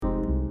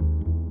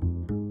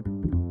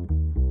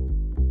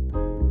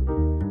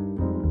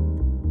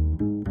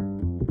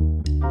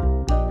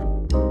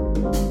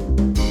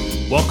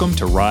Welcome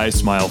to Rise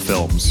Smile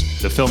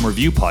Films, the film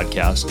review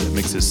podcast that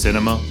mixes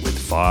cinema with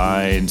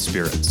fine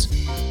spirits.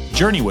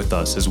 Journey with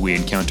us as we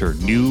encounter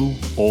new,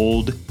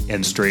 old,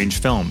 and strange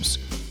films,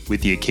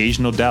 with the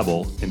occasional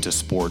dabble into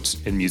sports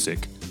and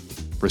music.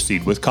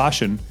 Proceed with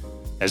caution,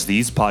 as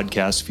these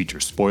podcasts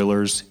feature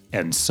spoilers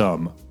and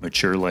some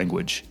mature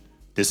language.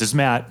 This is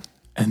Matt.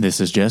 And this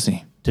is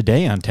Jesse.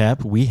 Today on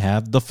tap, we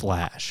have The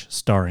Flash,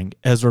 starring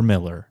Ezra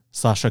Miller,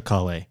 Sasha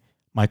Calle,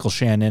 Michael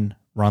Shannon,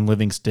 Ron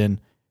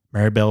Livingston,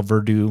 Maribel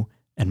Verdú,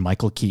 and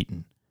Michael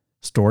Keaton.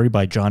 Story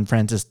by John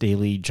Francis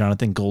Daly,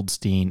 Jonathan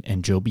Goldstein,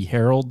 and Joby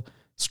Harold.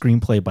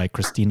 Screenplay by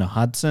Christina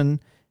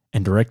Hodson,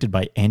 and directed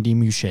by Andy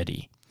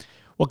Muschietti.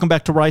 Welcome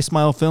back to Rise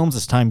Smile Films.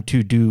 It's time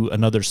to do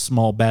another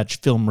small batch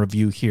film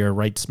review here,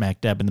 right smack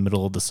dab in the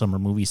middle of the summer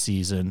movie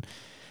season.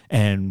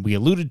 And we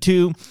alluded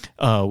to,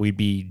 we'd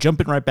be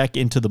jumping right back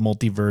into the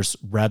multiverse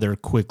rather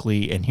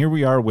quickly. And here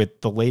we are with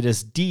the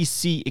latest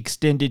DC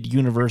Extended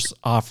Universe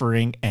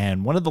offering,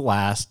 and one of the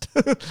last,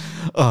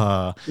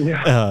 The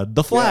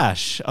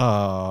Flash,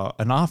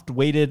 an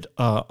oft-waited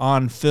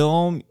on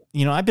film.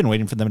 You know, I've been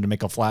waiting for them to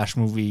make a Flash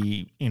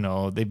movie. You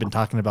know, they've been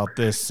talking about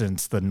this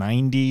since the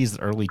 90s,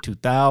 early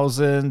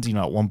 2000s. You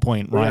know, at one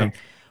point,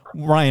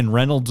 Ryan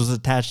Reynolds was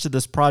attached to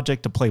this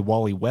project to play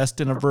Wally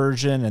West in a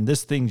version, and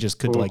this thing just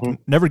could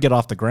never get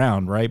off the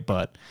ground, right?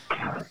 But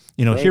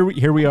you know,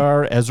 here we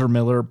are, Ezra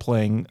Miller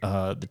playing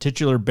the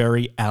titular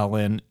Barry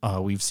Allen.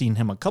 We've seen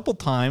him a couple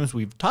times,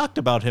 we've talked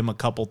about him a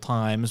couple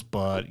times,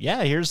 but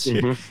yeah, here's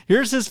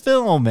his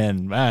film,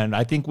 and man,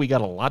 I think we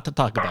got a lot to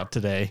talk about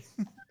today.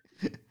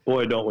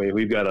 Boy, don't we?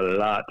 We've got a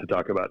lot to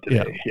talk about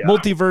today. Yeah.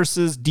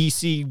 Multiverses,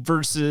 DC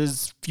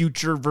versus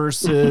future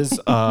versus.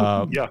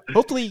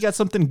 Hopefully you got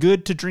something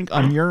good to drink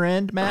on your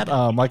end, Matt.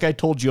 Like I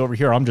told you over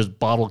here, I'm just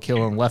bottle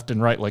killing left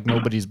and right like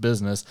nobody's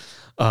business.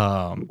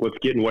 What's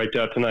getting wiped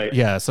out tonight?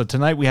 Yeah, so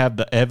tonight we have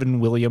the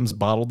Evan Williams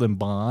Bottled in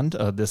Bond.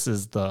 This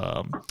is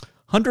the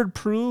 100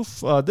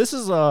 proof. This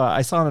is,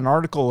 I saw an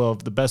article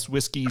of the best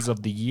whiskeys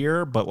of the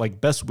year, but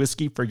like best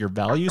whiskey for your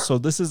value. So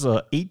this is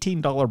a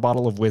 $18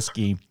 bottle of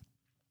whiskey.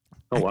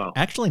 Oh, wow.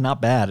 Actually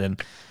not bad. And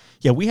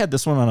yeah, we had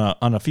this one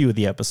on a few of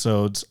the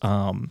episodes.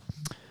 But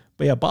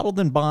yeah, Bottled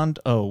in Bond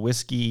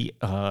whiskey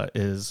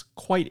is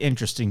quite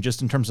interesting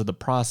just in terms of the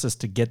process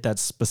to get that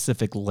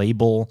specific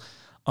label.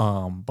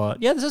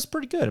 But yeah, this is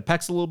pretty good. It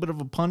packs a little bit of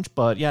a punch,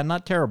 but yeah,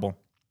 not terrible.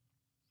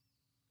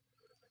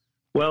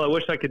 Well, I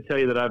wish I could tell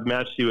you that I've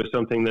matched you with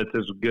something that's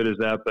as good as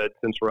that, but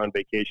since we're on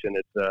vacation,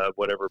 it's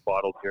whatever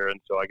bottled here, and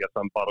so I guess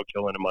I'm bottle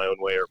killing in my own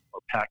way, or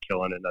pack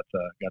killing, and that's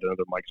got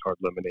another Mike's Hard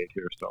Lemonade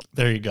here. So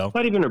there you go.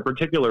 Not even a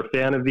particular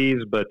fan of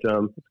these, but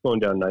it's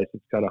going down nice.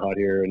 It's kind of hot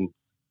here, and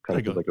kind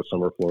of feels like a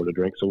summer Florida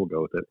drink, so we'll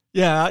go with it.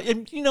 Yeah,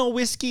 and you know,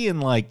 whiskey and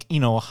like,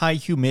 you know, high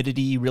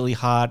humidity, really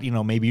hot, you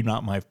know, maybe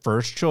not my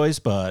first choice,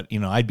 but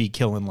you know, I'd be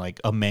killing like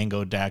a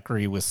mango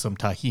daiquiri with some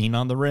tahini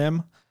on the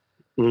rim.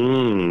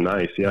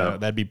 Nice, yeah.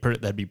 That'd be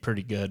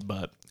pretty good.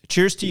 But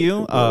cheers to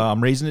you.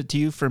 I'm raising it to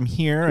you from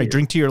here. I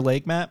drink to your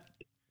leg, Matt.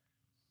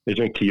 I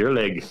drink to your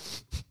leg.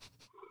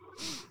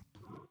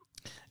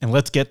 And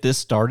let's get this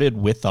started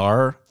with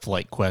our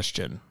flight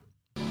question.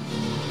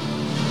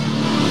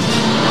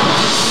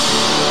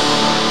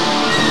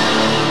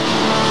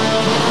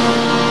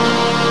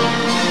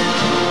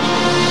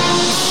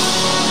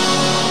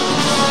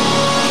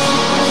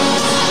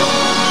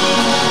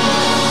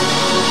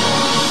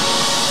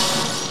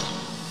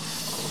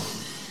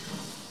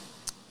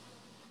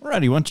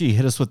 Alrighty, why don't you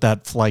hit us with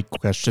that flight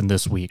question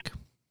this week?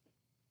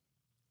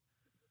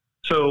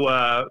 So,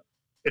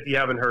 if you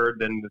haven't heard,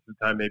 then this is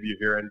the time maybe you're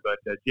hearing, but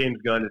James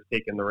Gunn has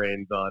taken the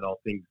reins on all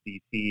things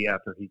DC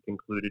after he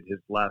concluded his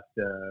last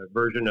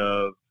version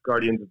of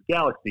Guardians of the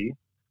Galaxy.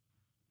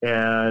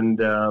 And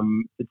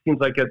it seems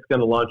like it's going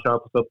to launch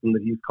off with something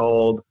that he's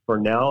called, for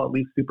now, at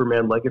least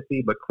Superman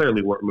Legacy, but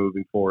clearly what we're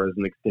moving for is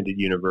an extended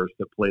universe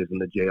that plays in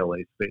the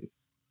JLA space.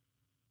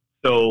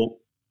 So,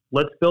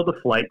 let's build a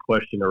flight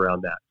question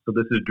around that. So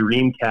this is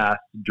Dreamcast,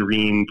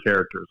 dream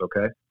characters,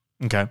 okay?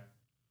 Okay.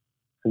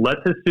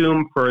 Let's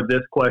assume for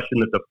this question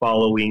that the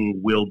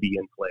following will be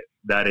in place.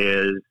 That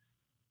is,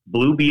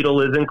 Blue Beetle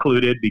is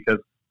included because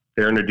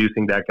they're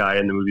introducing that guy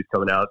and the movie's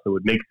coming out, so it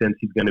would make sense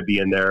he's going to be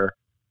in there.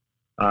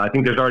 I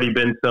think there's already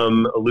been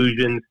some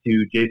allusions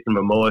to Jason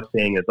Momoa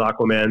saying as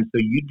Aquaman, so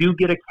you do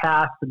get a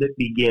cast that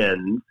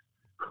begins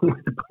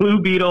with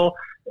Blue Beetle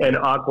and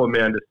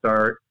Aquaman to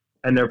start.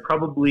 And there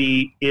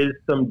probably is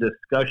some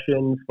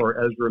discussion for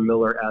Ezra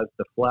Miller as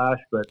the Flash,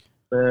 but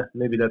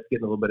maybe that's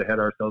getting a little bit ahead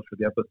of ourselves for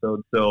the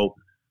episode. So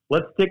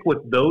let's stick with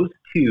those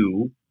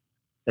two,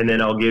 and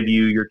then I'll give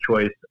you your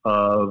choice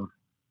of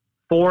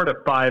 4 to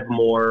 5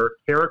 more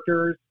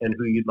characters and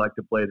who you'd like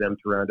to play them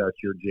to round out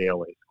your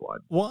JLA squad.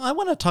 Well, I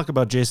want to talk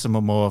about Jason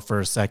Momoa for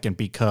a second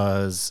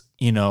because,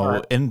 you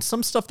know, and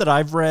some stuff that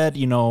I've read,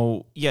 you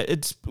know,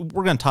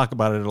 we're going to talk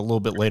about it a little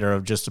bit later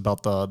of just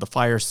about the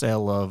fire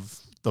sale of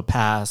the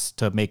past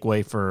to make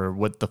way for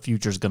what the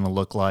future is going to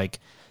look like.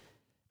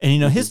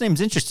 And, his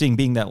name's interesting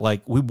being that,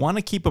 like, we want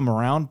to keep him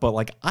around, but,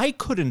 like, I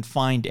couldn't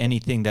find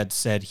anything that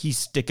said he's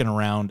sticking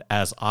around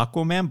as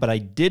Aquaman, but I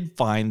did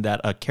find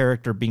that a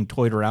character being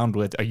toyed around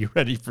with, are you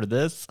ready for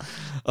this?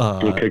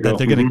 That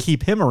they're going to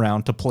keep him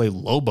around to play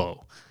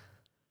Lobo.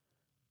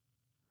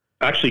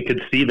 I actually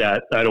could see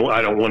that. I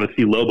don't want to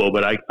see Lobo,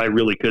 but I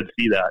really could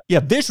see that.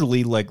 Yeah,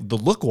 visually, like, the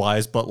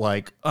look-wise, but,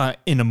 like,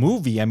 in a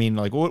movie, I mean,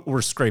 like,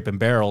 we're scraping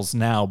barrels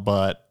now,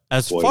 but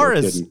as far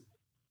as...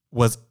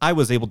 I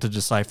was able to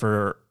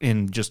decipher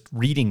in just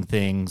reading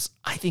things,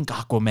 I think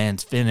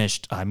Aquaman's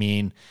finished. I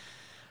mean,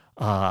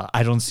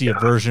 I don't see a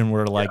version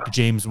where like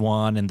James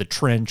Wan and The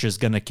Trench is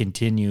going to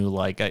continue.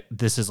 Like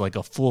this is like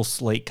a full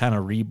slate kind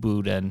of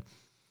reboot. And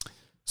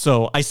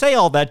so I say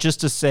all that just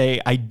to say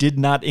I did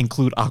not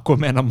include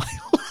Aquaman on my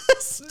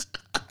list.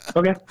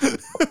 Okay.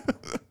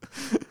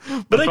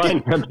 But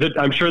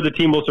I'm sure the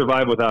team will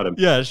survive without him.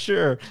 Yeah,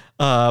 sure.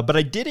 But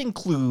I did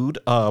include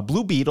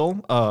Blue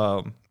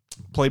Beetle,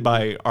 played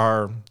by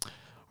our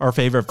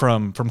favorite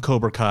from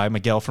Cobra Kai,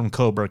 Miguel from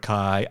Cobra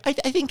Kai. I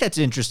think that's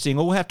interesting.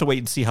 We'll have to wait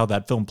and see how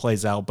that film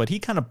plays out. But he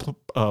kind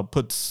of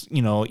puts,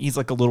 he's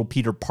like a little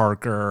Peter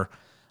Parker,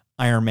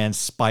 Iron Man,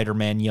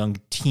 Spider-Man, young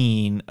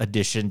teen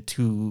addition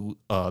to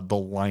the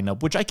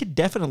lineup, which I could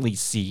definitely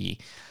see.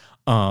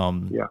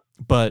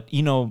 But,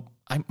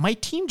 my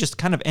team just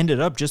kind of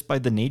ended up just by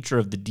the nature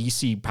of the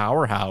DC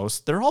powerhouse.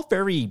 They're all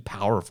very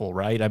powerful,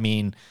 right? I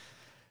mean...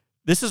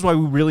 This is why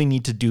we really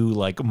need to do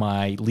like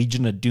my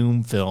Legion of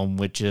Doom film,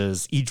 which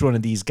is each one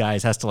of these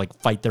guys has to like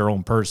fight their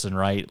own person,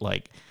 right?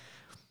 Like,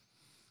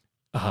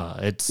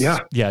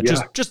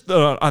 just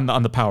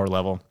on the power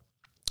level.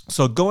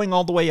 So going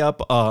all the way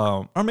up,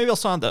 or maybe I'll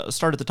start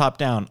at the top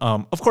down.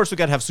 Of course, we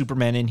got to have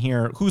Superman in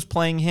here. Who's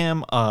playing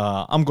him?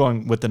 I'm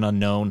going with an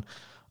unknown.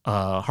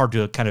 Hard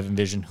to kind of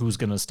envision who's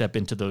going to step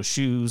into those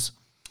shoes.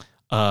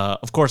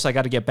 Of course, I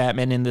got to get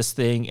Batman in this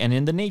thing. And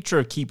in the nature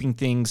of keeping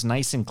things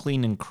nice and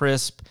clean and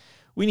crisp,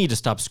 we need to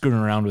stop screwing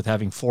around with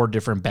having 4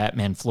 different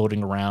Batman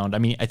floating around. I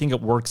mean, I think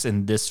it works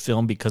in this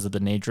film because of the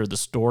nature of the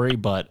story,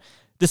 but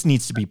this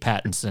needs to be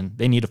Pattinson.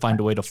 They need to find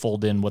a way to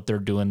fold in what they're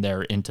doing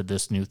there into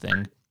this new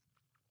thing.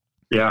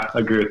 Yeah, I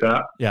agree with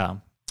that. Yeah.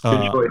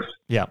 Good choice.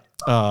 Yeah.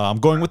 I'm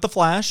going with The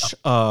Flash,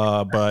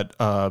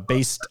 but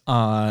based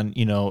on,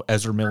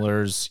 Ezra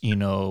Miller's,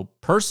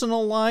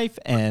 personal life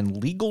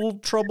and legal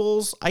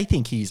troubles, I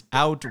think he's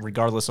out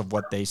regardless of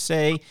what they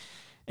say.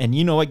 And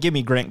you know what? Give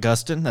me Grant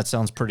Gustin. That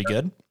sounds pretty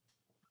good.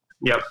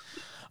 Yep.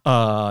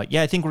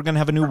 I think we're going to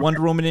have a new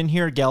Wonder Woman in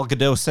here. Gal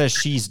Gadot says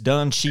she's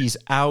done. She's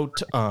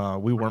out.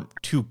 We weren't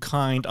too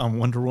kind on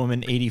Wonder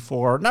Woman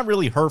 84. Not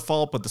really her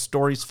fault, but the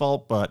story's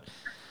fault. But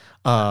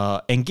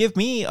and give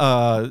me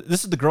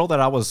this is the girl that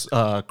I was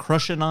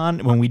crushing on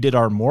when we did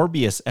our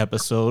Morbius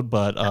episode,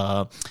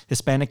 but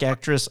Hispanic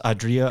actress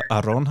Adria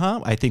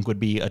Aronja I think would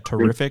be a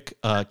terrific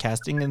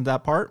casting in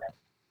that part.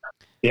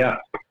 Yeah.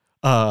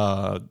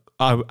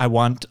 I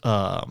want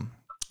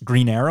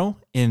Green Arrow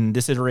in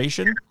this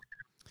iteration.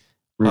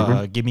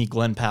 Give me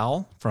Glenn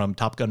Powell from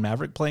Top Gun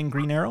Maverick playing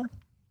Green Arrow.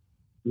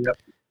 Yep.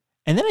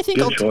 And then I think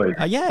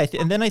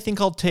I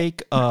think I'll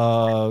take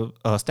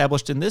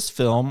established in this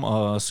film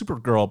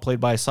Supergirl played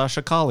by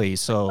Sasha Calle.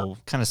 So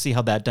kind of see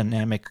how that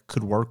dynamic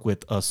could work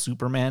with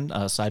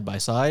Superman side by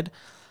side.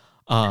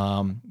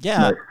 But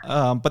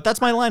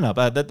that's my lineup.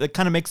 That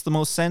kind of makes the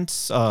most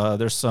sense.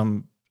 There's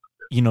some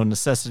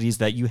necessities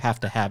that you have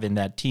to have in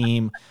that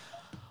team.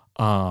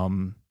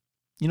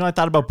 I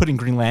thought about putting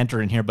Green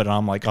Lantern in here, but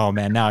I'm like, oh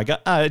man, now I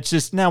got it's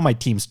just now my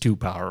team's too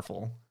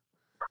powerful.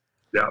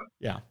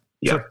 Yeah.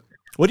 So,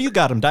 what do you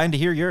got? I'm dying to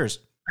hear yours.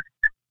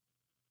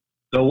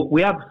 So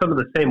we have some of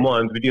the same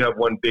ones. We do have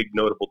one big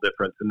notable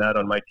difference, and that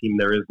on my team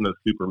there is no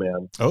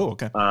Superman. Oh,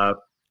 okay.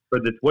 For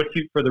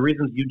the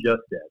reasons you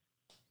just said,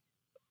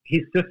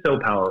 he's just so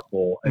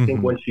powerful. I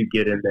think once you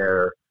get in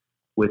there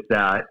with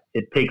that,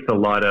 it takes a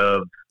lot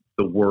of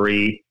the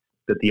worry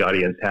that the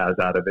audience has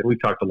out of it.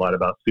 We've talked a lot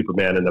about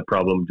Superman and the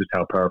problem, just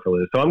how powerful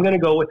it is. So I'm going to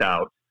go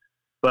without,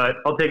 but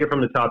I'll take it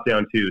from the top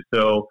down too.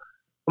 So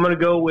I'm going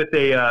to go with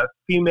a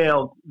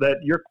female that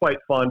you're quite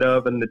fond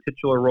of in the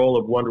titular role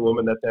of Wonder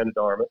Woman. That's Ana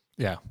de Armas.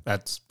 Yeah,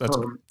 that's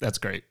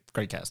great.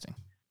 Great casting.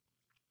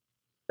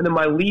 And then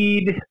my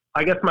lead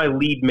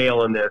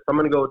male in this, I'm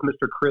going to go with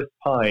Mr. Chris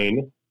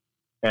Pine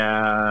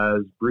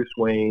as Bruce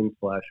Wayne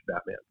 /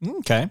 Batman.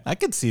 Okay, I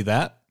could see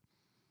that.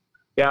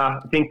 Yeah,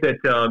 I think that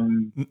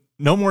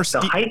no more the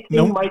height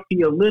thing might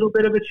be a little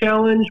bit of a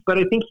challenge, but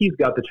I think he's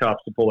got the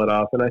chops to pull it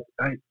off. And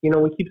I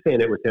we keep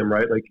saying it with him,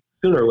 right? Like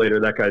sooner or later,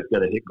 that guy's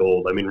going to hit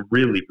gold. I mean,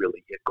 really,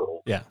 really hit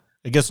gold. Yeah,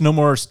 I guess no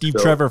more Steve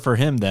Trevor for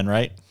him then,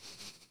 right?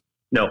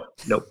 No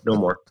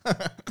more.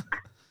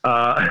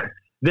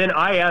 Then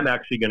I am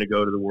actually going to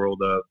go to the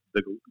world of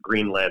the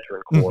Green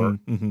Lantern Corps.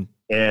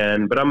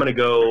 But I'm going to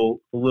go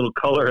a little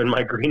color in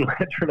my Green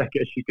Lantern, I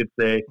guess you could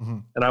say.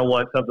 And I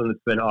want something that's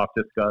been off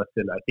discussed,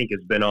 and I think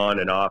it's been on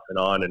and off and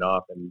on and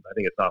off, and I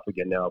think it's off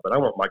again now. But I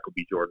want Michael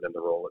B. Jordan in the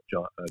role of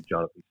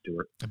Jonathan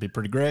Stewart. That'd be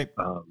pretty great.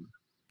 I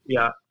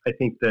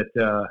think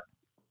that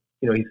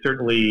he's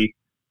certainly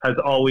has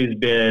always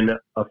been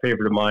a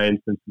favorite of mine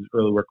since his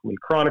early work with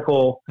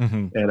Chronicle.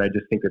 And I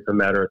just think it's a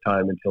matter of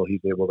time until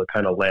he's able to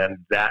kind of land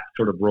that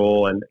sort of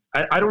role. And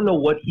I don't know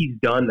what he's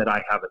done that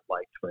I haven't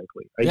liked,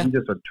 frankly. He's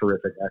just a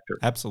terrific actor.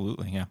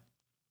 Absolutely, yeah.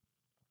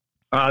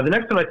 The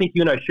next one I think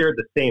you and I shared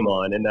the same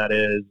on, and that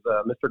is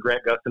Mr.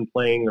 Grant Gustin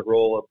playing the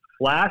role of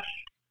Flash.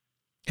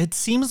 It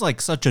seems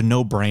like such a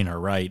no-brainer,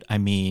 right? I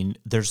mean,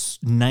 there's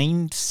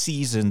 9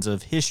 seasons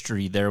of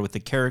history there with a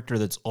character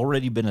that's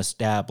already been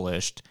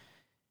established.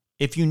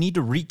 If you need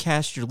to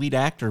recast your lead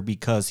actor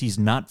because he's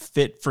not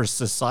fit for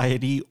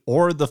society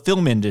or the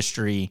film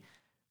industry,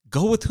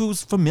 go with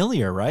who's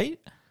familiar, right?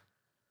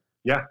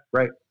 Yeah,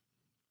 right.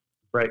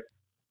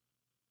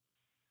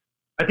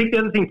 I think the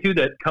other thing, too,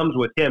 that comes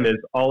with him is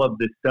all of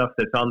this stuff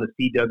that's on the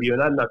CW,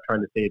 and I'm not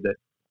trying to say that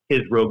his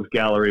Rogues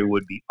Gallery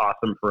would be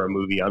awesome for a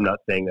movie. I'm not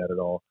saying that at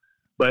all.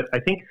 But I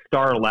think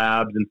Star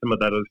Labs and some of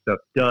that other stuff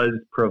does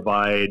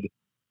provide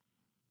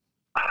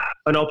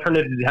an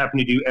alternative to having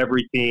to do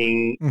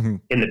everything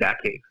in the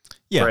Batcave.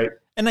 Yeah. Right?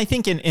 And I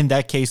think in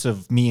that case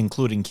of me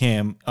including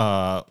Kim,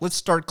 let's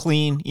start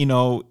clean. You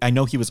know, I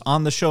know he was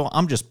on the show.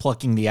 I'm just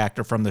plucking the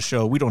actor from the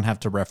show. We don't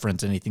have to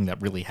reference anything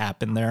that really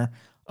happened there.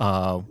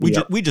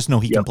 We just know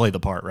he can play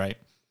the part, right?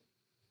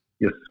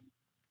 Yes.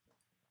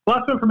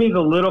 Last one for me is a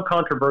little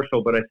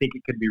controversial, but I think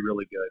it could be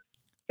really good.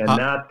 And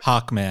that's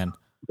Hawkman.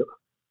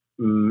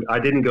 I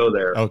didn't go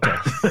there. Okay.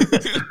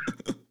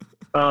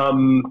 I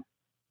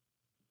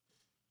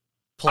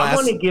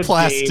want to give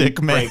James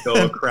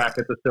Franco a crack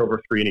at the silver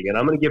screen again.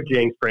 I'm going to give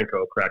James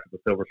Franco a crack at the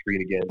silver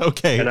screen again.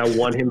 Okay. And I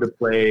want him to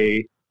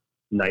play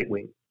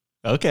Nightwing.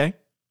 Okay.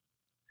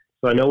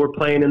 So I know we're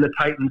playing in the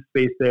Titan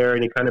space there,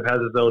 and he kind of has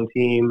his own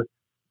team.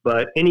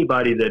 But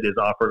anybody that is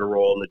offered a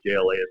role in the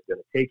JLA is going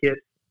to take it.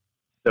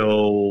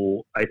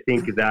 So I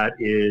think that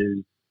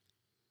is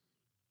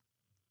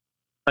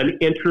an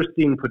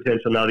interesting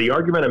potential. Now, the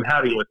argument I'm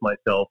having with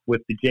myself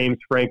with the James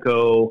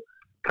Franco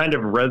kind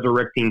of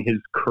resurrecting his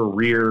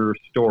career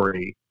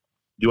story,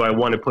 do I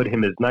want to put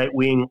him as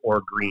Nightwing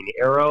or Green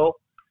Arrow?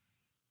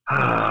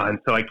 And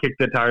so I kicked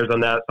the tires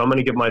on that. So I'm going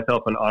to give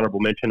myself an honorable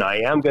mention.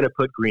 I am going to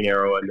put Green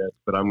Arrow in this,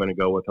 but I'm going to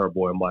go with our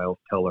boy Miles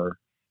Teller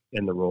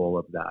in the role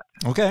of that.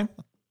 Okay.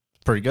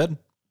 Pretty good.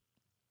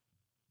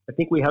 I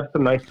think we have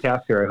some nice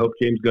cast here. I hope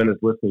James Gunn is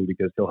listening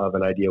because he'll have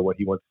an idea what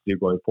he wants to do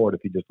going forward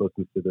if he just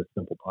listens to this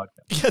simple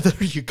podcast. Yeah,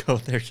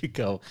 there you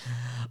go.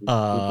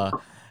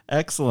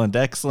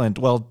 Excellent.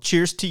 Well,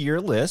 cheers to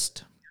your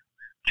list.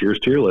 Cheers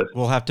to your list.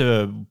 We'll have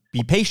to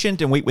be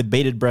patient and wait with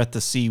bated breath to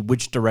see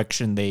which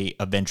direction they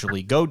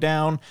eventually go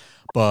down.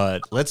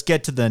 But let's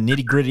get to the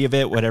nitty-gritty of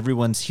it, what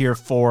everyone's here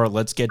for.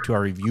 Let's get to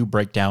our review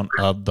breakdown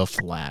of The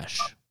Flash.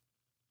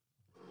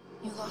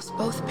 You lost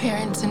both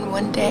parents in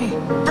one day.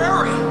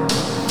 Barry!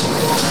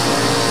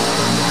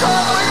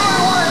 Calling my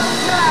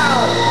wife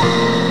now!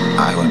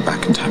 I went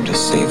back in time to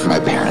save my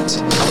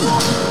parents.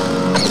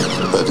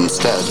 But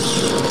instead,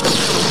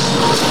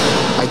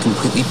 I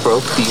completely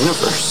broke the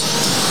universe.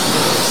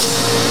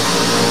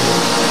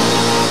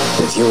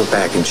 If you went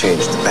back and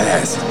changed the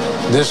past,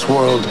 this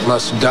world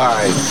must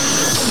die.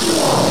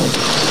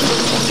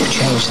 You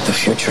changed the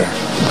future.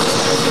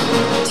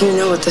 Do you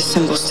know what this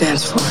symbol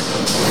stands for?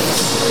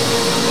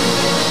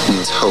 It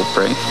means hope,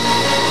 right?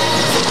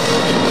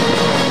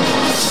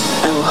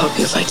 I will help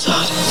you fight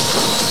Zod.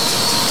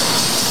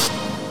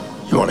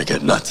 You want to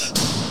get nuts?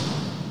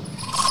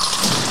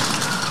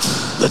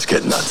 Let's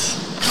get nuts.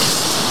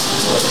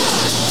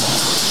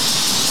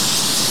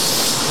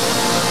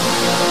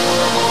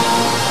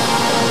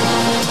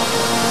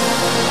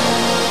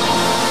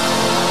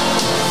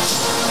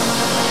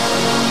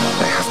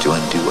 I have to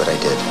undo what I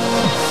did.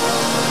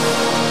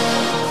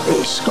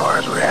 These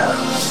scars we have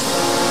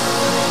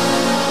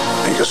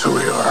make us who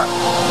we are.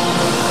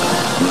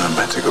 I'm not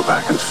meant to go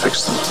back and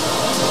fix them.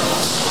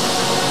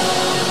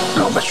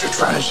 Don't let your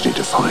tragedy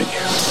define you.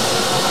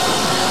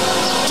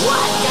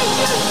 What did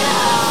you do?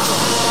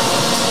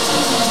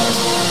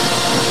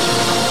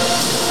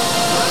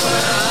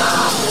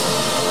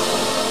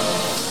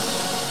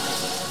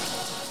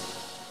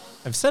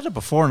 I've said it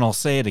before and I'll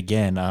say it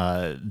again.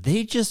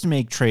 They just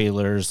make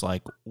trailers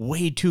like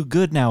way too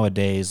good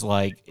nowadays.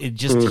 Like it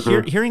just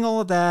hearing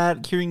all of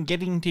that,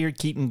 getting to your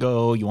Keaton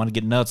go, you want to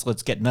get nuts,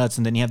 let's get nuts.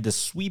 And then you have this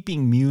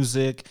sweeping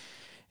music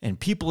and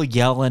people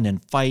yelling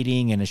and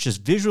fighting. And it's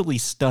just visually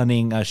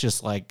stunning. I was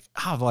just like,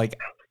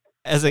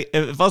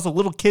 if I was a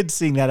little kid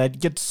seeing that, I'd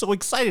get so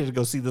excited to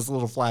go see this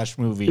little Flash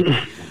movie.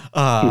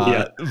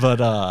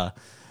 But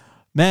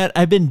Matt,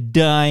 I've been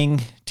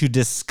dying to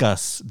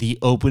discuss the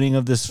opening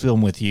of this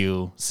film with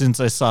you since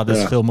I saw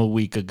this film a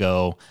week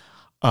ago.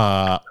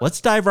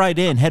 Let's dive right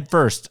in head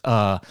first.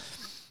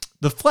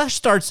 The Flash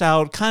starts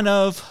out kind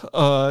of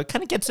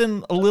gets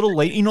in a little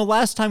late. You know,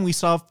 last time we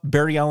saw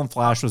Barry Allen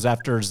Flash was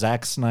after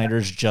Zack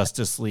Snyder's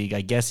Justice League.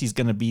 I guess he's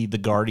going to be the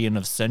guardian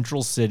of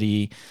Central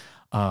City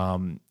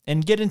and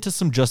get into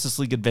some Justice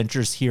League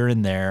adventures here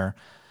and there.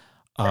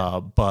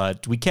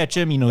 But we catch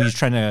him, he's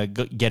trying to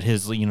get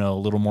his,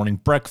 little morning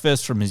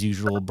breakfast from his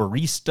usual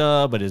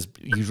barista, but his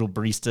usual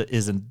barista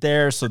isn't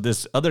there. So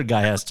this other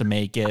guy has to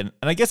make it. And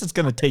I guess it's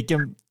going to take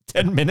him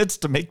 10 minutes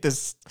to make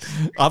this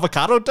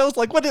avocado toast.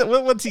 Like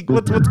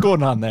what's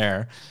going on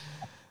there?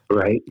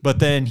 Right. But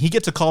then he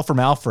gets a call from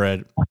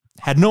Alfred.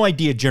 Had no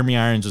idea Jeremy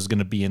Irons was going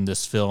to be in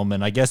this film.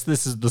 And I guess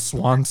this is the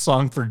swan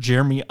song for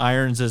Jeremy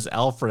Irons as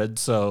Alfred.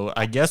 So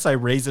I guess I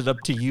raise it up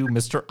to you,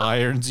 Mr.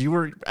 Irons. You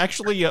were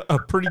actually a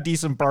pretty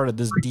decent part of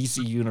this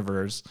DC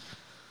universe.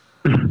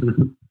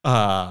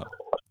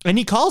 And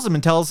he calls him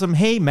and tells him,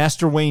 hey,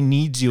 Master Wayne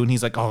needs you. And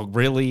he's like, oh,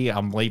 really?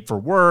 I'm late for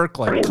work.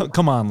 Like,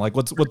 come on. Like,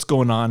 what's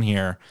going on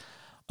here?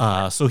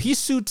 So he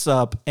suits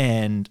up.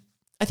 And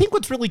I think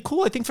what's really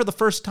cool, I think for the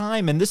first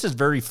time, and this is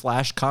very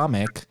Flash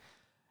comic,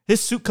 his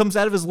suit comes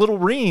out of his little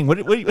ring. What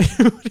do you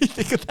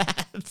think of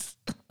that?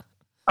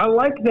 I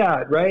like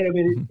that, right? I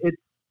mean, it's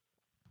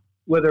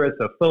whether it's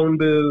a phone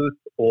booth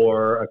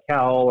or a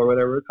cowl or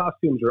whatever,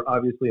 costumes are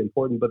obviously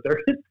important, but there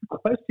is a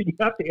question you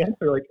have to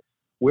answer, like,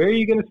 where are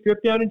you going to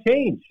strip down and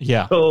change?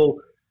 Yeah.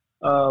 So,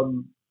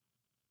 the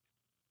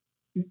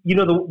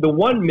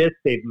one miss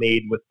they've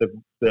made with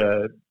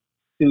the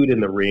suit in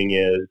the ring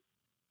is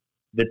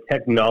the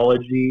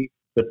technology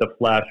that the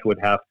Flash would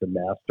have to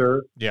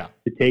master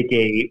to take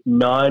a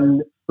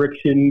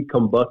non-friction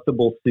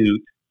combustible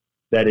suit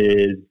that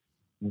is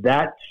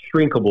that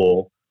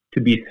shrinkable to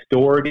be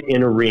stored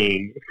in a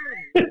ring.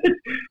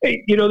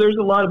 Hey, there's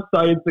a lot of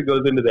science that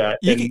goes into that.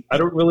 And I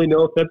don't really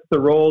know if that's the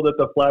role that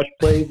the Flash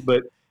plays,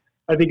 but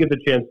I think it's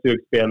a chance to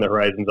expand the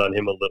horizons on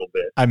him a little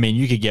bit. I mean,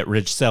 you could get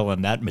rich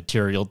selling that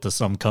material to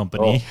some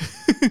company.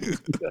 Oh,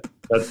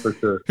 that's for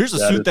sure. Here's a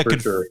suit that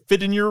could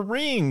fit in your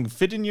ring,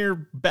 fit in your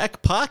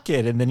back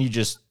pocket, and then you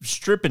just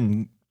strip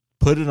and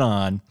put it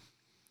on.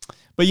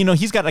 But,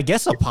 he's got, I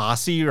guess, a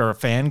posse or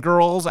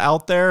fangirls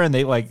out there, and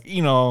they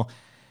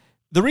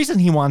the reason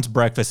he wants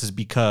breakfast is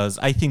because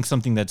I think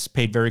something that's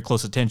paid very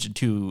close attention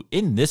to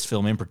in this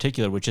film in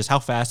particular, which is how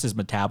fast his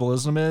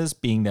metabolism is,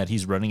 being that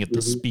he's running at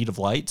the speed of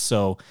light.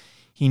 So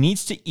he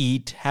needs to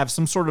eat, have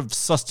some sort of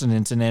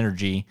sustenance and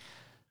energy.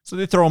 So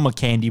they throw him a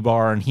candy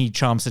bar and he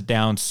chomps it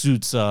down,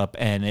 suits up.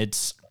 And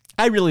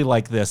I really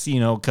like this,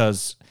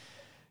 because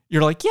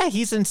you're like, yeah,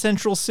 he's in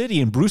Central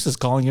City and Bruce is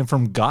calling him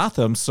from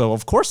Gotham. So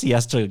of course he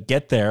has to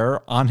get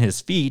there on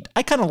his feet.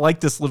 I kind of like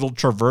this little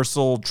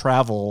traversal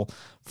travel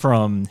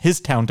from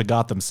his town to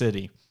Gotham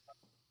City.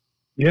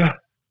 Yeah,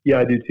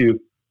 I do too.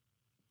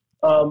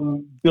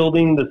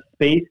 Building the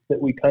space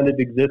that we kind of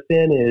exist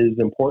in is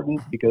important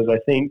because I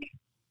think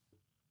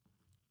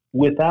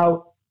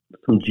without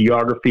some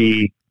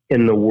geography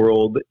in the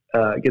world,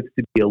 it gets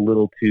to be a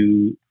little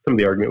too, some of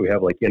the argument we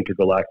have like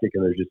intergalactic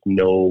and there's just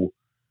no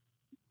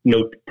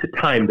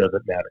time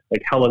doesn't matter.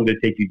 Like how long does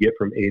it take you to get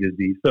from A to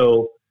Z?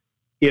 So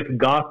if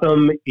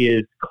Gotham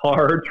is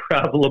car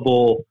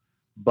travelable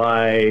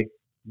by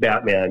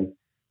Batman,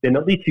 then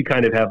at least you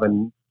kind of have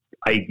an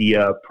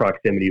idea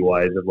proximity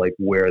wise of like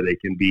where they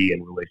can be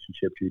in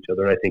relationship to each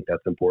other. And I think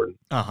that's important.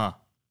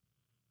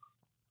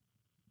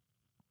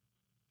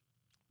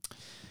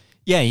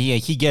 Yeah,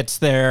 he gets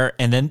there,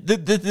 and then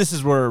this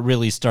is where it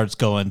really starts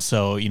going.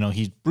 So,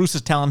 Bruce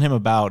is telling him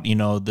about,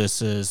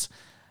 this is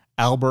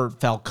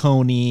Albert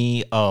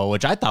Falcone,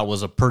 which I thought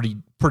was a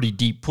pretty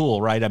deep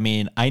pool, right? I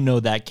mean, I know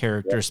that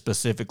character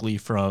specifically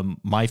from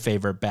my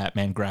favorite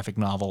Batman graphic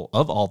novel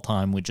of all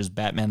time, which is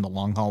Batman: The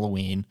Long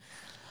Halloween.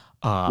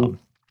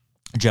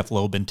 Jeff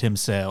Loeb and Tim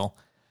Sale.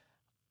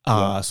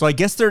 So I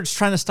guess they're just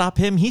trying to stop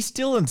him. He's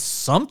still in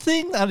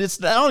something. I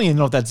don't even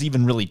know if that's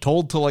even really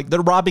told to, like,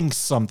 they're robbing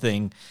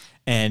something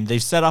and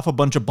they've set off a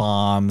bunch of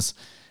bombs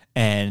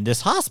and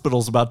this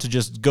hospital's about to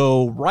just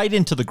go right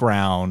into the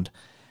ground.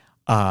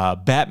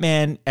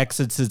 Batman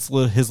exits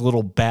his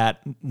little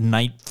bat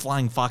night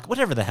flying fox,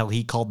 whatever the hell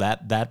he called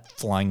that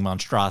flying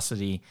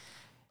monstrosity.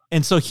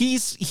 And so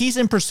he's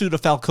in pursuit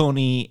of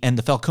Falcone and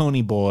the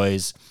Falcone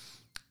boys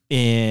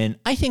in,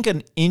 I think,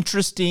 an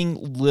interesting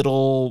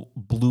little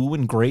blue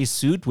and gray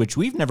suit, which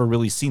we've never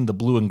really seen the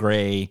blue and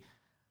gray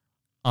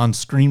on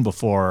screen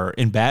before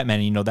in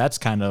Batman. That's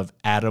kind of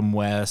Adam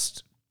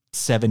West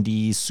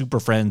 70s Super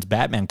Friends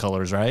Batman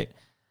colors, right?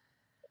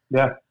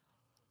 Yeah.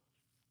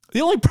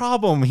 The only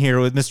problem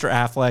here with Mr.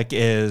 Affleck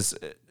is,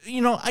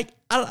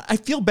 I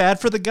feel bad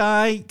for the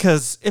guy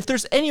because if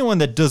there's anyone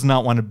that does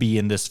not want to be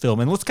in this film,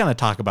 and let's kind of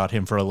talk about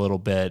him for a little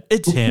bit,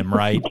 it's him,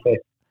 right?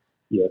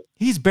 Yeah.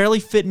 He's barely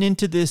fitting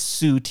into this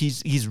suit.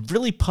 He's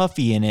really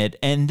puffy in it.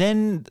 And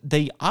then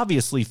they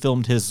obviously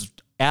filmed his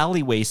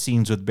alleyway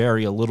scenes with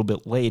Barry a little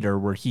bit later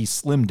where he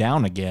slimmed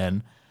down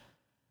again.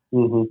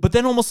 Mm-hmm. But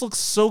then almost looks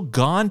so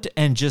gaunt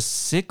and just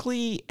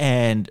sickly.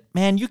 And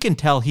man, you can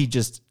tell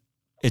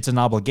it's an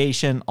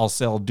obligation.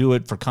 I'll do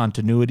it for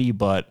continuity,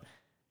 but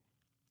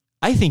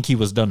I think he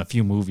was done a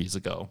few movies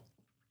ago.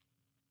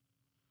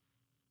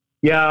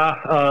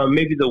 Yeah,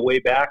 maybe The Way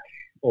Back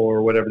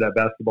or whatever that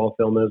basketball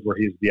film is where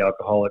he's the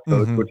alcoholic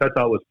coach, which I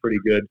thought was pretty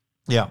good.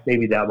 Yeah.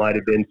 Maybe that might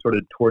have been sort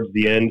of towards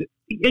the end.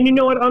 And you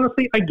know what?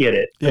 Honestly, I get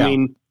it. Yeah. I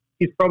mean,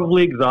 he's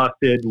probably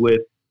exhausted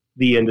with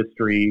the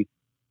industry.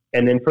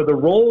 And then for the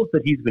roles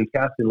that he's been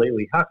cast in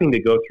lately, having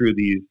to go through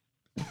these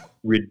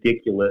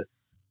ridiculous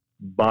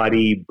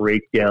body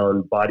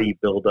breakdown, body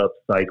build-up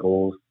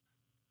cycles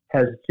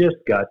has just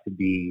got to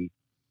be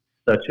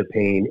such a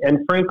pain. And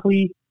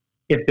frankly,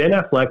 if Ben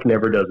Affleck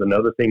never does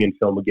another thing in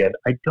film again,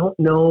 I don't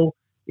know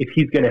if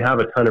he's going to have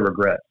a ton of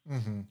regrets.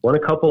 Won a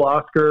couple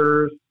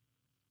Oscars,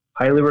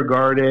 highly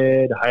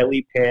regarded,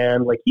 highly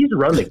panned. Like, he's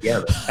run the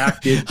gamut.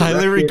 Acted,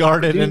 highly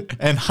regarded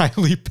and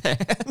highly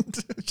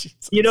panned.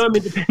 You know, I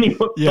mean, depending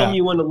what film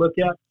you want to look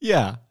at.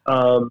 Yeah.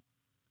 And,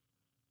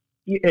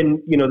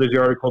 you know, there's the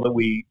article that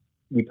we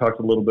talked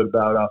a little bit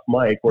about off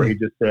mic where he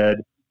just said,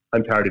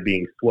 I'm tired of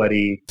being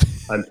sweaty.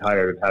 I'm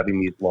tired of having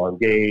these long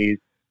days.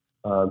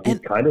 He's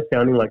kind of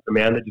sounding like the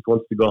man that just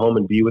wants to go home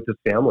and be with his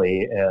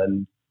family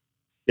and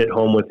sit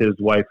home with his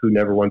wife who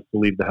never wants to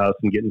leave the house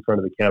and get in front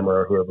of the camera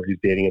or whoever he's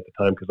dating at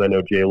the time. Because I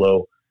know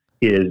J-Lo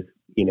is,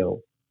 you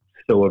know,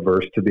 so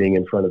averse to being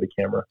in front of the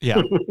camera.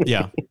 Yeah,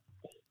 yeah.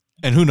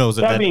 And who knows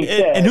if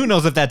and who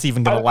knows if that's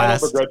even going to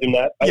last? I don't begrudge him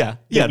that. Yeah.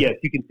 Yes,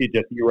 you can see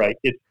Jesse. You're right.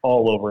 It's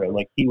all over him.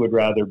 Like, he would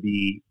rather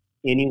be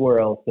anywhere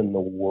else in the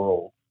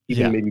world,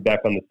 even maybe back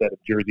on the set of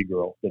Jersey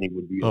Girl, than he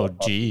would be. Oh,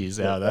 geez,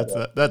 yeah,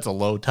 that's a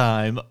low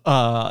time.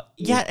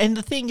 Yeah, and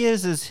the thing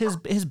is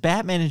his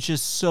Batman is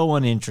just so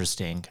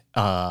uninteresting.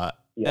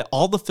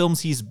 All the films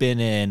he's been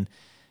in,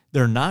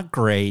 they're not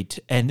great,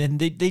 and then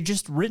they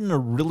just written a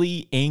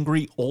really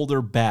angry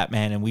older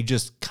Batman, and we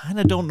just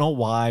kind of don't know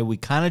why. We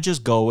kind of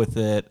just go with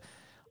it.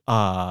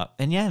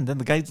 And then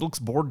the guy looks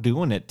bored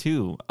doing it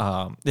too.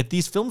 If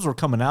these films were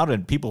coming out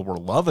and people were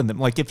loving them,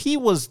 like if he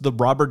was the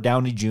Robert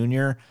Downey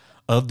Jr.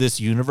 of this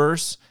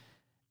universe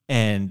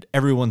and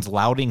everyone's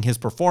lauding his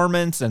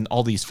performance and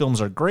all these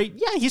films are great,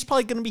 yeah, he's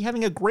probably going to be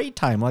having a great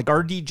time like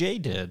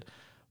RDJ did.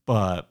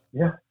 But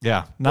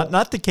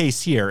not the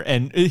case here.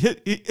 And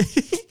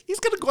he's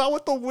going to go out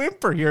with a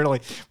whimper here.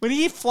 Like when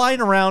he's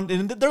flying around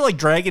and they're like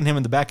dragging him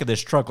in the back of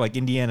this truck like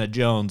Indiana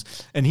Jones,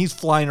 and he's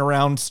flying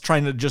around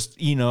trying to just,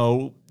 you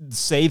know,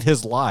 save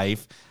his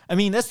life. I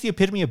mean, that's the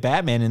epitome of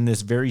Batman in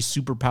this very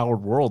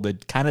superpowered world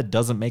that kind of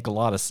doesn't make a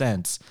lot of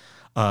sense.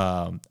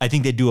 I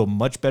think they do a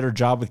much better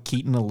job with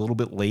Keaton a little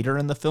bit later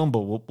in the film, but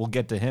we'll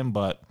get to him.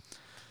 But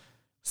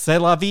c'est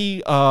la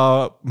vie,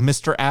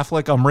 Mr.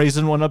 Affleck, I'm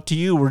raising one up to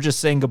you. We're just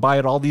saying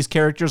goodbye to all these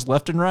characters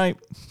left and right.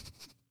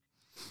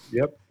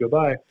 Yep,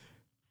 goodbye.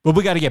 But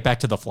we got to get back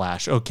to the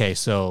Flash. Okay,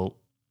 so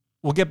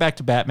we'll get back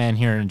to Batman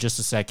here in just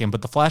a second,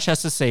 but the Flash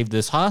has to save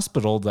this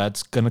hospital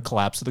that's going to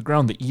collapse to the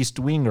ground, the East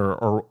Wing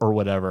or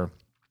whatever.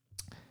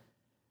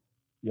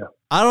 Yeah.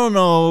 I don't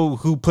know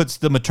who puts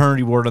the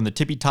maternity ward on the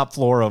tippy top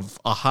floor of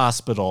a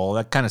hospital.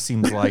 That kind of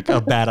seems like a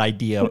bad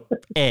idea,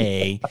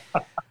 A.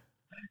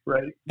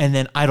 Right. And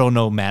then I don't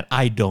know, Matt,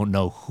 I don't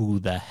know who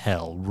the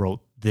hell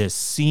wrote this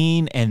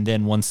scene. And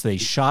then once they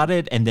shot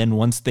it, and then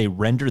once they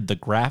rendered the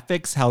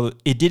graphics, how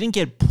it didn't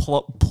get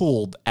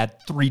pulled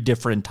at 3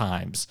 different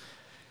times.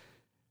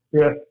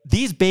 Yeah.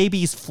 These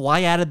babies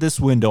fly out of this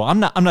window. I'm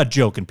not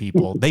joking,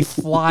 people. They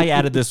fly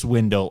out of this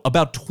window,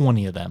 about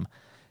 20 of them.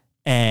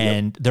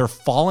 And they're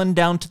falling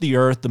down to the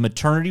earth. The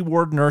maternity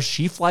ward nurse,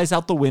 she flies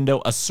out the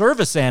window. A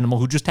service animal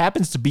who just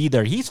happens to be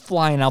there, he's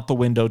flying out the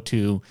window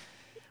too.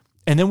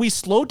 And then we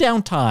slow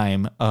down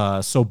time.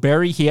 So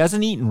Barry, he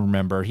hasn't eaten,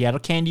 remember. He had a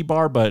candy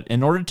bar, but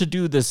in order to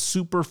do this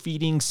super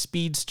feeding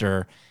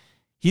speedster,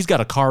 he's got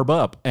to carb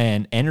up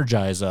and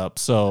energize up.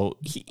 So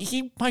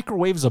he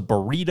microwaves a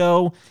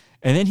burrito,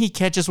 and then he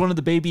catches one of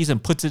the babies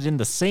and puts it in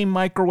the same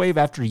microwave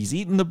after he's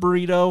eaten the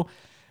burrito.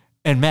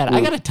 And Matt, I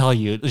got to tell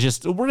you,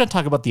 we're going to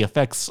talk about the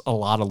effects a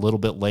little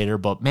bit later,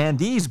 but man,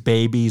 these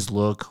babies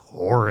look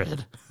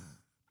horrid.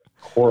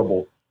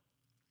 Horrible.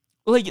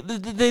 Like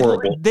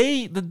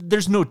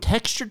there's no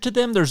texture to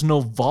them. There's no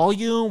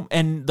volume.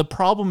 And the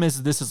problem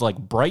is this is like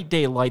bright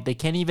daylight. They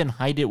can't even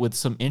hide it with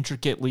some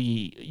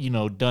intricately,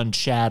 done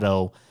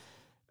shadow.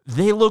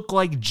 They look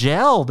like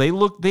gel. They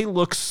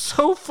look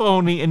so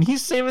phony. And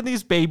he's saving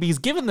these babies,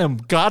 giving them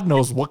God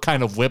knows what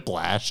kind of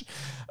whiplash.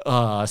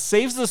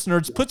 Saves the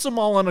nerds, puts them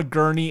all on a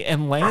gurney,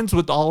 and lands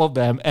with all of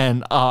them.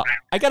 And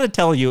I got to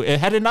tell you,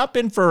 had it not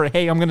been for,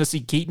 hey, I'm going to see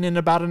Keaton in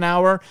about an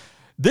hour,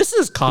 this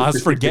is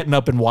cause for getting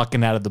up and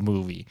walking out of the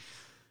movie.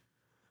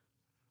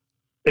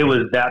 It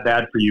was that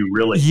bad for you,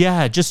 really?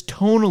 Yeah, just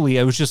tonally.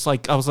 I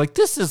was like,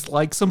 this is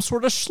like some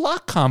sort of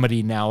schlock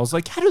comedy now. I was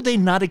like, how do they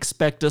not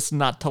expect us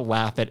not to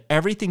laugh at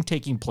everything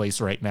taking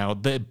place right now?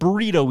 The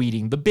burrito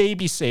eating, the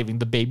baby saving,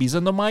 the babies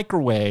in the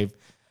microwave.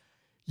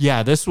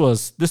 Yeah, it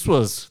was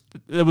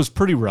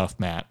pretty rough,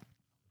 Matt.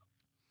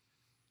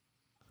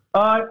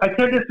 I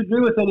can't disagree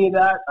with any of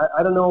that.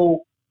 I don't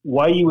know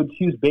why you would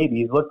choose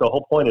babies. Look, the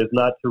whole point is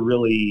not to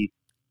really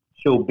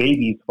show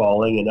babies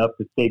falling and up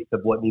the stakes of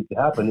what needs to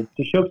happen. It's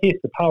to showcase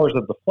the powers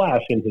of the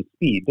Flash and his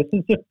speed. This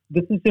is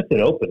just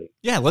an opening.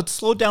 Yeah, let's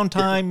slow down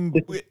time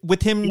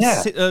with him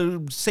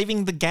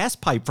saving the gas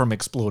pipe from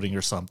exploding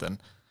or something.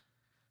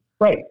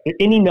 Right.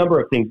 Any number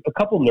of things. A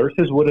couple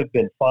nurses would have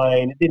been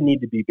fine. It didn't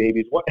need to be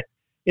babies.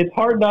 It's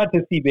hard not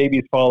to see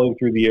babies falling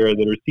through the air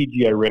that are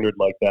CGI rendered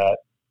like that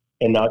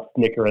and not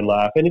snicker and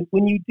laugh. And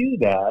when you do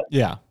that,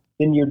 Yeah.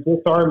 then you're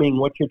disarming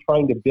what you're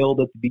trying to build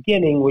at the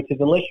beginning, which is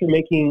unless you're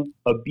making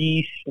a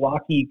B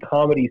schlocky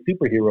comedy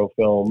superhero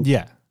film,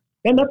 Yeah.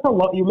 and that's a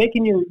lot. You're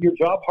making your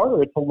job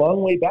harder. It's a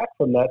long way back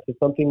from that to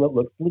something that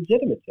looks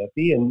legitimate,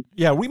 Jesse. And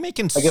Yeah. We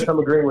making. I guess I'm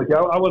agreeing with you.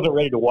 I wasn't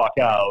ready to walk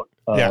out,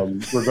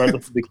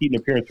 regardless of the Keaton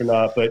appearance or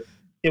not. But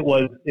it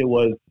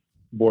was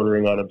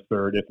bordering on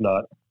absurd, if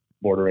not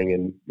bordering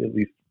and at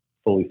least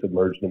fully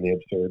submerged in the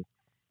absurd.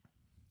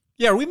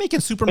 Yeah, are we making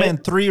Superman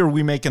 3 or are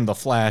we making The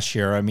Flash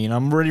here? I mean,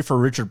 I'm ready for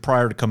Richard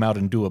Pryor to come out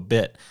and do a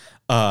bit.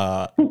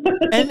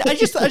 And I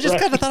just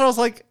kind of thought, I was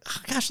like,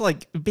 oh, gosh,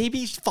 like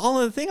baby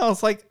falling the thing. I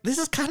was like, this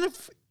is kind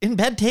of in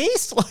bad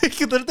taste. Like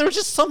there's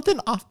just something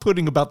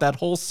off-putting about that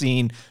whole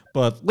scene.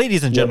 But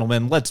ladies and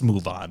gentlemen, let's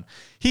move on.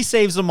 He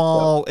saves them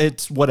all.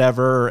 It's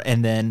whatever.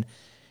 And then,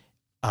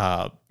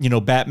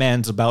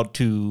 Batman's about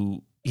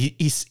to,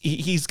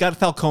 he's got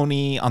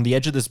Falcone on the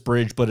edge of this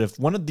bridge, but if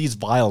one of these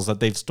vials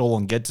that they've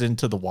stolen gets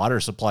into the water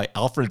supply,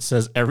 Alfred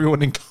says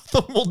everyone in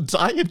Gotham will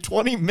die in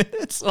 20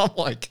 minutes. And I'm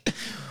like,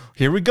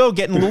 here we go,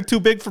 getting a little too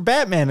big for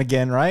Batman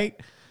again, right?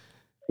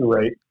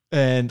 Right.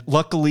 And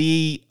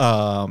luckily,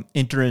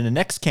 entering the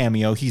next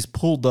cameo, he's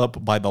pulled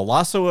up by the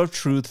lasso of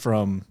truth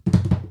from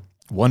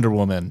Wonder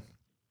Woman.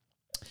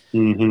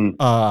 Mm-hmm.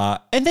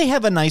 And they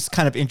have a nice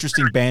kind of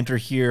interesting banter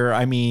here.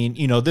 I mean,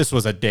 this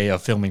was a day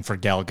of filming for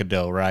Gal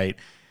Gadot, right?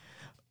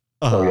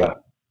 Yeah.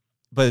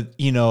 But,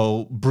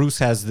 Bruce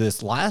has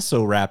this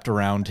lasso wrapped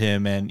around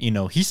him and,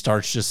 he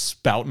starts just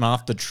spouting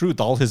off the truth,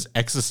 all his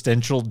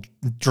existential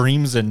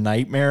dreams and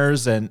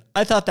nightmares. And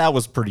I thought that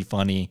was pretty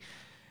funny.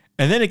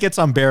 And then it gets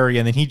on Barry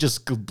and then he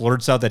just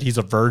blurts out that he's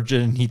a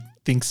virgin. He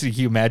thinks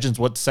he imagines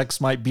what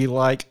sex might be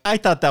like. I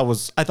thought that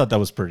was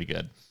pretty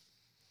good.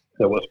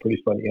 That was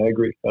pretty funny. I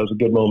agree. That was a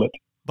good moment.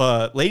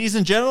 But ladies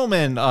and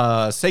gentlemen,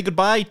 say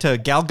goodbye to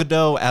Gal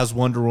Gadot as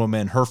Wonder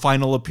Woman, her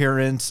final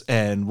appearance,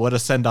 and what a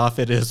send-off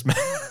it is, man.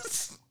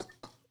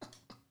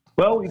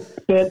 Well, we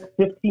spent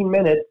 15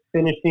 minutes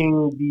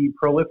finishing the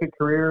prolific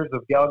careers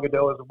of Gal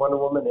Gadot as Wonder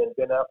Woman and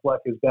Ben Affleck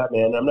as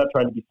Batman. I'm not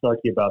trying to be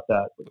snarky about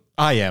that.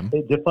 I am.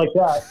 Just like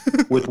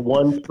that, with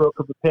one stroke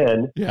of the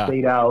pen,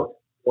 fade out,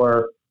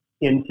 or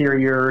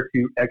interior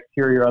to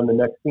exterior on the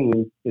next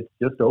scene, it's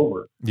just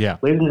over. Yeah.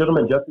 Ladies and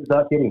gentlemen, Justin's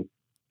not kidding.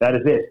 That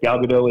is it. Gal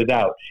Gadot is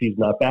out. She's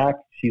not back.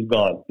 She's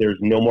gone. There's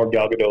no more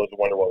Gal Gadot as a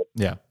Wonder Woman.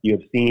 Yeah. You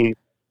have seen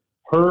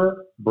her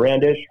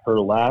brandish her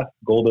last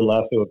golden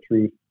lasso of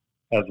truth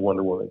as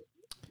Wonder Woman.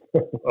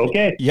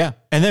 Okay. Yeah.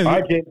 And then all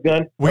right, James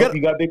Gunn.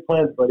 You got big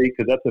plans, buddy,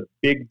 because that's a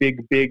big,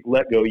 big, big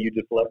let go. You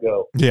just let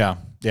go. Yeah.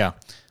 Yeah.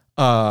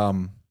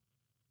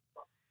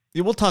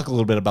 We'll talk a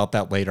little bit about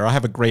that later. I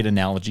have a great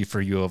analogy for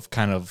you of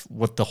kind of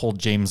what the whole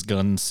James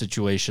Gunn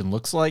situation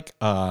looks like.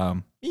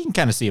 You can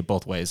kind of see it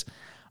both ways.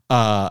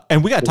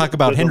 And we got to talk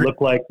about Henry. Does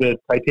it look like the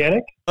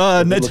Titanic?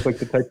 Does it look like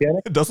the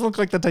Titanic? It doesn't look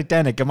like the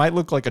Titanic. It might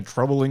look like a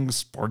troubling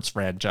sports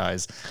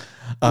franchise.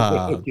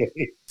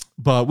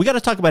 But we got to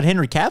talk about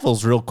Henry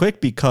Cavill's real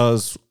quick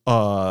because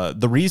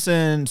the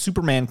reason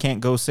Superman can't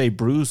go save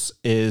Bruce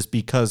is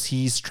because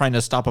he's trying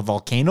to stop a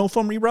volcano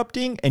from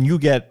erupting. And you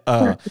get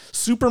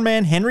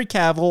Superman Henry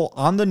Cavill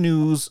on the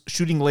news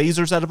shooting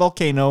lasers at a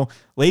volcano.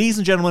 Ladies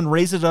and gentlemen,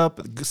 raise it up.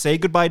 Say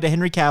goodbye to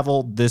Henry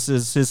Cavill. This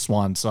is his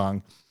swan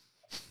song.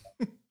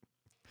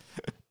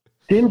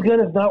 James Gunn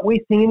is not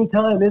wasting any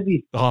time, is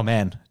he? Oh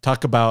man,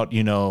 talk about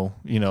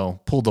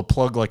pull the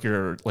plug like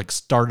you're like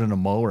starting a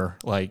mower.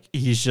 Like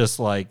he's just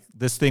like,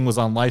 this thing was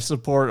on life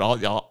support.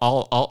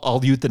 I'll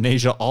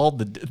euthanasia all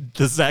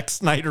the Zack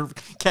Snyder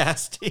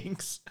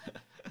castings.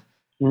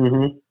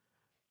 Mm-hmm.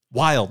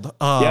 Wild.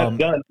 It's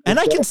done. And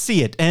I can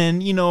see it.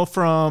 And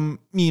from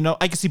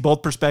I can see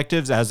both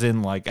perspectives. As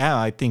in, like,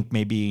 I think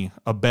maybe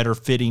a better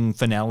fitting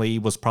finale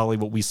was probably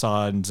what we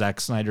saw in Zack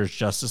Snyder's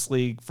Justice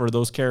League for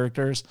those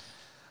characters.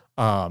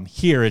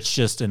 Here it's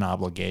just an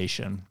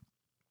obligation,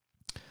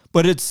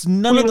 but it's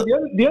none of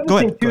the other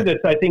thing too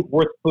that's I think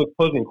worth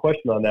posing a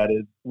question on that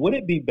is, would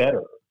it be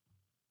better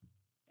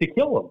to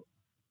kill them?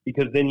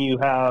 Because then you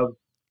have,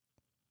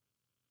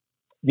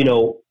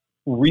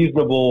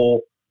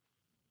 reasonable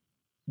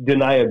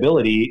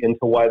deniability into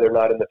why they're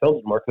not in the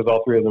films anymore because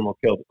all three of them were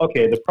killed.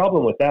 Okay, the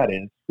problem with that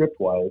is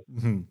script-wise,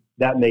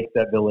 that makes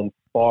that villain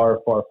far,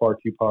 far, far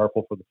too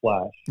powerful for the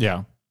Flash.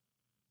 Yeah.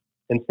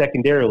 And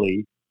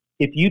secondarily,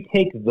 if you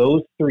take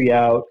those three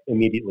out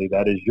immediately,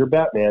 that is your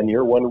Batman,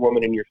 your Wonder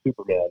Woman, and your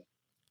Superman,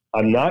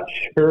 I'm not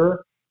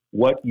sure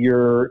what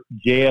your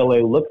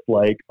JLA looks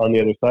like on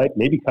the other side.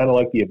 Maybe kind of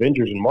like the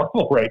Avengers and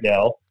Marvel right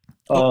now.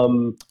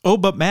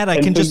 But Matt,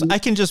 I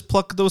can just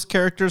pluck those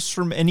characters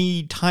from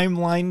any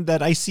timeline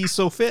that I see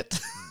so fit.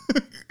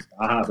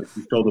 But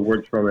you stole the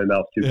words from my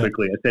mouth too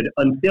quickly. I said,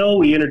 until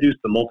we introduce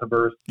the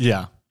multiverse.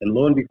 Yeah. And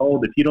lo and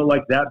behold, if you don't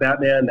like that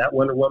Batman, that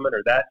Wonder Woman,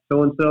 or that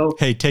so-and-so,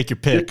 hey, take your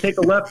pick. Just take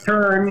a left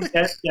turn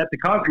at the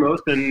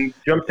Cosmos and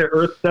jump to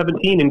Earth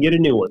 17 and get a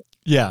new one.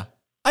 Yeah.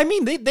 I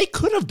mean, they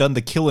could have done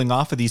the killing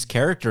off of these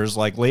characters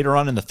like later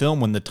on in the film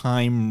when the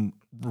time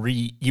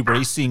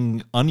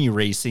erasing,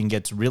 unerasing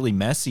gets really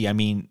messy. I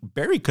mean,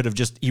 Barry could have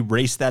just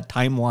erased that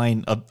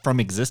timeline from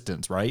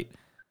existence, right?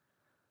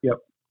 Yep.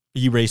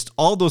 He erased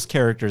all those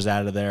characters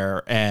out of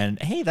there,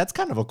 and hey, that's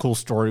kind of a cool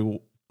story-wise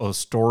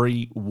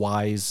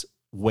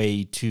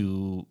way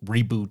to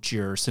reboot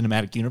your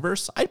cinematic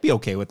universe. I'd be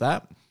okay with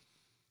that.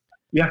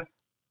 Yeah,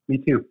 me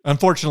too.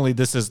 Unfortunately,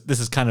 this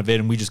is kind of it,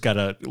 and we just got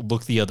to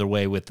look the other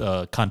way with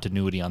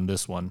continuity on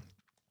this one.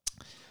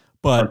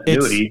 But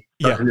continuity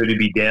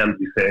be damned,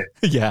 you say.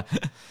 Yeah.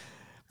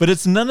 But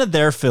it's none of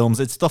their films.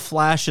 It's the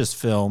Flash's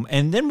film.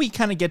 And then we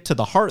kind of get to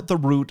the heart, the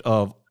root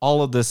of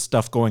all of this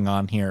stuff going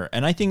on here.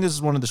 And I think this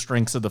is one of the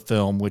strengths of the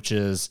film, which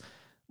is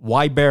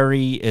why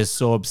Barry is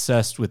so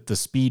obsessed with the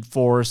Speed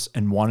Force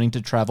and wanting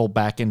to travel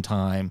back in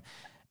time.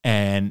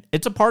 And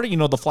it's a part of,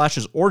 the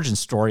Flash's origin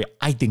story,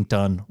 I think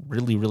done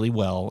really, really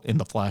well in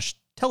the Flash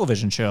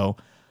television show,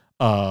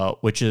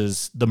 which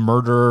is the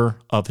murder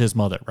of his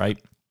mother, right?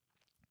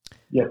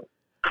 Yeah.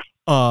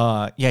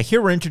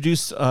 Here we're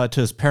introduced to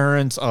his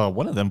parents.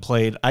 One of them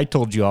played, I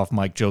told you off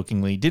mic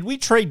jokingly, did we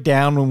trade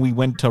down when we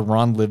went to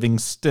Ron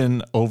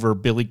Livingston over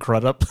Billy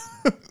Crudup?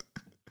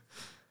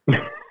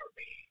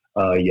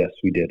 Yes,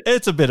 we did.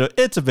 It's a bit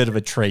of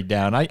a trade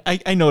down.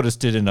 I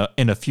noticed it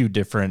in a few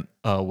different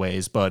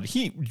ways, but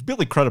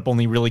Billy Crudup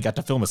only really got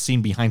to film a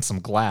scene behind some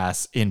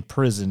glass in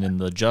prison in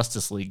the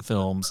Justice League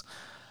films.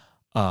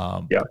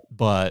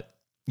 But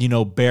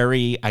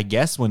Barry, I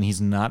guess when he's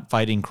not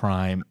fighting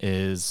crime,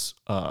 is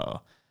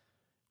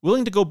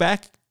willing to go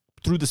back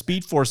through the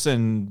Speed Force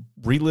and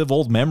relive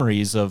old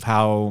memories of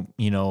how,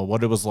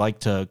 what it was like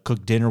to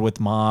cook dinner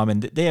with mom.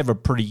 And they have a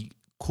pretty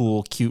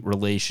cool, cute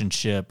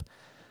relationship.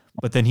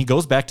 But then he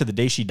goes back to the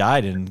day she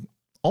died and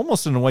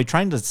almost in a way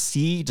trying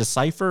to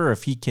decipher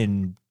if he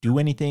can do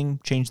anything,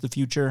 change the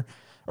future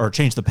or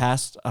change the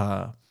past.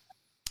 What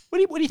do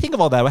you think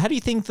of all that? How do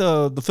you think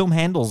the film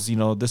handles,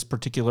 this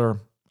particular,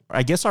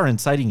 I guess, our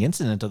inciting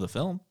incident of the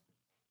film?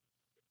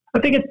 I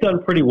think it's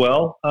done pretty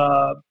well.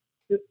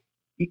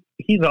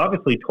 He's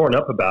obviously torn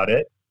up about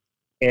it,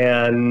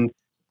 and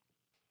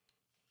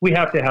we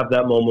have to have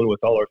that moment with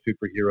all our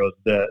superheroes.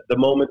 The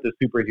moment the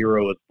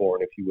superhero is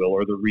born, if you will,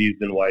 or the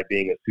reason why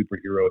being a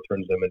superhero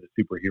turns them into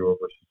superhero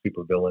versus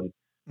supervillain.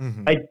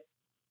 Mm-hmm.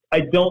 I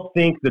don't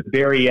think that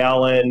Barry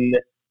Allen,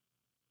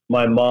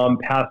 my mom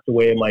passed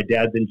away and my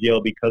dad's in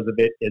jail because of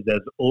it, is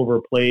as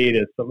overplayed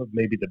as some of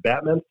maybe the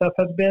Batman stuff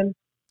has been.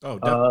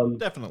 Oh,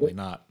 definitely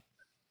not.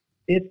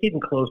 It's getting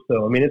close,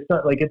 though. I mean, it's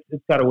not like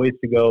it's got a ways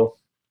to go.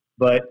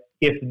 But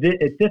if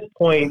at this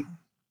point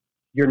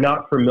you're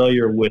not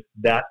familiar with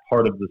that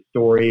part of the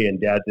story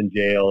and dad's in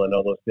jail and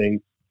all those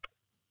things,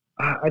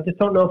 I just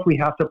don't know if we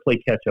have to play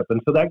catch up.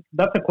 And so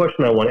that's a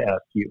question I want to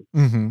ask you.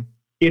 Mm-hmm.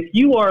 If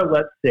you are,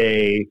 let's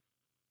say,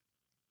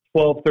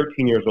 12,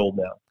 13 years old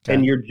now, okay,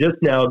 and you're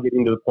just now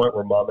getting to the point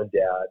where mom and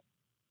dad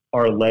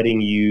are letting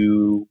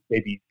you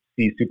maybe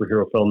see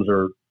superhero films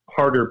or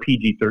harder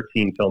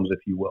PG-13 films, if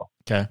you will.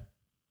 Okay.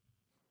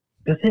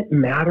 Does it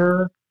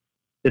matter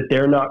that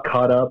they're not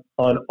caught up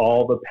on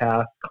all the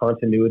past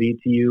continuity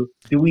to you?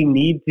 Do we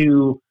need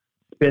to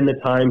spend the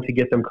time to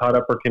get them caught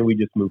up, or can we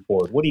just move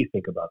forward? What do you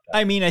think about that?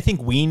 I mean, I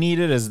think we need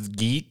it as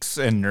geeks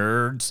and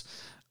nerds.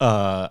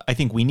 I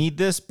think we need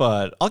this,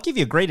 but I'll give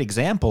you a great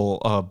example.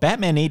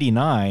 Batman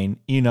 89,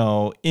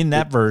 in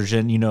that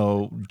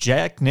version,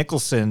 Jack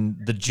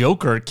Nicholson, the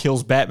Joker,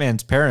 kills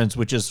Batman's parents,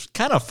 which is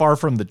kind of far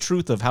from the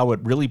truth of how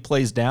it really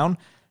plays down.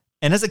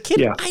 And as a kid,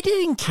 yeah, I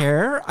didn't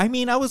care. I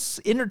mean, I was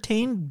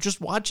entertained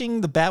just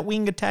watching the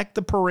Batwing attack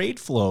the parade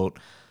float.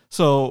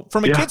 So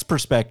from a kid's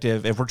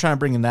perspective, if we're trying to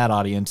bring in that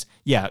audience,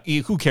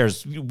 who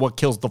cares what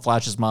kills the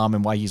Flash's mom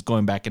and why he's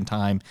going back in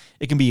time?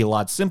 It can be a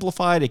lot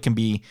simplified. It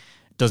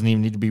doesn't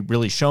even need to be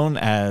really shown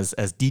as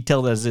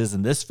detailed as it is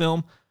in this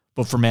film.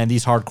 But for,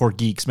 these hardcore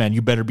geeks,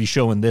 you better be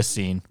showing this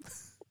scene.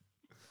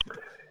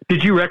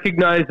 Did you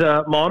recognize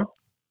Mom?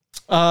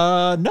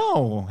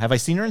 No. Have I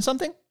seen her in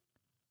something?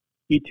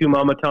 E2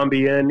 Mama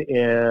Tambien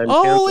and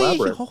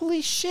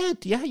holy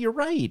shit. Yeah, you're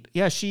right.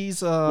 Yeah,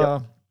 she's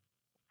why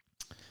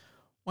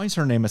is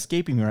her name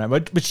escaping me right?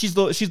 But she's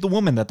the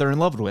woman that they're in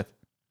love with.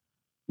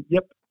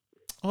 Yep.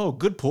 Oh,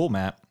 good pull,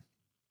 Matt.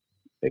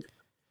 Thanks.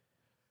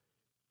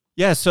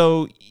 Yeah,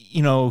 so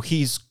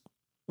he's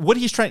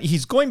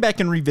going back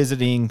and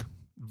revisiting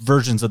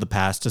versions of the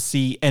past to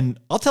see, and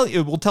we'll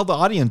tell the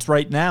audience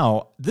right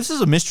now, this is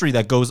a mystery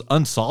that goes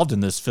unsolved in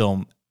this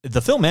film. The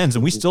film ends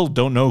and we still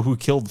don't know who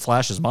killed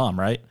Flash's mom,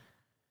 right?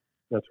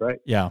 That's right.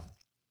 Yeah.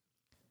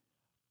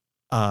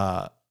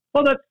 Well,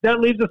 that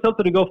leaves us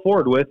something to go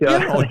forward with.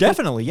 Yeah,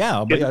 definitely.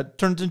 Yeah. But it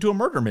turns into a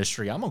murder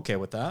mystery. I'm okay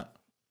with that.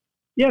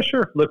 Yeah,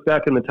 sure. Look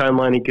back in the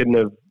timeline. He couldn't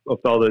have, with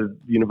all the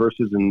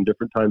universes and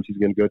different times he's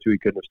going to go to, he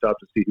couldn't have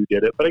stopped to see who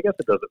did it. But I guess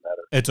it doesn't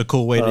matter. It's a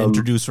cool way to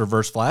introduce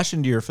Reverse Flash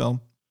into your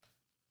film.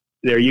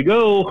 There you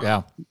go.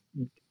 Yeah.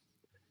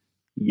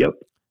 Yep.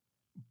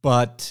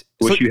 But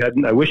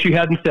I wish you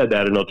hadn't said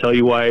that, and I'll tell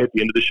you why at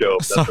the end of the show.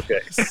 That's okay.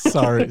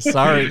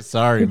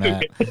 Sorry,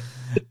 Matt.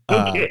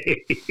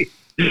 Okay.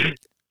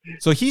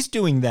 So he's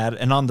doing that,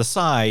 and on the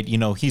side,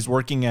 he's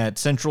working at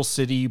Central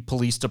City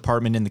Police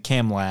Department in the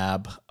cam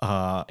lab.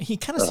 He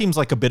kind of seems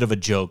like a bit of a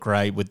joke,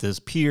 right, with his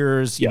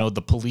peers,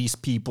 the police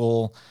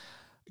people,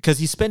 because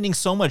he's spending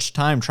so much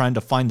time trying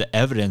to find the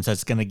evidence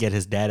that's going to get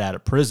his dad out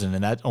of prison,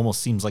 and that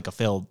almost seems like a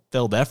failed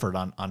effort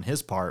on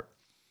his part.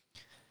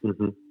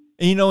 Mm-hmm.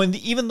 And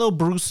even though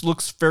Bruce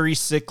looks very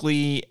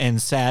sickly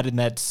and sad in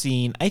that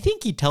scene, I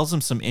think he tells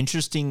him some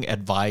interesting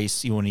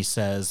advice when he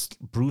says,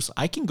 Bruce,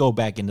 I can go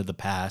back into the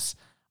past.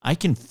 I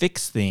can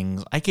fix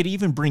things. I could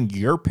even bring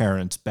your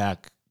parents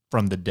back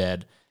from the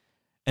dead.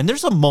 And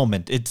there's a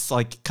moment, it's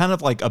like kind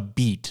of like a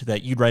beat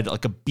that you'd write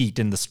like a beat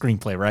in the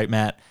screenplay, right,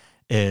 Matt?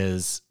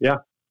 Yeah.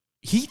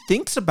 He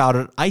thinks about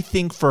it, I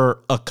think,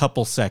 for a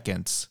couple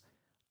seconds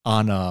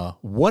on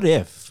what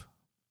if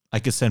I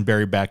could send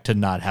Barry back to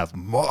not have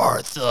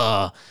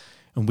Martha,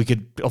 and we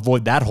could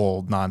avoid that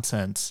whole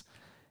nonsense.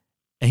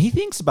 And he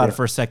thinks about it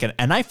for a second,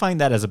 and I find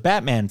that as a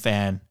Batman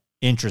fan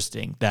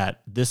interesting,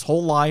 that this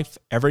whole life,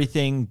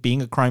 everything,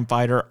 being a crime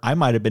fighter, I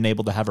might have been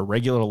able to have a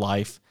regular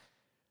life,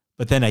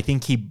 but then I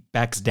think he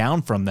backs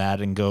down from that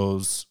and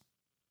goes,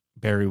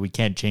 Barry, we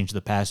can't change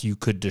the past. You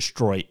could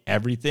destroy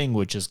everything,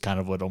 which is kind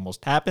of what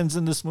almost happens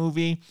in this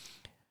movie.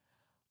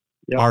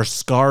 Yep. Our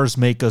scars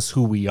make us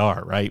who we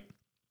are, right?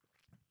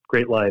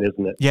 Great line,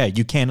 isn't it? Yeah,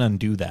 you can't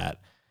undo that.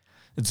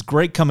 It's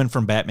great coming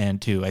from Batman,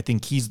 too. I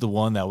think he's the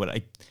one that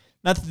would...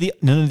 Not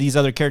that none of these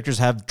other characters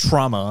have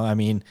trauma. I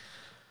mean,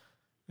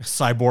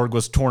 Cyborg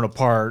was torn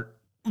apart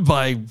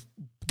by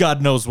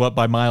God knows what,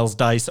 by Miles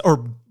Dyson,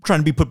 or trying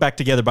to be put back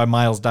together by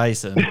Miles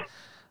Dyson.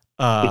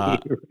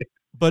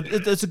 But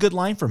it's a good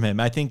line from him.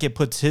 I think it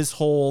puts his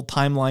whole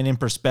timeline in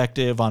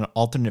perspective on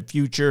alternate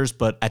futures,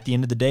 but at the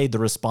end of the day, the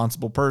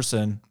responsible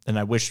person, and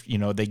I wish,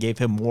 they gave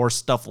him more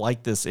stuff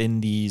like this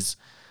in these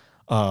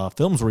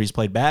films where he's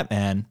played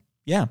Batman.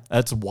 Yeah,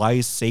 that's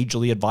wise,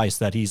 sagely advice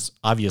that he's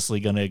obviously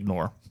going to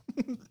ignore.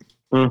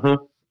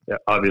 Mm-hmm. Yeah,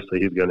 obviously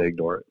he's going to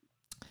ignore it.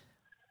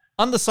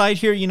 On the side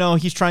here,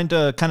 he's trying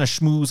to kind of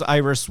schmooze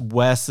Iris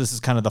West. This is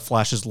kind of the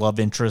Flash's love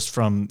interest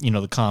from,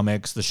 the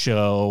comics, the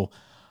show.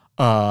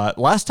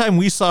 Last time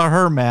we saw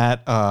her,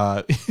 Matt,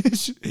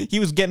 he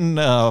was getting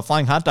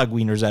flying hot dog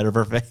wieners out of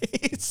her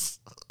face.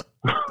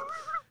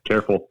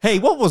 Careful. Hey,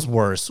 what was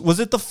worse? Was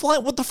it the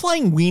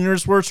flying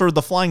wieners worse or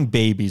the flying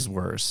babies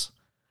worse?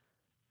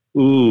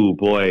 Ooh,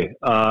 boy.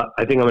 I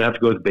think I'm going to have to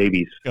go with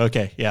babies.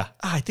 Okay, yeah.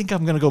 I think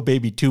I'm going to go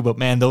baby too, but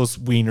man, those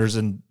wieners,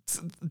 and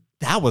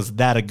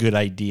that a good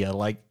idea.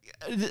 Like,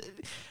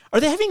 are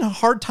they having a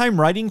hard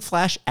time writing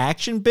Flash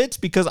action bits?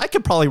 Because I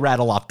could probably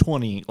rattle off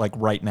 20 like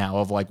right now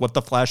of like what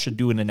the Flash should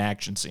do in an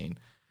action scene.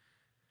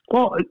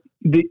 Well,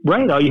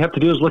 right. All you have to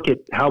do is look at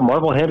how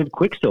Marvel handled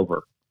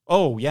Quicksilver.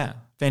 Oh, yeah.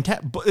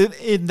 Fantastic.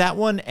 In that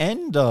one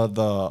and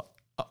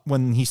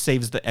when he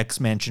saves the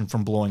X-Mansion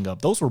from blowing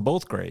up, those were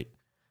both great.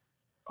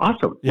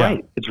 Awesome. Yeah.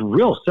 Right. It's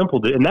real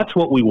simple. And that's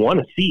what we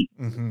want to see.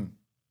 Mm-hmm.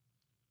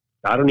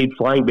 I don't need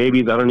flying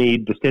babies. I don't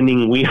need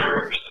descending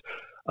wieners.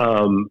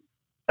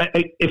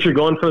 If you're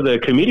going for the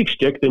comedic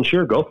shtick, then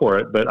sure, go for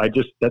it. But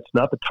that's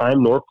not the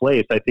time nor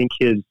place. I think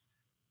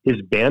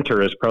his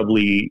banter is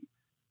probably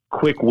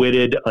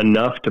quick-witted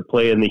enough to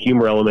play in the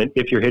humor element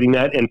if you're hitting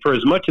that. And for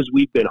as much as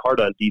we've been hard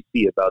on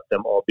DC about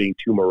them all being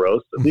too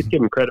morose, at least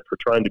give them credit for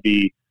trying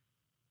to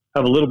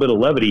have a little bit of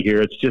levity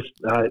here. It's just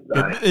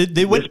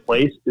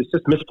misplaced. It's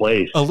just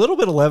misplaced. A little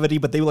bit of levity,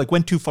 but they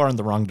went too far in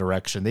the wrong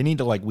direction. They need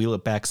to wheel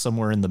it back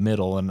somewhere in the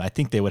middle, and I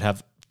think they would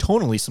have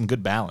tonally some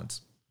good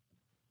balance.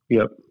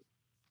 Yep.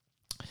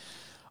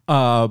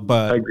 But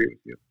I agree with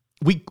you.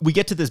 We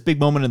get to this big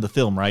moment in the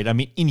film, right? I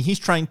mean, and he's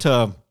trying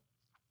to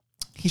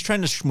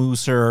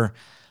schmooze her.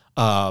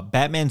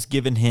 Batman's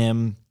given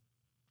him,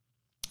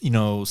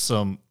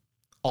 some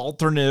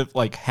alternative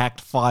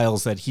hacked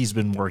files that he's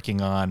been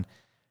working on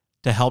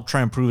to help try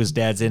and prove his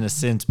dad's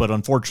innocence. But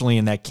unfortunately,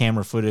 in that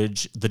camera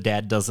footage, the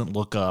dad doesn't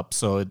look up,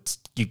 so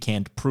you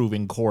can't prove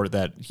in court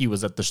that he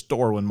was at the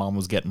store when mom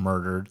was getting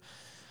murdered.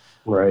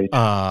 Right.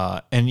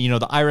 And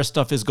the Iris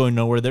stuff is going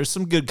nowhere. There's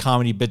some good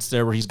comedy bits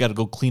there where he's got to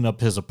go clean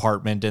up his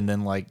apartment, and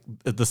then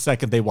the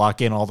second they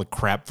walk in, all the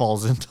crap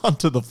falls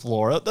onto the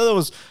floor.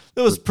 That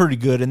was pretty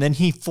good. And then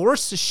he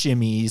force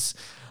shimmies.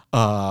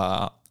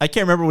 I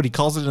can't remember what he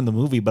calls it in the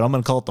movie, but I'm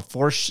going to call it the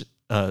force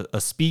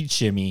a speed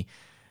shimmy,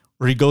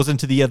 where he goes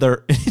into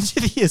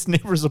his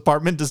neighbor's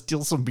apartment to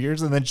steal some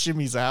beers and then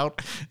shimmies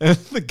out. And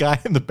the guy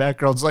in the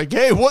background's like,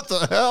 "Hey, what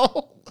the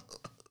hell?"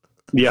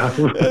 Yeah,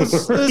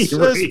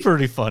 it's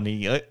pretty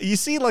funny. You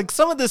see,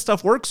 some of this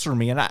stuff works for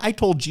me, and I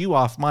told you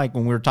off mic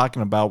when we were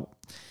talking about,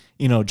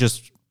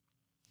 just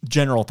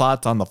general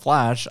thoughts on the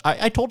Flash.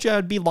 I told you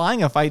I'd be lying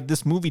if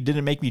this movie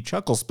didn't make me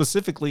chuckle,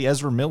 specifically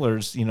Ezra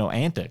Miller's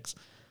antics.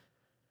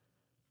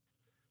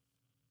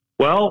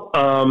 Well,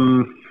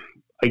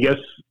 I guess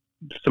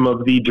some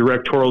of the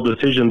directorial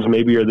decisions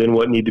maybe are then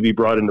what need to be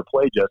brought into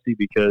play, Jesse,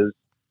 because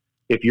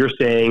if you're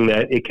saying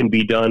that it can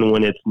be done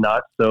when it's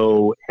not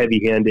so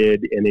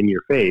heavy-handed and in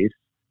your face,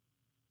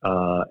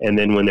 and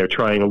then when they're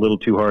trying a little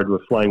too hard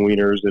with flying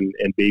wieners and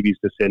babies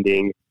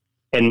descending,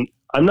 and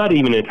I'm not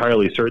even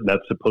entirely certain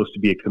that's supposed to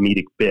be a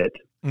comedic bit,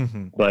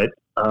 but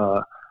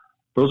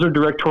those are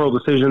directorial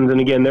decisions. And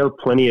again, there are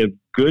plenty of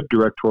good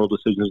directorial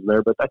decisions in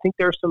there, but I think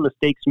there are some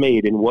mistakes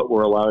made in what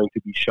we're allowing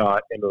to be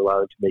shot and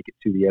allowing to make it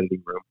to the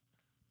editing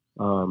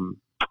room.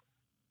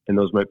 And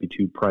those might be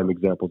two prime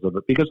examples of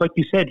it, because like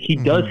you said, he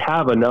does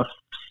have enough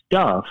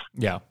stuff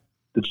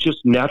that's just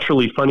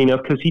naturally funny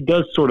enough, because he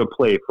does sort of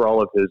play for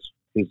all of his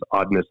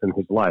oddness in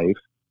his life.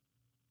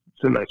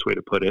 It's a nice way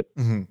to put it.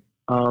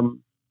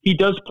 He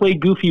does play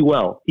goofy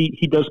well.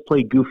 He does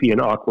play goofy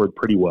and awkward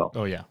pretty well.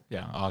 Oh yeah,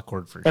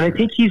 awkward for sure. And I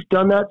think he's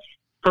done that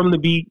from the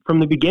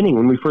beginning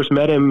when we first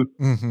met him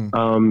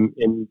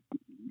in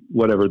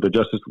the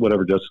Justice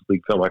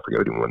League film. I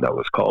forget what that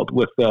was called,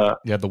 with the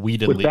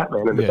Whedon with League.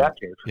 Batman and the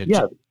Batcave.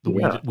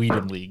 The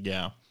Whedon League.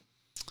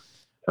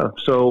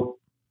 So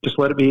just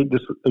let it be.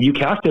 You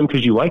cast him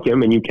because you like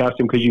him, and you cast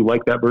him because you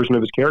like that version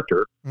of his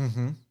character.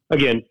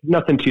 Again,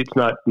 it's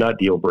not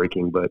deal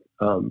breaking, but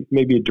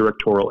maybe a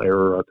directorial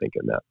error, I think,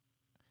 in that.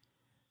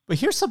 But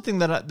here's something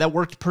that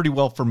worked pretty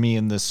well for me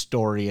in this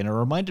story, and it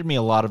reminded me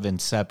a lot of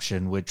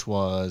Inception, which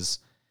was,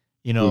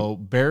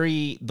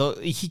 Barry,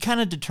 he kind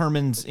of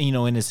determines,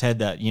 in his head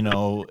that,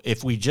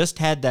 if we just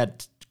had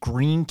that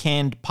green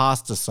canned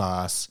pasta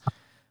sauce,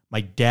 my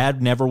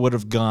dad never would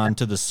have gone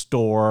to the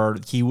store,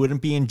 he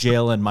wouldn't be in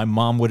jail, and my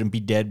mom wouldn't be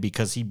dead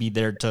because he'd be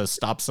there to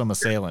stop some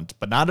assailant.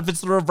 But not if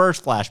it's the Reverse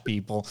Flash,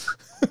 people.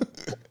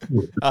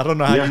 I don't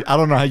know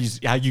how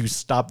you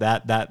stop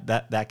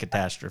that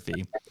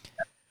catastrophe.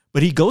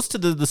 But he goes to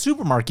the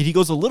supermarket. He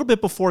goes a little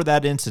bit before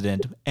that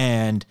incident,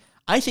 and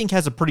I think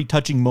has a pretty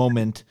touching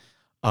moment.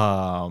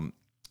 And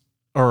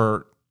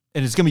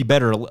it's going to be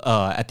better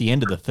at the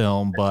end of the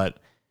film, but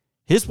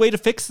his way to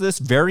fix this,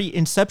 very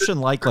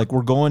Inception-like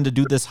we're going to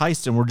do this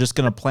heist and we're just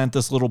going to plant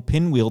this little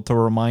pinwheel to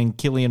remind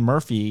Cillian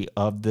Murphy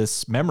of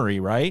this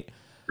memory, right?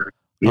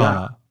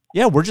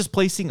 We're just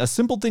placing a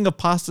simple thing of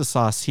pasta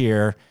sauce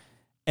here,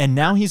 and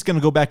now he's going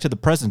to go back to the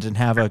present and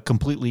have a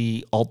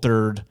completely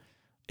altered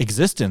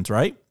existence,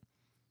 right?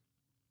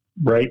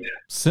 Right.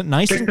 Fixed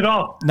it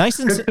all.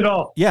 Fixed it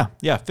all.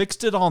 Yeah.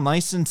 Fixed it all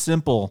nice and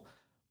simple.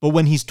 But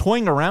when he's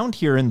toying around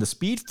here in the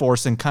Speed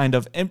Force and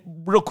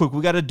real quick,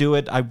 we got to do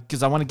it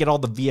because I want to get all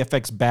the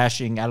VFX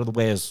bashing out of the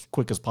way as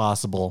quick as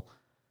possible.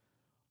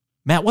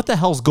 Matt, what the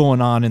hell's going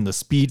on in the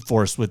Speed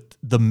Force with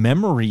the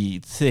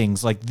memory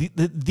things? Like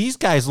these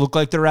guys look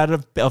like they're out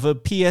of a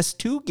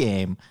PS2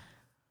 game.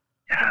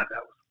 Yeah, that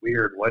was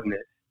weird, wasn't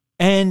it?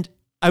 And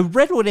I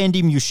read what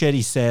Andy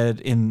Muschietti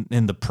said in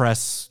the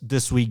press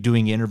this week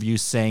doing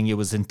interviews, saying it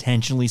was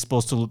intentionally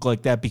supposed to look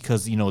like that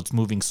because, it's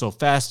moving so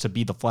fast to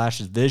be the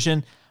Flash's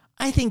vision.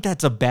 I think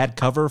that's a bad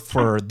cover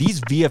for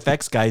these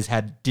VFX guys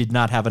did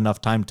not have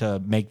enough time to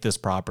make this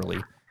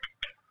properly.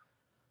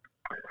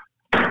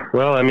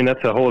 Well, I mean,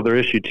 that's a whole other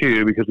issue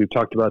too, because we've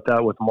talked about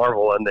that with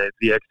Marvel and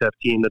the XF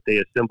team that they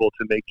assemble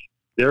to make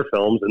their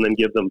films and then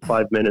give them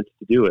 5 minutes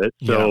to do it.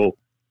 So,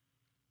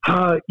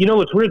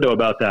 what's weird though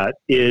about that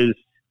is,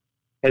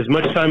 as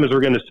much time as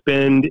we're going to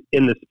spend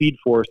in the Speed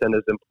Force and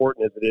as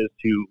important as it is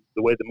to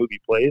the way the movie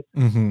plays,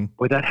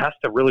 boy, that has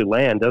to really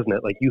land, doesn't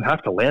it? Like, you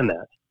have to land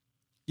that.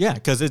 Yeah,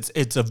 because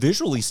it's a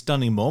visually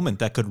stunning moment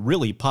that could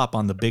really pop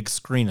on the big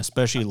screen,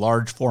 especially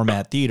large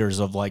format theaters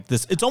of like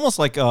this. It's almost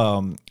like,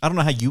 I don't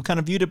know how you kind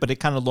of viewed it, but it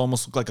kind of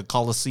almost looked like a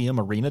Coliseum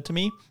arena to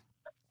me.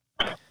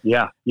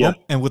 Yeah.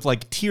 And with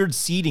like tiered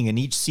seating, and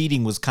each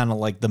seating was kind of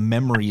like the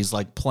memories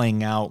like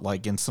playing out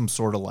like in some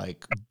sort of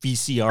like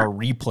VCR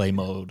replay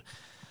mode.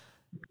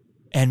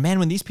 And man,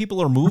 when these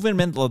people are moving,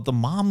 man, the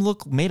mom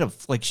looked made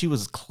of like she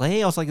was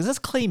clay. I was like, is this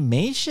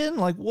claymation?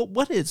 Like,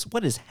 what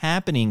is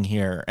happening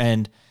here?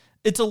 And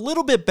it's a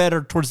little bit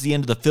better towards the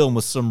end of the film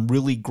with some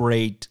really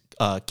great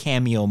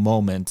cameo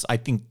moments. I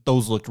think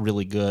those looked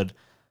really good.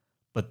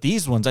 But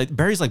these ones,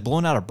 Barry's like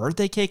blowing out a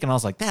birthday cake, and I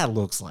was like, that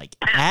looks like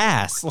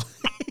ass.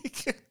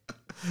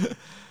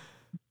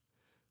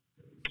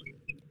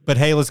 But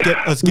hey, let's get.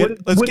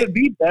 Would it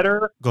be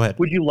better? Go ahead.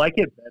 Would you like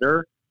it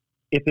better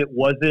if it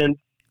wasn't?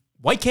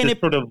 Why can't it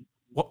sort of?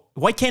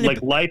 Why can't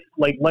it like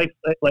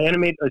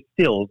animate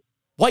stills?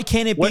 Why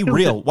can't it be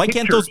real? Why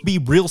can't those be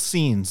real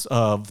scenes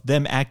of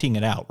them acting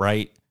it out?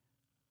 Right?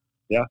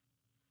 Yeah.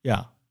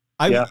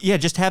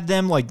 Just have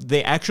them like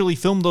they actually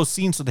film those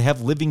scenes so they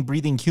have living,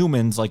 breathing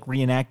humans like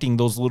reenacting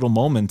those little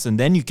moments, and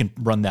then you can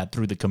run that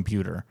through the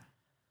computer.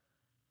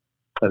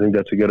 I think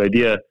that's a good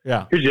idea.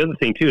 Yeah. Here's the other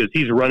thing too: is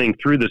he's running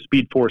through the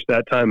Speed Force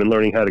that time and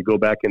learning how to go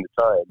back into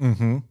time.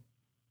 Mm-hmm.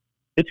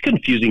 It's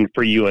confusing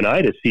for you and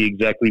I to see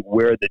exactly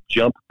where the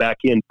jump back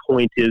in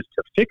point is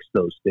to fix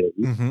those things.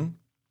 Mm-hmm.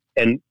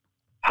 And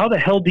how the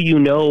hell do you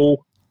know?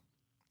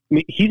 I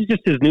mean, he's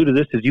just as new to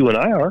this as you and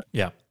I are.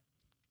 Yeah.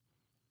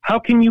 How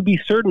can you be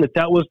certain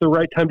that was the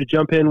right time to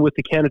jump in with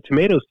the can of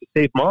tomatoes to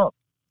save mom?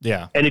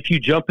 Yeah. And if you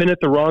jump in at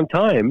the wrong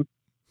time,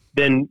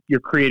 then you're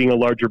creating a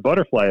larger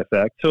butterfly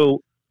effect.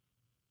 So,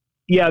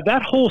 yeah,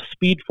 that whole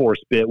Speed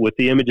Force bit with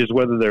the images,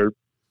 whether they're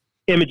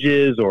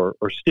images or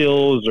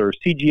stills or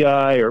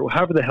CGI or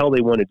however the hell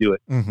they want to do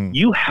it,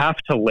 you have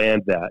to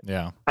land that.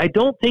 Yeah. I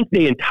don't think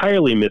they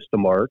entirely missed the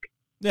mark,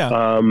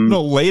 Yeah.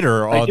 No,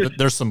 later. just-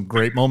 There's some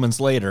great moments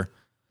later.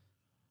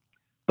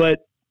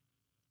 But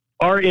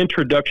our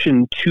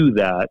introduction to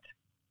that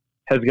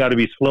has got to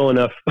be slow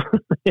enough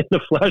in the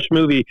Flash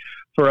movie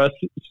for us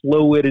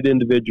slow-witted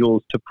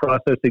individuals to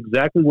process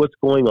exactly what's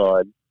going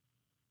on.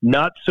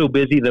 Not so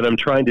busy that I'm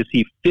trying to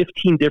see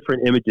 15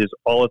 different images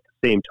all at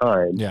the same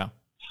time. Yeah.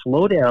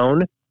 Slow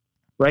down,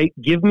 right?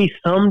 Give me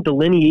some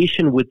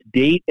delineation with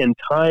date and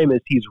time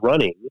as he's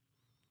running.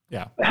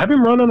 Yeah. Have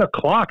him run on a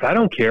clock. I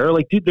don't care.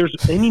 Like, dude, there's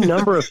any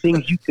number of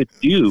things you could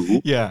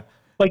do. Yeah.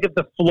 Like if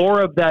the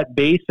floor of that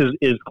base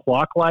is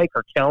clock-like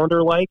or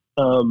calendar-like,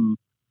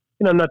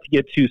 not to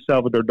get too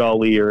Salvador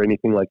Dali or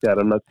anything like that.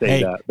 I'm not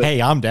saying that. But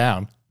Hey, I'm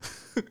down.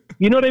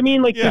 you know what I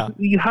mean? Like, Yeah.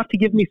 you have to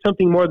give me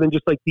something more than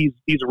just like these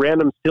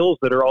random stills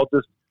that are all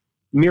just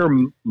mere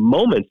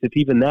moments, if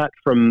even that,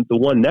 from the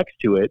one next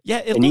to it.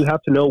 Yeah, you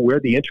have to know where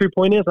the entry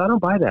point is. I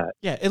don't buy that.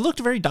 Yeah, it looked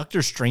very Doctor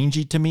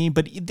Strangey to me,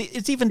 but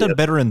it's even done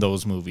better in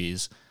those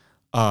movies.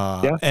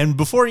 And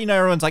before,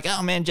 everyone's like,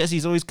 oh man,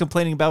 Jesse's always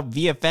complaining about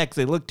VFX.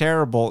 They look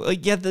terrible.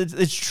 Like, yeah,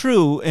 it's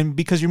true. And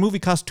because your movie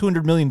cost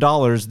 $200 million,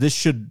 this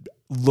should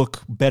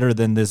look better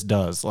than this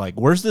does. Like,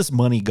 where's this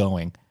money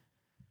going?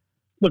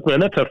 Look,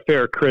 man, that's a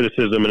fair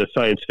criticism in a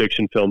science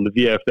fiction film. The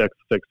VFX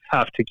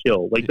have to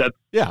kill. Like that's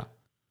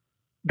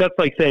that's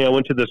like saying I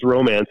went to this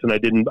romance and I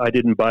didn't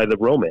buy the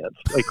romance.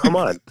 Like, come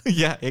on.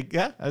 Yeah,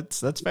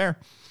 that's fair.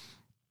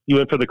 You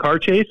went for the car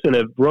chase in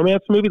a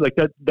romance movie? Like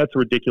that's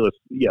ridiculous.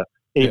 Yeah.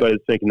 Anybody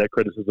that's making that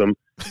criticism.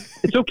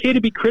 It's okay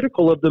to be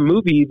critical of the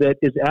movie that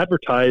is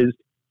advertised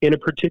in a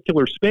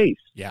particular space.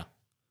 Yeah.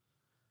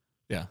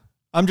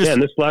 And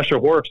this slasher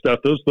horror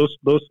stuff, those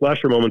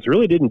slasher moments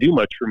really didn't do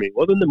much for me.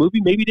 Well, then the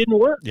movie maybe didn't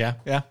work. Yeah,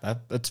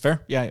 that's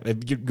fair. Yeah,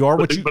 you are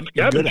what you. But the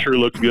cabin sure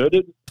looks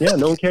good.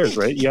 No one cares,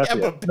 right? You have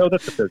to. No,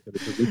 that's a fair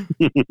criticism.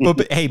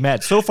 But hey,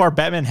 Matt, so far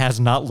Batman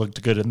has not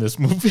looked good in this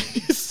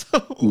movie.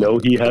 No,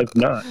 he has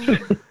not.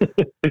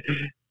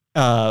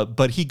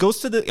 But he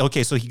goes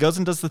to so he goes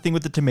and does the thing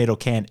with the tomato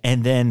can,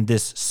 and then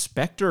this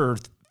specter,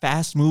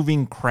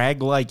 fast-moving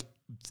crag-like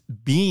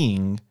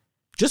being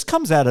just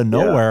comes out of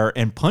nowhere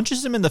and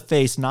punches him in the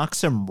face,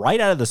 knocks him right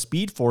out of the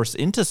Speed Force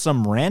into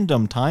some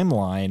random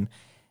timeline.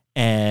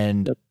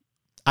 And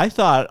I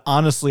thought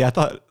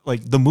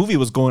like the movie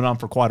was going on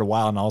for quite a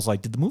while, and I was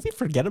like, did the movie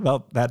forget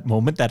about that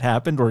moment that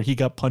happened where he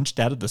got punched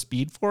out of the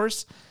Speed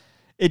Force?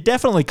 It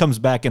definitely comes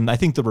back, and I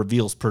think the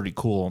reveal's pretty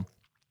cool.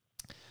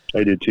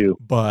 I did too.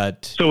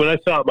 But so when I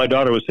saw it, my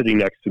daughter was sitting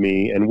next to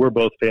me, and we're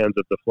both fans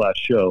of the Flash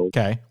show.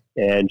 Okay.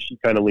 And she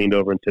kind of leaned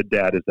over and said,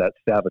 "Dad, is that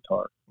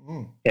Savitar?"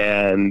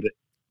 And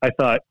I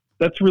thought,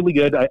 that's really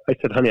good. I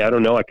said, honey, I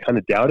don't know. I kind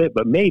of doubt it,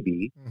 but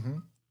maybe. Mm-hmm.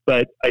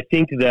 But I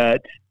think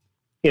that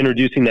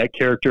introducing that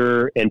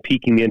character and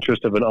piquing the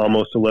interest of an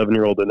almost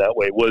 11-year-old in that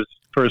way was,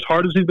 for as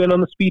hard as we've been on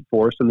the Speed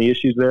Force and the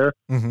issues there,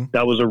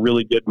 that was a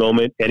really good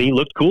moment. And he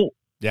looked cool.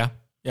 Yeah.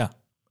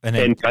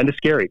 And kind of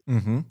scary.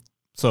 Mm-hmm.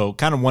 So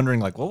kind of wondering,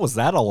 like, what was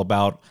that all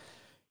about?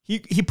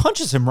 He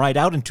punches him right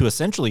out into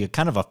essentially a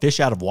kind of a fish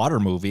out of water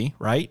movie,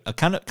 right? A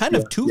kind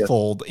of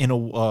twofold in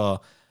a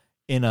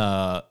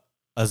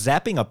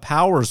zapping of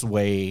powers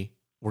way.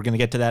 We're going to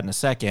get to that in a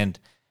second.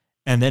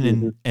 And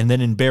then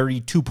in Barry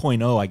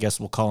 2.0, I guess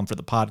we'll call him for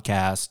the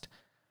podcast,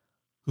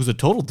 who's a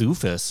total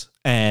doofus.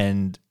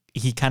 And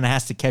he kind of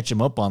has to catch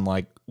him up on,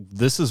 like,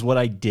 this is what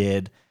I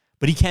did.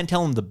 But he can't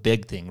tell him the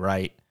big thing,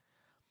 right?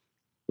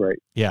 Right.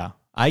 Yeah.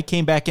 I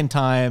came back in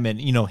time, and,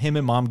 him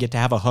and Mom get to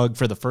have a hug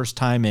for the first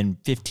time in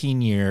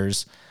 15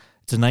 years.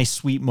 It's a nice,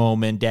 sweet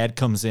moment. Dad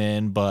comes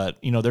in, but,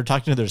 they're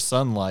talking to their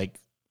son like,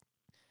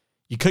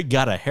 you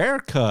got a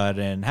haircut,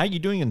 and how you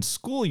doing in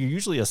school? You're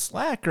usually a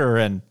slacker.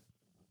 And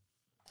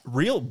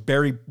real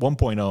Barry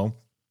 1.0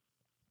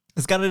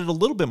 has got it a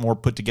little bit more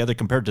put together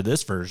compared to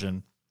this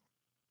version.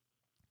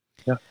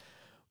 Yeah.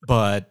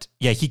 But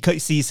yeah, he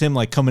sees him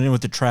like coming in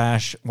with the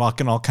trash,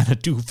 walking all kind of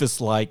doofus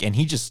like, and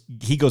he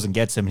goes and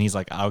gets him, and he's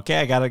like,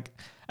 okay, I gotta,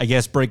 I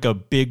guess, break a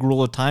big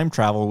rule of time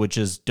travel, which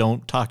is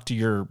don't talk to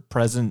your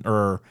present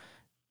or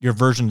your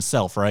version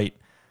self, right?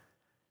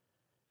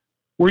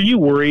 Were you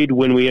worried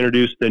when we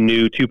introduced the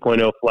new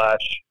 2.0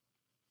 Flash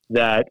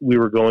that we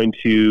were going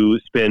to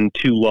spend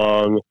too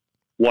long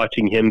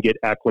watching him get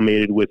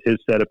acclimated with his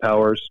set of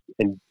powers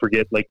and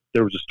forget, like,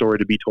 there was a story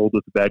to be told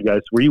with the bad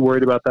guys? Were you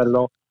worried about that at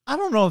all? I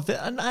don't know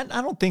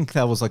I don't think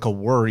that was like a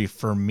worry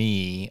for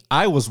me.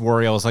 I was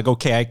worried. I was like,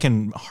 okay, I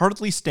can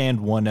hardly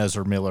stand one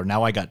Ezra Miller.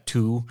 Now I got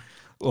two.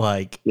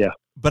 Like, yeah.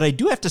 But I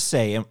do have to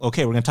say,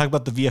 okay, we're going to talk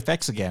about the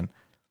VFX again.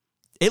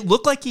 It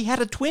looked like he had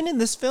a twin in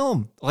this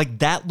film. Like,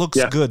 that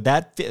looks good.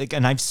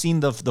 And I've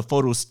seen the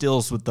photo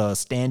stills with the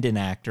stand-in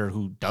actor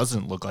who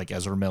doesn't look like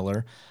Ezra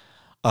Miller.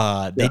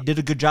 They did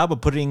a good job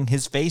of putting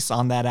his face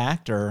on that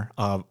actor,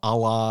 a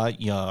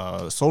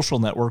la Social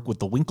Network with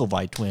the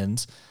Winklevi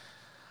twins.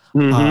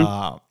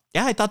 Mm-hmm.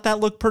 I thought that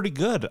looked pretty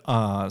good.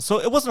 So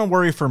it wasn't a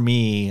worry for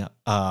me.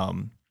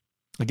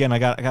 Again, I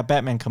got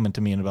Batman coming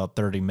to me in about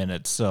 30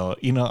 minutes. So,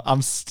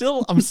 I'm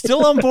still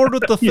on board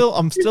with the film.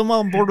 I'm still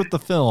on board with the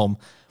film,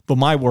 But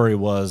my worry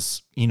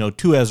was,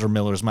 two Ezra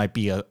Millers might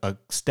be a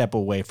step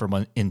away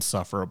from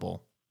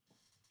insufferable.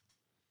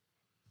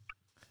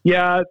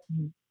 Yeah,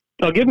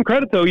 I'll give them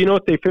credit, though. You know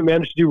what they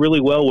managed to do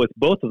really well with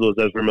both of those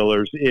Ezra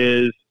Millers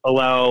is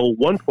allow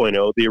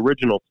 1.0, the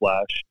original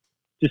Flash,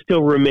 to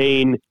still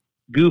remain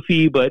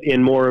goofy, but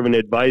in more of an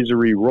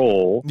advisory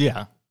role.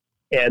 Yeah.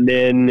 And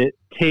then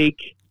take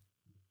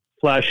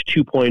Flash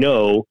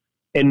 2.0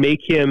 and make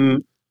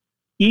him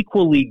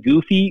equally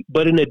goofy,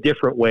 but in a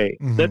different way.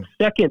 Mm-hmm. That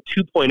second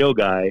 2.0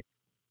 guy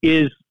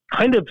is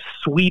kind of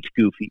sweet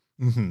goofy.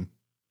 Mm-hmm.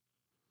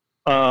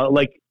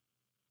 Like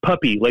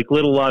puppy, like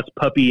little lost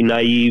puppy,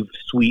 naive,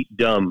 sweet,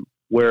 dumb.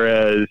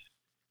 Whereas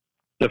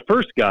the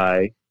first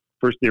guy,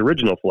 the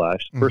original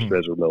Flash, first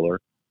Ezra Miller,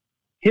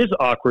 his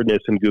awkwardness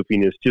and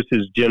goofiness, just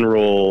his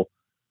general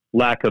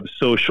lack of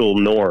social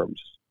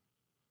norms.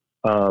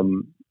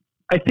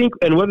 I think,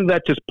 and whether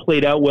that just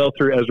played out well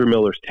through Ezra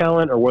Miller's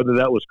talent or whether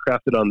that was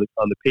crafted on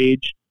the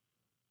page,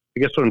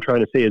 I guess what I'm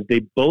trying to say is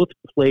they both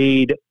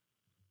played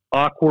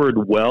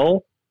awkward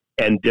well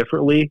and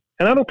differently.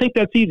 And I don't think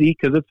that's easy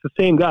because it's the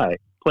same guy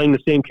playing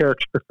the same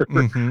character.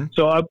 Mm-hmm.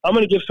 So I'm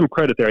going to give some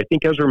credit there. I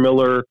think Ezra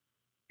Miller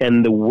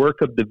and the work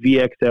of the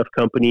VXF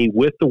company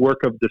with the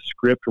work of the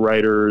script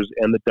writers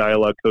and the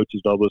dialogue coaches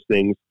and all those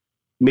things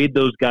made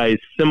those guys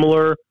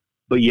similar,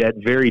 but yet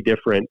very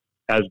different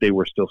as they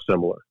were still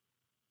similar.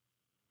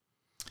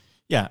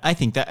 Yeah, I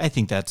think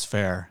that's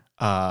fair.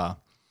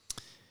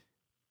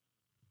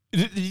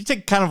 You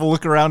take kind of a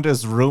look around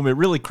his room. It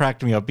really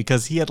cracked me up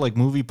because he had like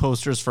movie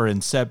posters for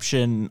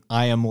Inception,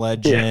 I Am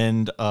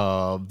Legend,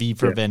 V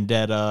for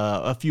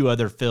Vendetta, a few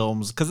other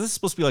films. Because this is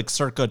supposed to be like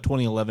circa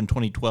 2011,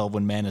 2012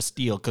 when Man of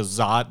Steel. Because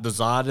the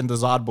Zod and the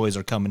Zod Boys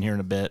are coming here in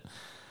a bit.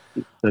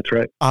 That's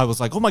right. I was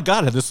like, oh my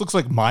God, this looks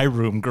like my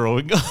room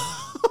growing up.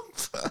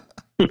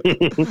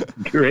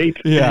 Great.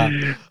 Yeah.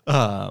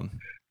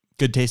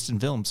 Good taste in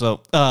film.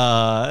 So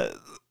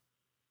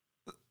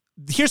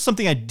here's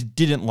something I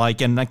didn't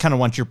like, and I kind of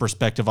want your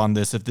perspective on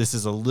this, if this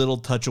is a little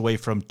touch away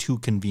from too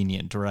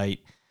convenient, right?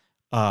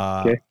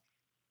 Okay.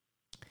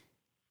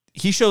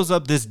 He shows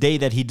up this day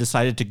that he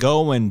decided to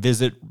go and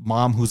visit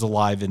mom who's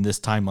alive in this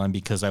timeline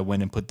because I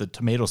went and put the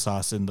tomato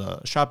sauce in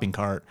the shopping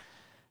cart.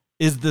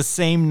 Is the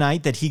same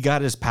night that he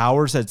got his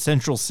powers at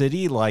Central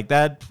City? Like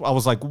that, I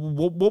was like,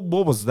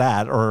 what was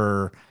that?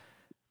 Or...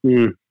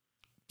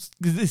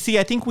 See,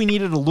 I think we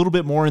needed a little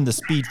bit more in the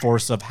Speed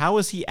Force of how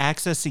is he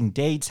accessing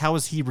dates? How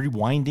is he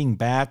rewinding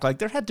back? Like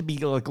there had to be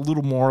like a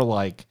little more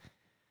like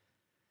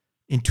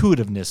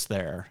intuitiveness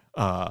there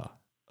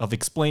of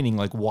explaining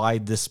like why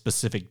this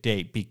specific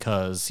date,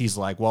 because he's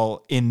like,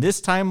 well, in this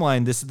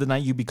timeline, this is the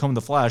night you become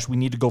the Flash. We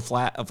need to go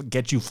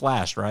get you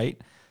Flash, right?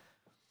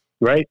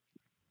 Right.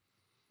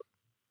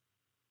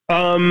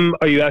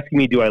 Are you asking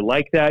me, do I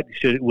like that?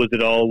 Was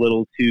it all a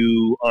little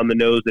too on the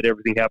nose that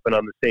everything happened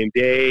on the same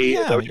day?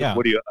 Yeah.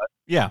 What do you?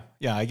 Yeah.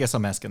 I guess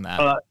I'm asking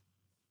that.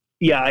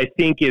 Yeah, I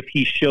think if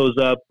he shows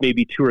up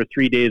maybe 2 or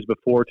 3 days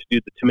before to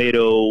do the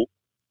tomato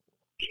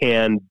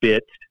can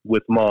bit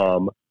with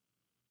mom,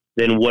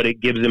 then what it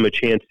gives him a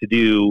chance to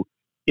do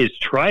is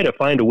try to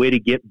find a way to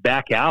get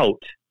back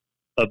out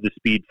of the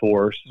Speed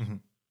Force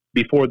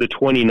before the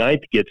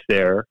 29th gets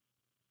there,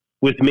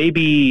 with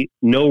maybe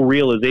no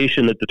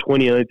realization that the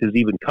 29th is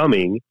even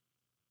coming,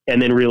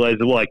 and then realize,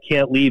 well, I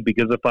can't leave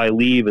because if I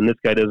leave and this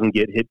guy doesn't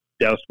get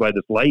doused by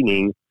this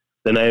lightning,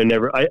 then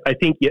I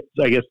think,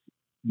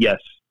 yes,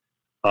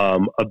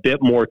 a bit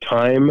more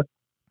time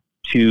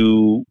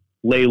to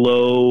lay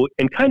low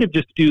and kind of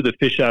just do the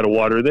fish out of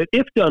water that,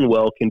 if done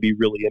well, can be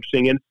really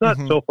interesting. And it's not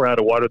so far out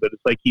of water that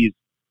it's like he's,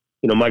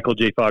 Michael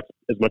J. Fox,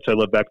 as much as I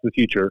love Back to the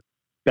Future,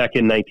 back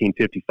in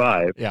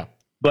 1955. Yeah.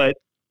 But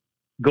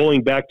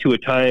going back to a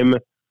time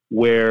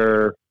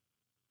where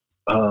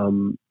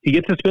he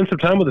gets to spend some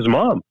time with his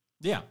mom.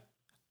 Yeah.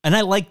 And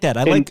I like that.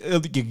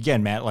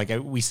 Again, Matt, like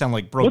we sound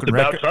like broken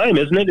records. It's about time,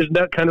 isn't it? Isn't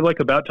that kind of like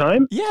about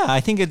time? Yeah, I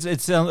think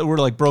we're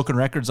like broken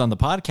records on the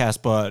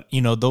podcast, but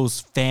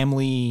those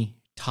family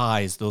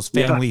ties, those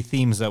family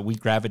themes that we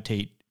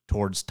gravitate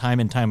towards time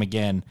and time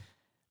again,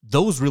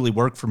 those really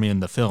work for me in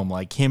the film.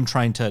 Like him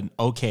trying to,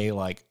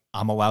 like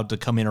I'm allowed to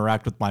come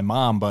interact with my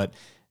mom, but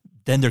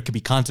then there could be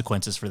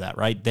consequences for that,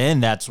 right? Then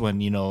that's when,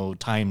 the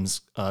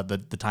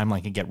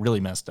timeline can get really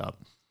messed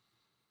up.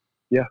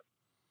 Yeah.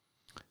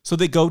 So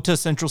they go to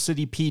Central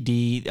City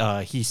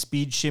PD. He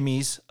speed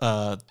shimmies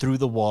through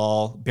the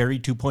wall. Barry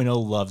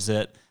 2.0 loves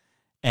it.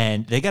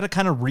 And they got to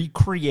kind of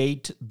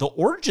recreate the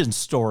origin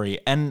story.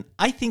 And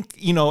I think,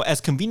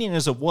 as convenient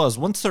as it was,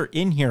 once they're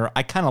in here,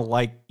 I kind of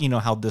like,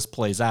 how this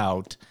plays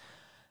out.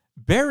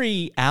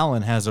 Barry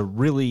Allen has a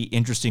really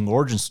interesting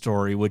origin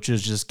story, which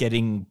is just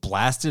getting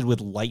blasted with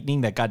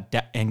lightning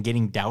that and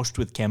getting doused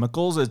with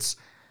chemicals. It's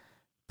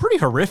pretty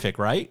horrific,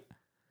 right?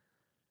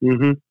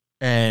 Mm-hmm.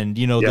 And,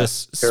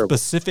 this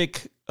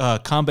specific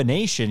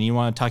combination, you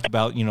want to talk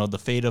about, the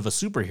fate of a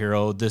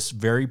superhero, this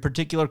very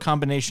particular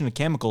combination of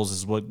chemicals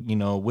is what,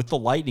 with the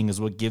lightning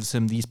is what gives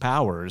him these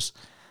powers.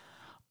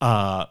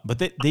 But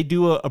they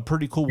do a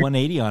pretty cool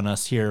 180 on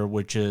us here,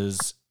 which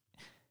is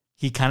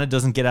he kind of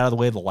doesn't get out of the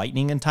way of the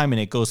lightning in time, and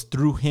it goes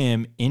through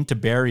him into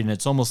Barry, and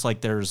it's almost like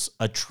there's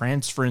a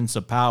transference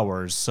of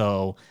powers.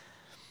 So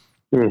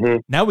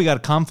now we got a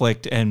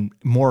conflict and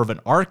more of an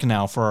arc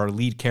now for our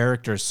lead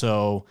character.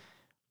 So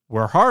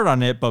we're hard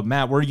on it, but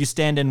Matt, where do you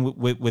stand in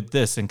with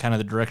this and kind of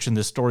the direction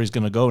this story is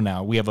going to go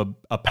now? We have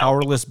a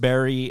powerless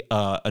Barry,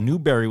 a new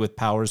Barry with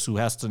powers who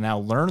has to now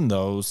learn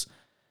those.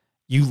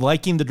 You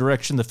liking the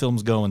direction the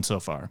film's going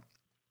so far?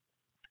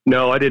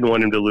 No, I didn't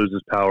want him to lose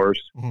his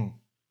powers.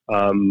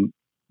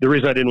 The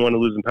reason I didn't want to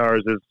lose his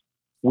powers is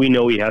we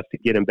know he has to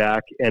get him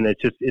back, and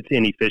it's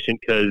inefficient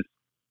because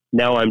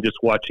now I'm just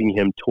watching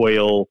him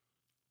toil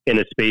in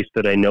a space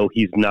that I know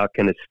he's not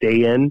going to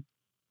stay in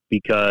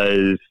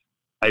because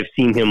I've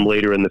seen him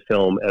later in the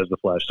film as the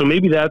Flash. So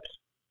maybe that's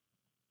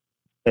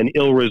an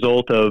ill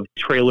result of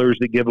trailers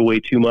that give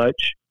away too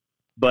much,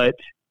 but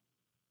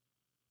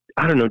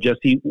I don't know,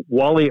 Jesse.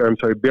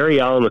 Barry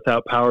Allen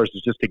without powers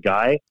is just a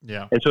guy.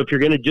 Yeah. And so if you're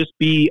going to just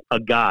be a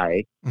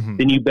guy,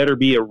 then you better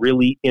be a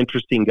really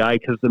interesting guy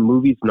because the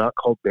movie's not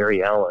called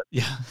Barry Allen.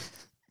 Yeah.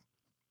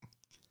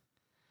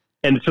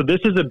 And so this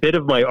is a bit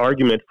of my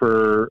argument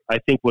for, I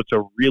think, what's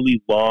a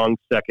really long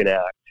second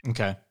act.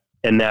 Okay.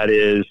 And that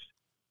is,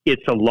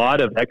 it's a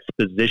lot of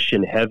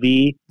exposition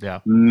heavy,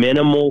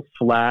 minimal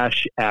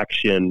Flash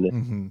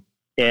action.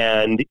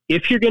 And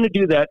if you're going to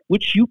do that,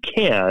 which you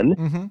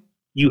can,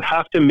 you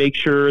have to make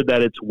sure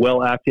that it's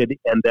well acted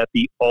and that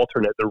the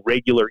alternate, the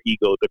regular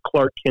ego, the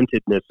Clark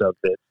Kentedness of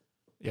it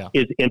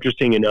is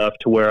interesting enough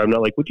to where I'm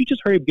not like, would you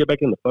just hurry up, get back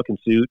in the fucking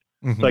suit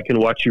so I can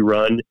watch you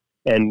run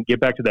and get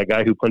back to that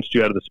guy who punched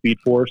you out of the Speed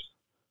Force?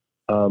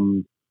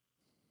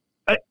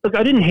 I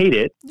didn't hate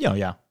it.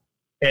 Yeah.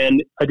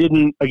 And I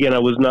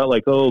was not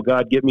like, oh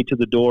God, get me to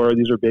the door.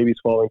 These are babies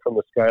falling from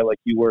the sky like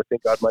you were.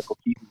 Thank God Michael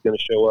Keaton's going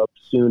to show up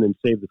soon and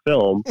save the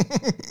film.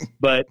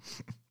 But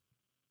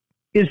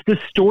is the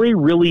story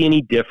really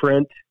any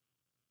different?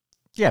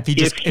 Yeah, if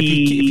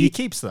he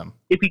keeps them.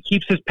 If he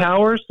keeps his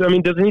powers, I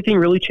mean, does anything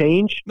really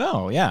change?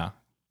 No, yeah.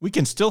 We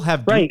can still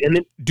have and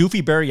then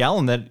doofy Barry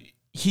Allen that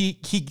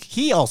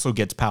he also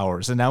gets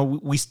powers, and now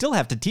we still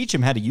have to teach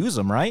him how to use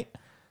them, right?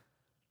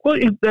 Well,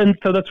 then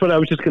so that's what I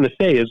was just going to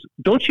say is,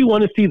 don't you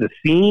want to see the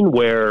scene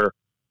where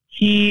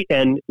he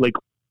and like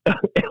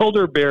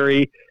Elder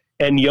Barry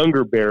and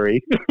younger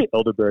Barry,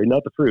 Elder Barry,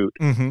 not the fruit,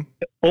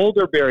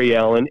 older Barry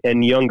Allen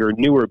and younger,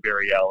 newer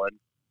Barry Allen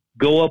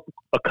go up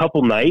a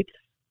couple nights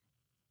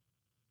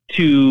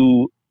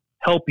to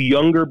help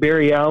younger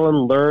Barry Allen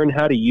learn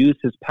how to use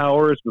his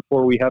powers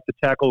before we have to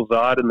tackle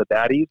Zod and the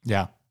baddies?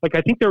 Yeah. Like,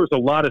 I think there was a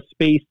lot of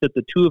space that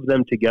the two of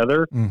them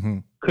together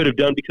could have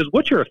done, because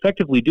what you're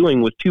effectively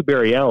doing with two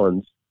Barry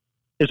Allens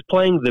is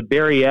playing the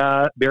Barry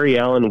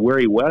Allen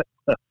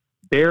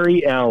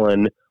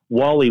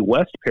Wally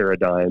West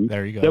paradigm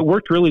there you go. that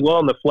worked really well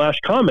in the Flash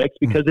comics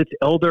because it's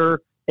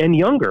elder and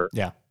younger.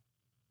 Yeah.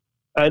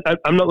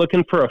 I'm not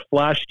looking for a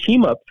Flash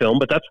team-up film,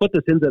 but that's what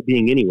this ends up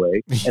being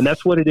anyway. And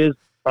that's what it is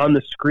on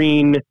the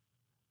screen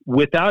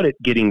without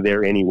it getting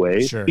there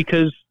anyway,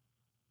 because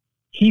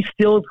he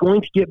still is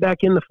going to get back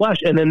in the Flash.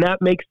 And then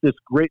that makes this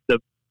great, the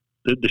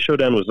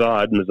showdown with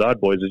Zod and the Zod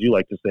boys, as you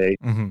like to say,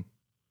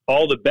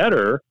 all the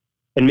better.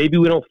 And maybe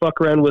we don't fuck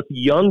around with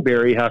young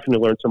Barry having to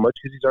learn so much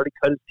because he's already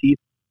cut his teeth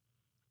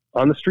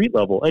on the street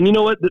level. And you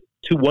know what?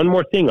 To one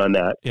more thing on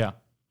that. Yeah.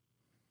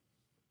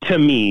 To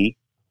me,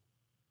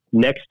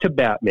 next to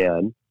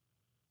Batman,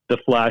 the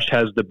Flash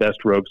has the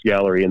best rogues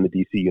gallery in the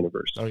DC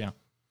universe. Oh, yeah.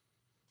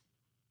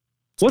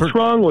 What's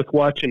wrong with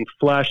watching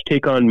Flash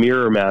take on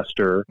Mirror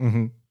Master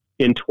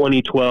in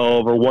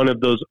 2012 or one of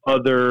those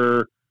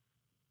other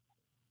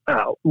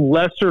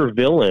lesser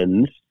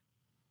villains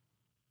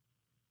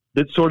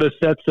that sort of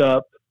sets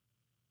up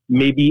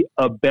maybe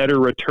a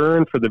better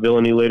return for the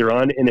villainy later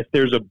on? And if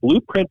there's a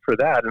blueprint for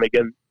that, and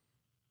again,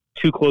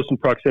 too close in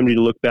proximity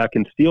to look back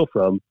and steal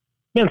from,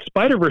 man,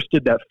 Spider-Verse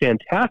did that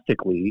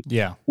fantastically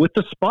with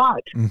the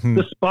Spot.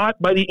 The Spot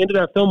by the end of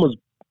that film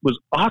was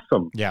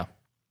awesome. Yeah.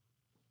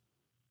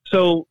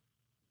 So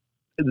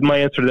my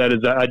answer to that is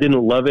I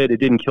didn't love it. It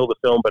didn't kill the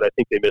film, but I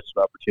think they missed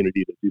an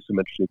opportunity to do some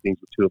interesting things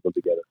with two of them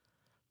together.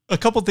 A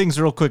couple things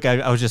real quick.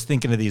 I was just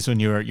thinking of these when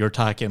you're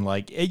talking.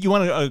 Like, you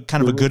want a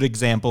kind of a good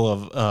example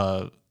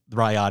of the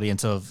right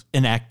audience of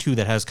an Act 2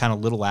 that has kind of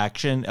little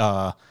action,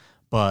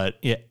 but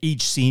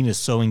each scene is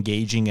so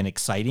engaging and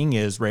exciting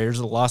is Raiders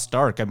of the Lost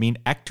Ark. I mean,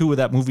 Act 2 of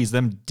that movie is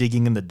them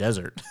digging in the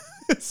desert.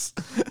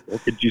 Well,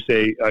 could you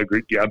say, I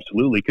agree,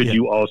 absolutely. Could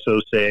you also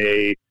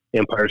say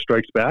Empire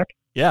Strikes Back?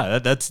 Yeah,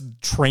 that's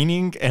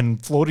training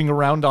and floating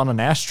around on an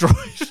asteroid.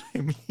 I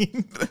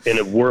mean, in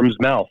a worm's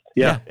mouth.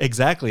 Yeah,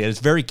 exactly. It's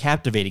very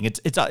captivating.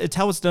 It's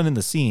how it's done in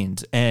the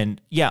scenes.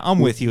 And yeah, I'm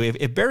with you.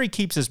 If Barry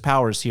keeps his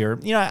powers here,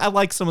 I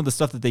like some of the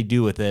stuff that they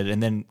do with it.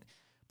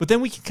 But then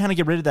we can kind of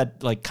get rid of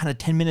that like kind of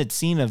 10-minute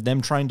scene of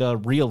them trying to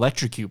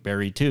re-electrocute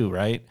Barry too,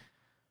 right?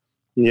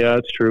 Yeah,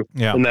 that's true.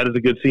 Yeah, and that is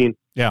a good scene.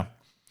 Yeah.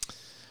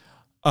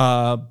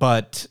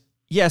 But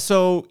Yeah,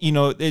 so,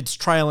 it's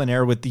trial and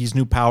error with these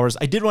new powers.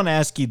 I did want to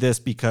ask you this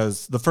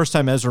because the first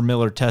time Ezra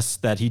Miller tests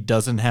that he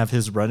doesn't have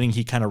his running,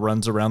 he kind of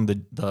runs around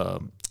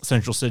the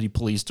Central City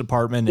Police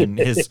Department and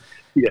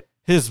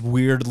his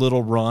weird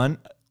little run.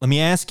 Let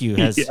me ask you,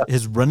 has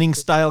his running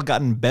style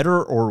gotten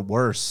better or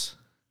worse?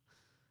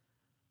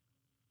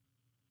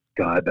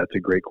 God, that's a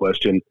great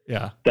question.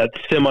 Yeah. That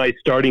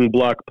semi-starting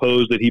block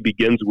pose that he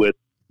begins with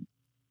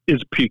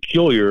is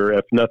peculiar,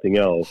 if nothing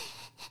else.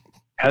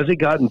 Has it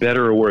gotten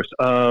better or worse?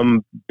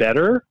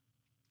 Better,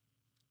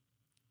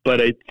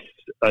 but it's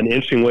an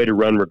interesting way to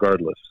run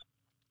regardless.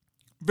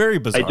 Very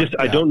bizarre.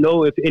 I don't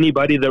know if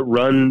anybody that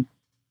runs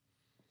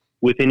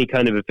with any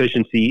kind of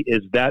efficiency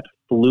is that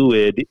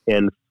fluid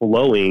and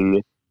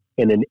flowing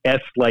in an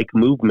S-like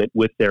movement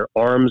with their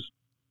arms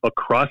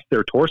across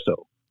their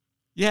torso.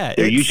 Yeah.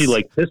 They're usually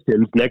like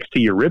pistons next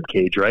to your rib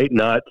cage, right?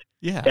 Not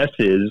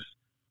S's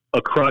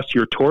across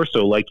your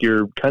torso, like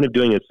you're kind of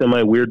doing a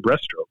semi-weird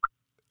breaststroke.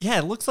 Yeah,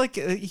 it looks like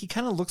he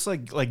kind of looks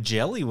like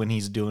jelly when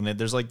he's doing it.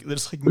 There's no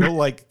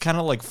kind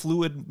of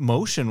fluid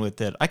motion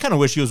with it. I kind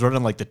of wish he was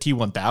running like the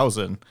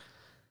T1000.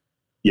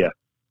 Yeah.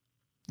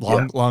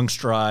 Long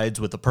strides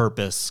with a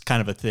purpose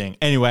kind of a thing.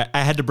 Anyway,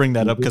 I had to bring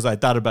that up because I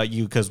thought about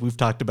you because we've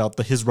talked about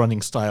his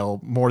running style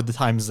more the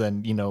times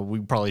than,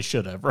 we probably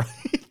should have,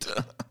 right?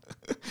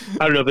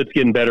 I don't know if it's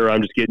getting better.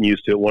 I'm just getting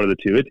used to it. One of the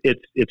two.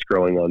 It's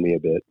growing on me a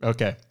bit.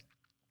 Okay.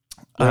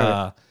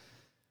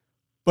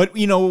 But,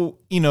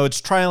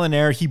 it's trial and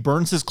error. He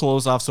burns his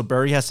clothes off, so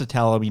Barry has to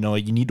tell him,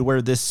 you need to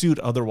wear this suit,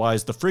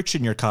 otherwise the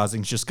friction you're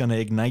causing is just going to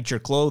ignite your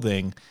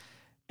clothing.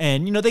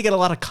 And, they get a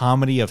lot of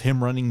comedy of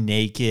him running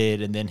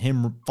naked and then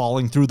him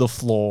falling through the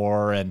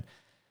floor and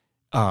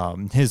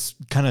his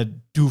kind of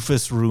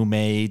doofus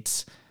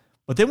roommates.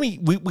 But then we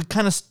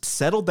kind of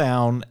settle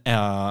down,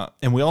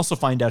 and we also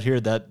find out here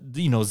that,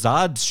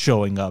 Zod's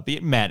showing up.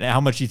 Matt,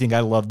 how much do you think I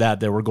love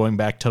that we're going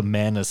back to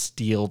Man of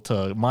Steel,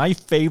 to my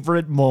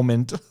favorite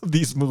moment of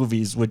these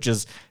movies, which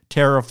is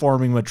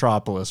terraforming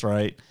Metropolis,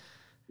 right?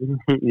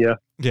 Yeah.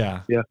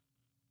 Yeah. Yeah.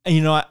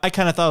 And, I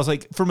kind of thought, I was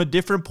like, from a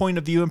different point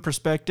of view and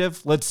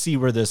perspective, let's see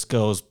where this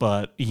goes.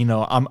 But,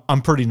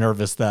 I'm pretty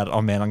nervous that,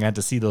 oh, man, I'm going to have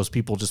to see those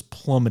people just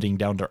plummeting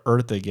down to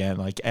earth again.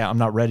 Like, I'm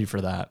not ready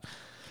for that.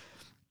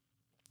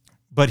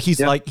 But he's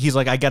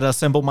like, I got to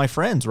assemble my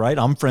friends, right?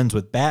 I'm friends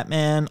with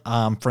Batman.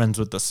 I'm friends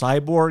with the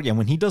Cyborg. And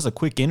when he does a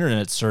quick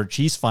internet search,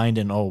 he's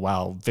finding, oh,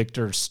 wow,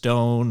 Victor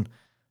Stone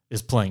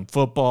is playing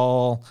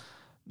football.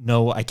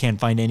 No, I can't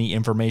find any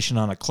information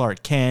on a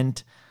Clark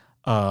Kent.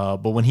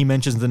 But when he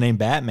mentions the name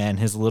Batman,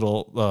 his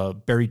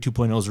little Barry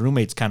 2.0's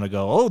roommates kind of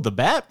go, oh, the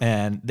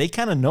Batman. They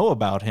kind of know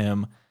about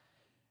him.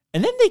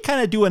 And then they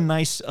kind of do a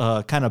nice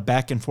kind of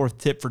back and forth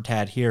tit for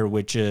tat here,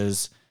 which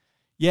is,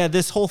 yeah,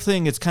 this whole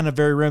thing is kind of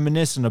very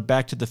reminiscent of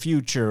Back to the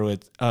Future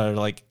with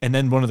and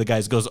then one of the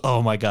guys goes,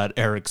 oh my God,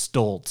 Eric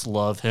Stoltz,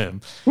 love him.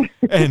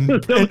 And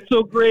that was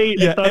so great.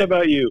 Yeah, I thought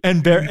about you.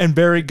 And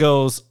Barry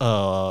goes,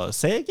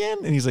 say again?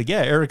 And he's like,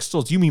 yeah, Eric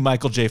Stoltz, you mean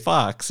Michael J.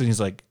 Fox? And he's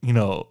like,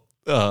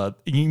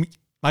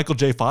 Michael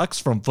J. Fox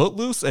from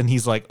Footloose? And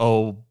he's like,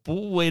 oh,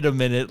 wait a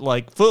minute,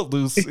 like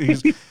Footloose.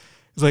 He's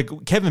like,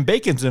 Kevin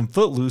Bacon's in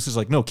Footloose. He's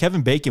like, no,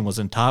 Kevin Bacon was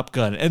in Top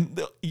Gun.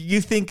 And you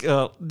think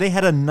they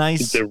had a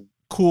nice,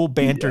 cool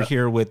banter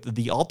here with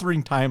the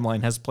altering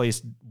timeline has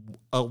placed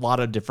a lot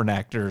of different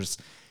actors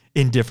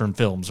in different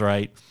films,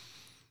 right?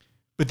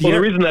 But the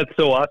reason that's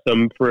so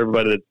awesome for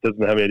everybody that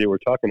doesn't have any idea what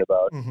we're talking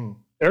about,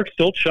 Eric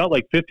Stoltz shot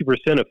like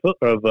 50%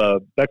 of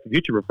Back to the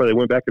Future before they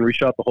went back and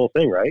reshot the whole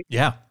thing, right?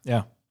 Yeah.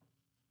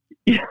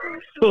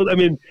 So, I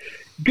mean,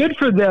 good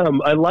for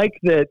them. I like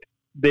that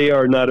they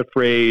are not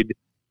afraid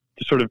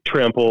to sort of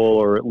trample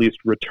or at least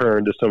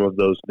return to some of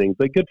those things.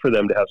 But good for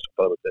them to have some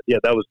fun with it. Yeah,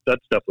 that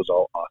stuff was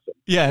all awesome.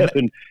 Yeah,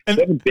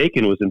 Kevin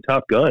Bacon was in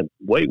Top Gun.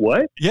 Wait,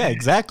 what? Yeah,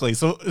 exactly.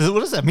 So what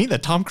does that mean?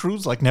 That Tom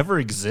Cruise never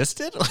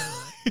existed?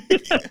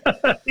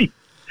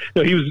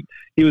 No,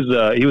 he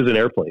was an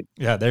airplane.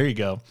 Yeah, there you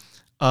go.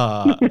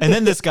 And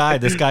then this guy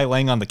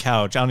laying on the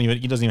couch,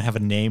 he doesn't even have a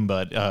name,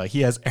 but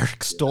he has Eric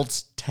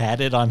Stoltz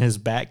tatted on his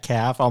back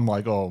calf. I'm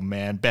like, oh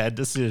man, bad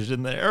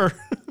decision there.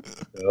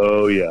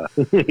 Oh yeah.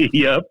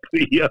 Yep.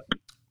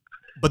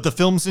 But the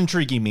film's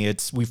intriguing me.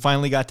 We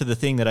finally got to the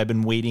thing that I've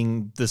been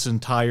waiting this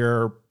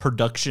entire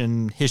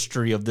production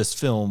history of this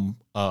film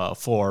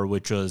for,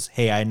 which was,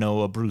 hey, I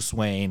know a Bruce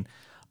Wayne,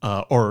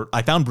 or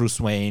I found Bruce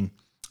Wayne.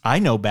 I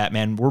know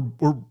Batman.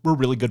 We're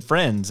really good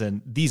friends,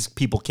 and these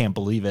people can't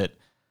believe it.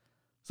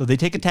 So they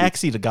take a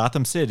taxi to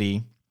Gotham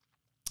City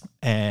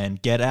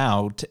and get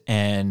out.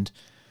 And,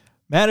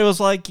 man, it was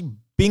like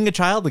being a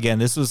child again.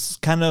 This was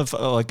kind of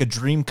like a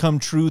dream come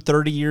true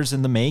 30 years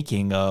in the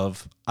making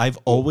of I've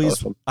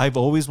always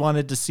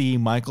wanted to see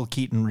Michael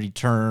Keaton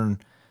return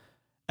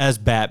as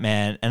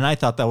Batman. And I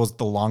thought that was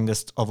the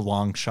longest of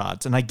long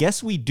shots. And I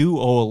guess we do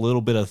owe a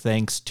little bit of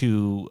thanks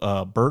to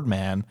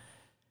Birdman,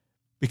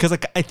 because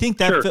I think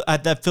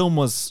that that film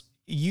was...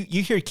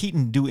 You hear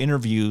Keaton do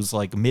interviews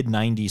like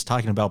mid-90s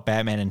talking about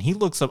Batman, and he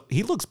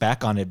looks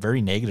back on it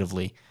very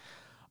negatively.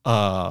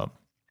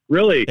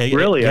 Really?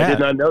 Really? Yeah. I did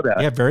not know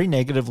that. Yeah, very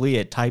negatively.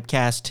 It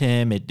typecast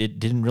him. It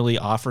didn't really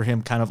offer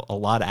him kind of a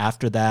lot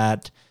after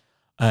that.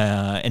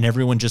 And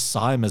everyone just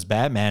saw him as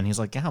Batman. He's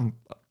like, yeah,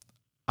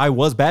 I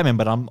was Batman,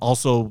 but I'm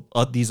also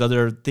these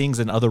other things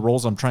and other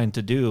roles I'm trying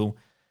to do.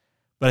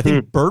 But I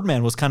think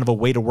Birdman was kind of a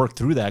way to work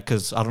through that,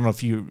 because I don't know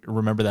if you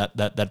remember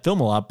that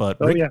film a lot, but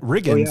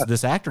Riggins,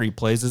 this actor he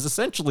plays, is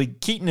essentially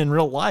Keaton in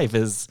real life,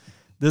 is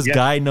this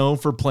guy known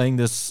for playing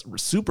this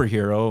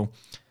superhero.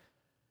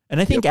 And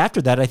I think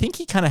after that, I think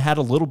he kind of had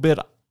a little bit,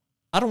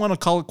 I don't want to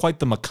call it quite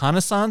the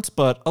reconnaissance,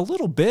 but a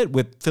little bit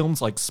with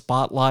films like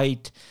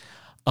Spotlight.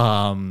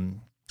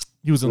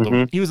 He was in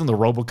the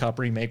RoboCop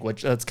remake,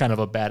 which that's kind of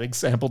a bad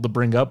example to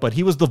bring up, but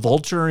he was the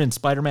Vulture in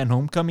Spider-Man: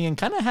 Homecoming,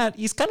 and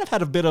he's kind of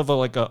had a bit of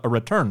a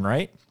return,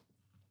 right?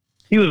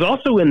 He was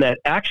also in that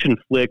action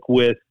flick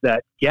with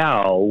that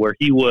gal where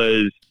he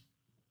was.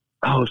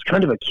 Oh, it was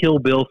kind of a Kill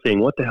Bill thing.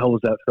 What the hell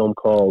was that film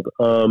called?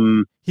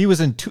 He was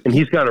in two, and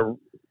he's got a.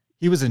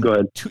 He was in Go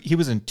ahead. he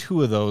was in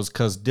two of those,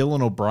 because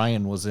Dylan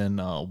O'Brien was in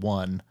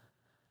one.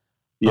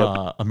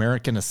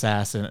 American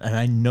Assassin, and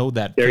I know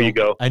that. There film, you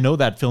go. I know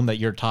that film that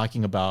you're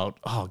talking about.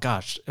 Oh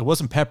gosh, it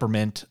wasn't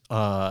Peppermint.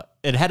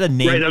 It had a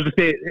name. Right, I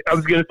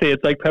was going to say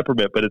it's like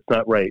Peppermint, but it's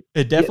not right.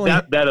 It definitely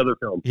that other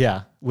film.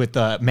 Yeah, with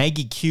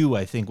Maggie Q,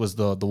 I think was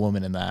the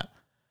woman in that.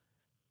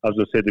 I was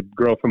going to say the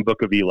girl from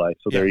Book of Eli.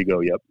 So there you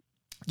go. Yep.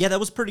 Yeah, that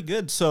was pretty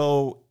good.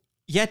 So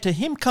yeah, to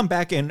him come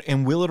back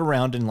and wheel it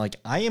around and like,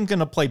 I am going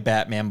to play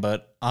Batman,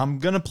 but I'm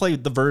going to play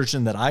the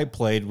version that I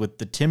played with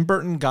the Tim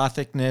Burton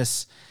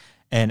gothicness.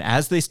 And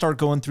as they start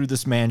going through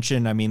this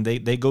mansion, I mean,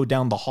 they go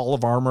down the Hall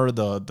of Armor,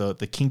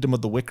 the Kingdom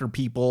of the Wicker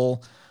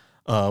People,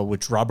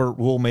 which Robert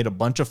Rule made a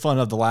bunch of fun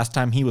of the last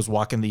time he was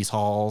walking these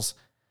halls.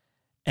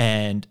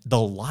 And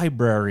the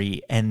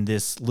library and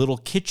this little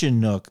kitchen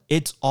nook,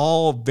 it's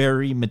all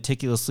very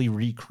meticulously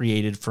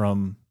recreated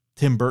from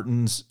Tim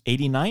Burton's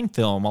 89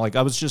 film. Like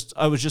I was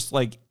just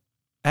like,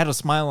 I had a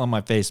smile on my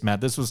face, Matt.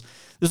 This was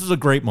a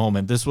great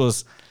moment. This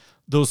was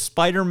those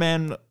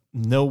Spider-Man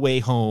No Way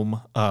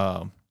Home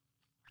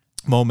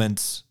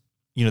moments,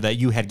 you know, that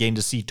you had gained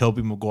to see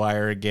Tobey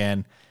Maguire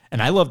again.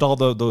 And I loved all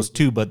those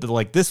too, but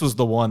like this was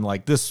the one,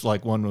 like this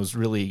like one was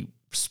really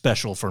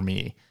special for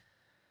me.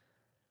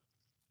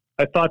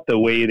 I thought the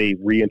way they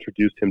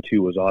reintroduced him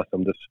too was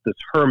awesome. This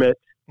hermit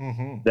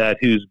that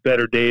whose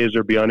better days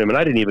are beyond him. And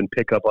I didn't even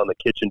pick up on the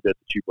kitchen bit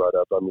that you brought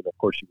up. I mean, of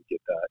course you would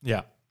get that.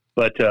 Yeah.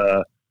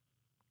 But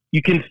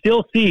you can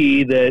still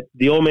see that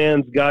the old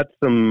man's got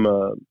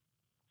some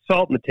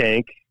salt in the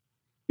tank,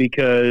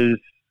 because,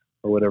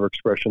 or whatever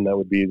expression that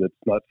would be, that's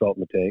not salt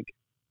in the tank.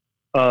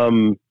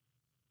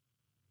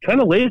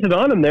 Kind of lays it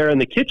on him there in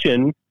the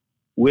kitchen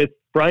with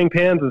frying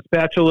pans and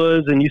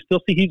spatulas, and you still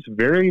see he's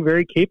very,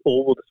 very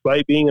capable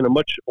despite being in a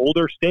much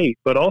older state,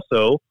 but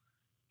also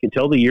can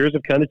tell the years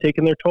have kind of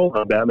taken their toll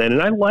on Batman.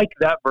 And I like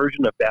that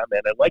version of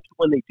Batman. I like it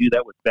when they do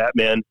that with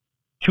Batman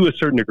to a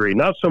certain degree.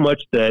 Not so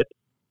much that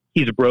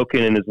he's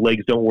broken and his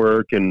legs don't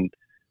work and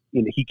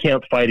you know, he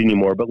can't fight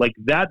anymore, but like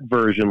that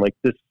version, like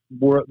this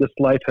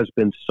life has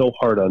been so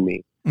hard on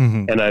me.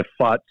 And I've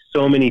fought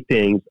so many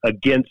things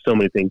against so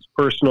many things,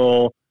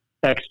 personal,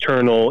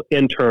 external,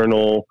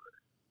 internal,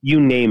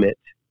 you name it.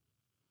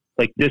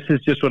 Like, this is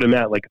just what I'm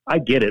at. Like, I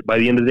get it. By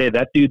the end of the day,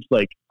 that dude's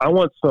like, I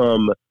want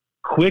some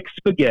quick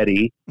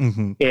spaghetti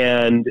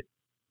and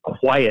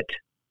quiet.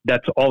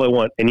 That's all I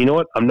want. And you know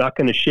what? I'm not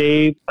going to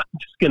shave. I'm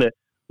just going to,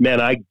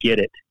 man, I get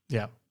it.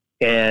 Yeah.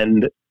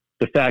 And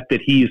the fact that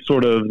he's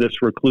sort of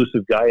this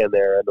reclusive guy in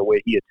there and the way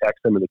he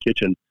attacks them in the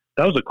kitchen,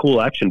 that was a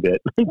cool action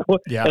bit.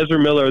 Yeah. Ezra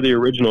Miller, the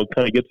original,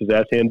 kind of gets his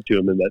ass handed to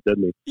him in that,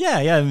 doesn't he?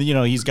 Yeah, yeah. You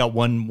know, he's got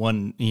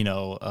one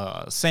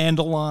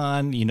sandal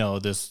on, you know,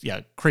 this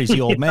crazy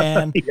old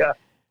man. Yeah.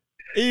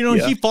 You know,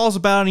 he falls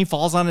about and he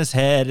falls on his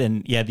head,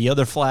 and the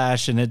other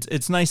Flash, and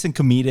it's nice and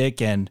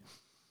comedic. And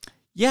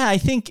yeah, I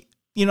think,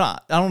 you know,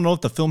 I don't know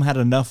if the film had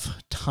enough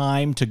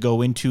time to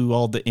go into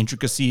all the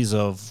intricacies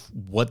of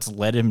what's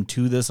led him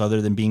to this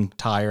other than being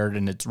tired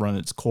and it's run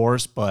its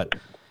course. But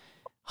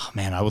oh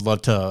man, I would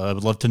love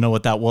to know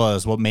what that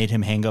was. What made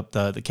him hang up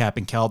the cap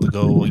and cowl to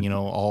go, you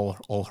know,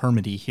 all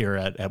hermity here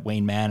at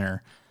Wayne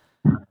Manor.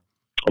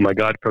 Oh my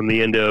God, from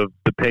the end of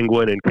The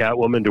Penguin and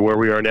Catwoman to where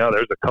we are now,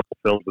 there's a couple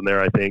films in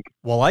there, I think.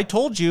 Well, I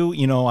told you,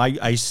 you know,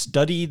 I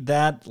studied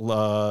that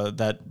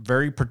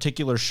very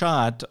particular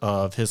shot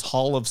of his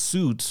Hall of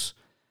Suits,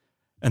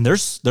 and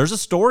there's a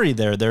story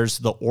there. There's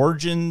the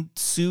origin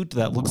suit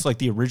that looks like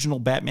the original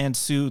Batman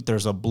suit.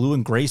 There's a blue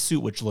and gray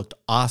suit, which looked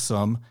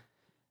awesome.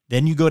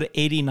 Then you go to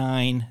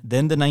 89,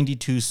 then the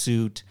 92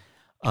 suit,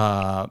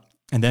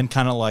 and then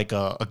kind of like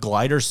a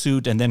glider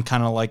suit, and then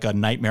kind of like a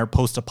nightmare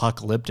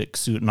post-apocalyptic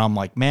suit. And I'm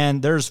like,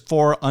 man, there's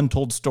 4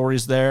 untold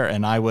stories there,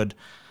 and I would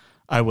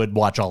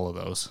watch all of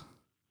those.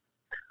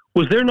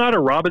 Was there not a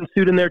Robin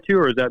suit in there too,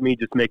 or is that me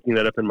just making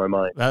that up in my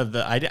mind?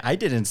 I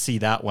didn't see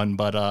that one,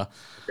 but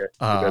okay.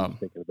 I'm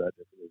thinking about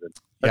it.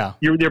 Yeah,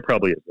 there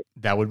probably is.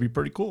 That would be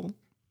pretty cool.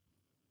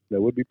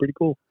 That would be pretty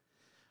cool.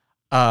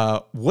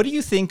 What do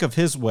you think of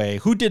his way?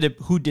 Who did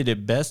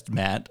it best,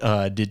 Matt?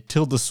 Did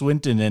Tilda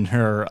Swinton and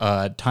her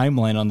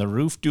timeline on the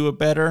roof do it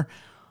better?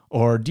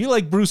 Or do you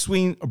like Bruce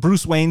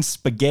Wayne's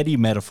spaghetti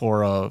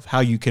metaphor of how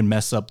you can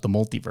mess up the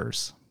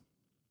multiverse?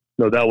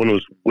 No, that one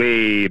was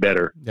way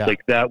better. Yeah. Like,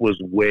 that was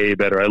way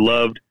better. I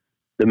loved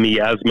the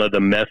miasma,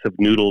 the mess of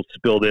noodles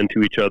spilled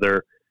into each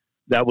other.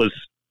 That was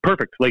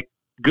perfect. Like,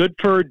 good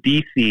for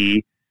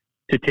DC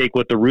to take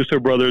what the Russo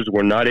brothers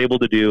were not able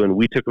to do, and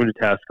we took them to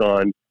task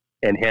on,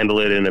 and handle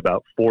it in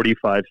about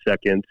 45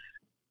 seconds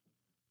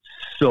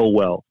so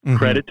well. Mm-hmm.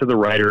 Credit to the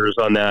writers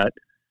on that.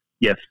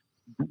 Yes,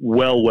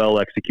 well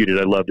executed.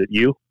 I loved it.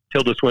 You?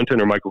 Tilda Swinton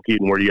or Michael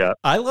Keaton? Where do you at?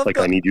 I love.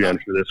 I need you to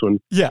answer this one.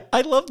 Yeah,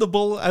 I love the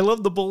bowl. I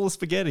love the bowl of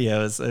spaghetti. It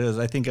was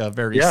I think, a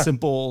very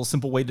simple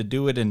way to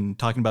do it, and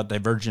talking about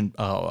divergent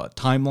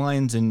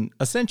timelines, and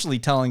essentially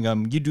telling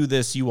them, you do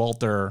this, you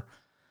alter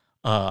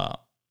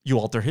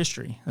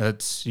history.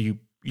 That's you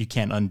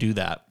can't undo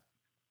that.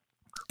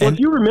 Well, And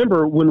if you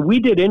remember when we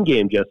did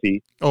Endgame,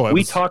 Jesse,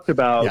 we talked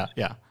about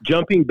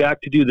jumping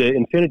back to do the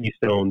Infinity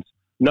Stones.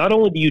 Not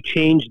only do you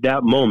change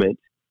that moment,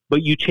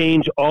 but you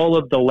change all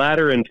of the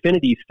latter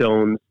Infinity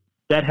Stones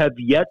that have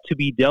yet to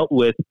be dealt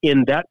with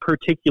in that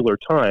particular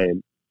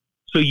time.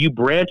 So you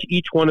branch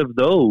each one of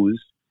those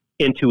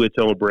into its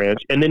own branch.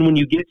 And then when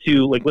you get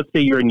to, like, let's say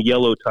you're in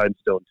yellow time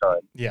stone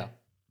time. Yeah.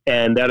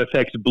 And that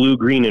affects blue,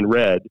 green, and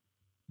red.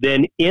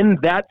 Then in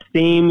that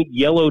same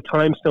yellow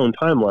time stone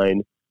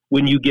timeline,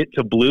 when you get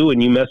to blue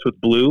and you mess with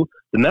blue,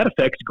 then that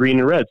affects green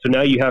and red. So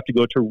now you have to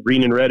go to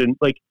green and red, and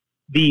like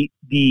the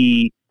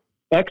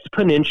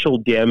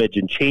exponential damage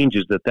and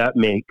changes that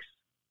makes,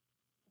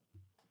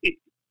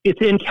 it's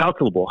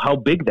incalculable how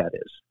big that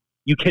is.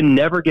 You can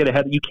never get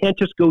ahead. You can't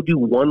just go do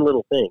one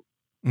little thing.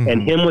 Mm-hmm.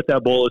 And him with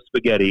that bowl of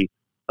spaghetti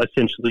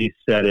essentially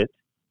said it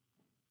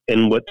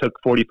in what took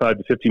 45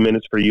 to 50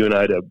 minutes for you and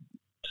I to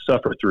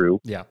suffer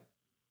through. Yeah.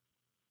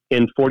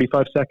 In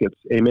 45 seconds.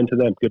 Amen to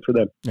them. Good for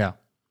them. Yeah.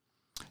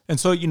 And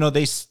so,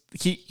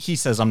 he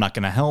says, I'm not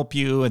going to help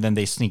you. And then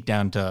they sneak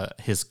down to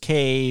his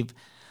cave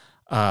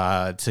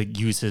to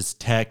use his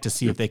tech to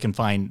see if they can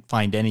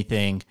find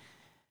anything.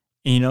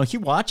 And, he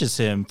watches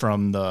him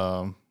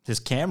from his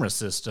camera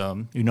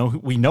system.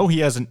 We know he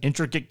has an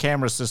intricate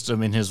camera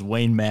system in his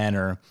Wayne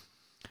Manor.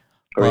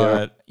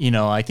 But,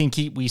 I think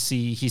he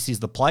sees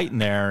the plight in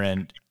there,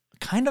 and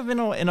kind of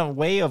in a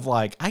way of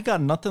like, I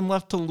got nothing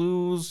left to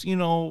lose.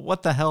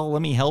 What the hell?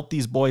 Let me help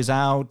these boys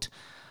out.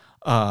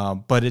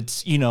 But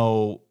it's,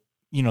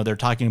 they're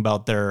talking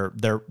about their,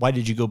 why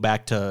did you go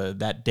back to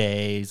that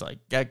day? He's like,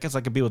 yeah, I guess I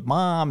could be with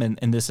mom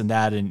and this and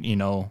that.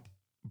 And,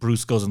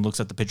 Bruce goes and looks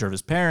at the picture of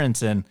his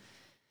parents, and,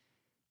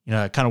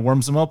 it kind of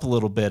warms him up a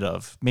little bit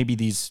of maybe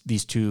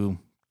these two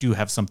do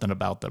have something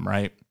about them.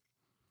 Right.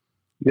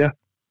 Yeah.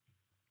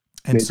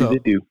 And maybe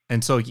they do.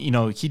 And so,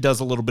 he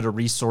does a little bit of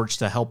research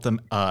to help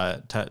them,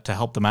 to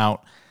help them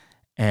out,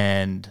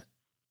 and,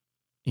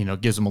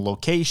 gives them a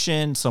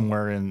location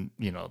somewhere in,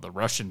 the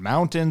Russian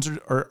mountains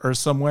or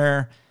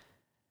somewhere.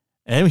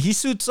 And he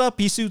suits up,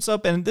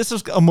 and this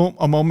is a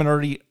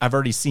moment I've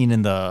already seen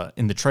in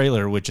the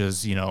trailer, which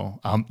is,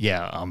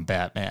 I'm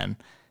Batman.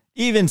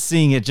 Even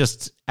seeing it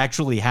just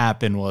actually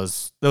happen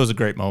was a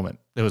great moment.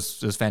 It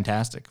was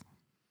fantastic.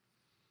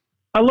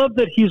 I love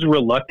that he's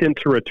reluctant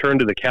to return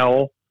to the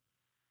cowl,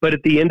 but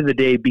at the end of the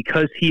day,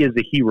 because he is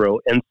a hero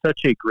and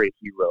such a great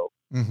hero,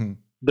 mm-hmm.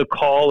 the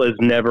call is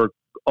never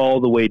all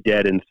the way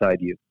dead inside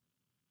you.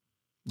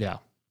 Yeah.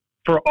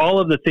 For all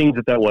of the things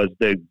that was,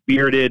 the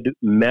bearded,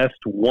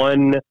 messed,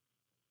 one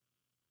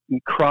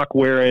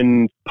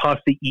crock-wearing,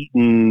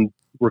 pasta-eating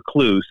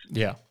recluse,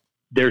 yeah,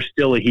 there's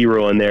still a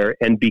hero in there.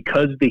 And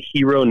because the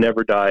hero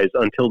never dies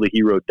until the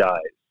hero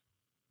dies,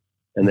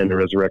 and then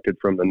resurrected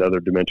from another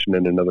dimension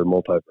in another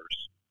multiverse.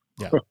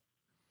 Yeah.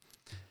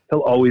 He'll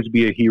always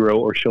be a hero,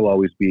 or she'll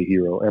always be a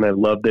hero. And I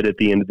love that at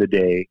the end of the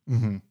day,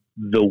 mm-hmm.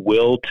 the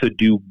will to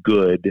do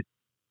good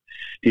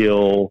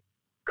still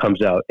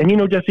comes out. And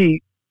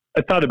Jesse,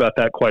 I thought about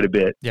that quite a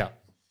bit. Yeah.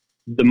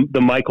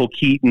 The Michael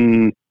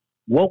Keaton,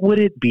 what would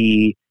it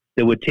be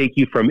that would take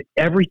you from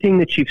everything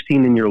that you've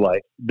seen in your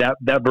life, that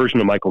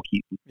version of Michael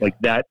Keaton, like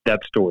that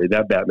story,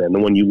 that Batman, the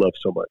one you love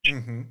so much,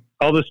 mm-hmm.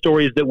 all the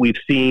stories that we've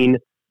seen,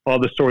 all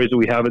the stories that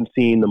we haven't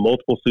seen, the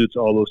multiple suits,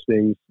 all those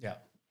things. Yeah.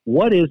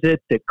 What is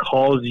it that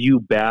calls you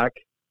back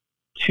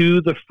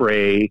to the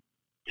fray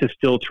to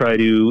still try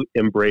to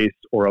embrace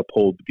or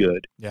uphold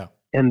good? Yeah.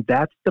 And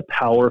that's the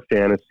power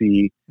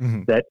fantasy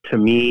mm-hmm. that, to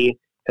me,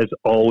 has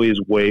always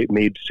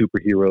made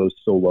superheroes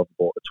so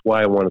lovable. It's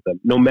why I wanted them.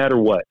 No matter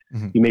what.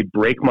 Mm-hmm. You may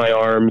break my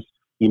arms,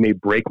 you may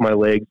break my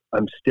legs,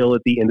 I'm still,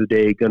 at the end of the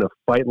day, going to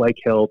fight like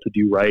hell to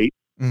do right.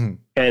 Mm-hmm.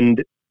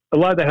 And a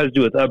lot of that has to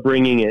do with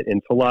upbringing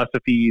and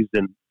philosophies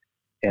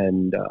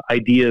and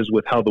ideas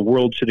with how the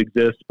world should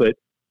exist. But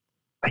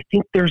I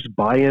think there's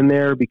buy-in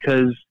there,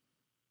 because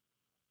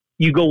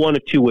you go one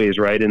of two ways,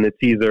 right? And it's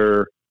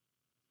either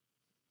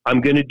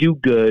I'm going to do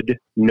good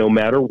no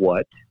matter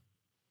what,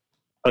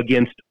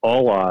 against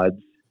all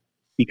odds,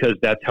 because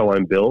that's how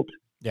I'm built.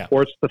 Yeah.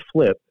 Or it's the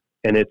flip,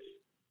 and it's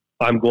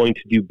I'm going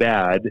to do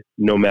bad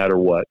no matter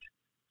what,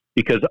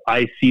 because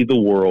I see the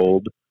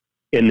world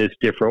in this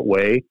different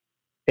way.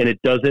 And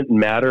it doesn't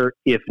matter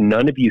if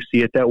none of you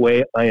see it that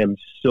way. I am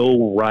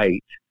so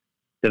right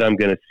that I'm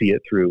going to see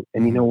it through.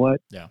 And you know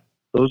what? Yeah.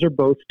 Those are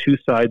both two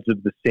sides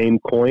of the same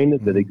coin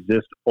that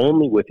exist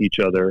only with each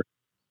other.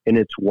 And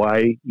it's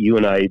why you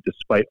and I,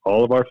 despite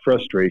all of our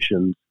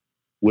frustrations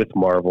with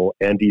Marvel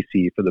and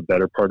DC for the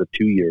better part of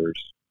 2 years,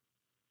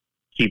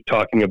 keep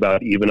talking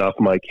about, even off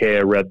mic, hey,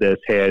 I read this,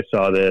 hey, I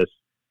saw this,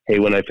 hey,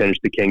 when I finish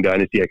the King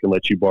Dynasty, I can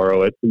let you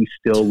borrow it. We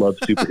still love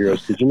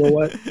superheroes because you know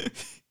what?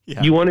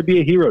 Yeah. You want to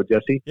be a hero,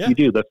 Jesse. Yeah. You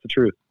do. That's the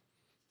truth.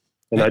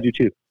 And I do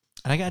too.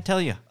 And I got to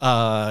tell you,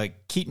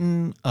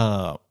 Keaton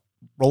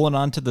rolling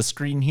onto the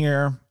screen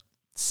here,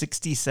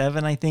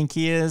 67, I think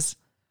he is.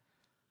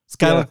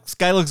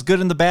 Sky looks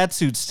good in the bat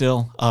suit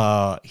still.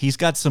 He's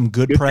got some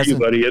good presence.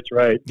 For you, buddy. It's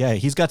right. Yeah,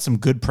 he's got some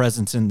good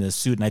presence in this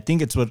suit. And I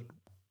think it's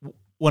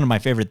one of my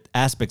favorite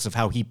aspects of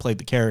how he played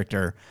the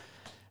character,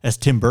 as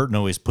Tim Burton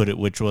always put it,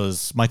 which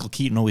was Michael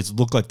Keaton always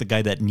looked like the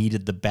guy that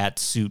needed the bat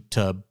suit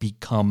to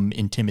become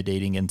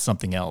intimidating in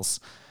something else.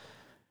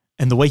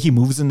 And the way he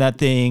moves in that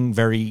thing,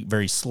 very,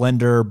 very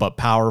slender, but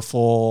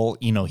powerful.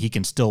 You know, he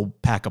can still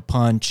pack a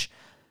punch.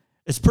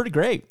 It's pretty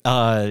great.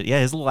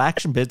 His little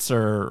action bits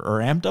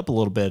are amped up a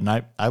little bit, and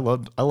I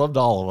loved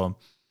all of them.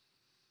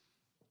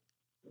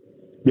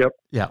 Yep.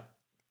 Yeah.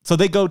 So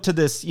they go to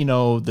this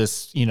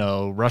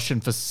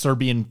Russian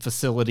Serbian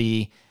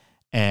facility,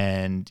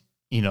 and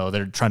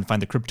they're trying to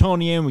find the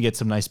Kryptonian. We get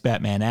some nice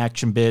Batman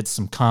action bits,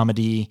 some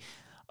comedy.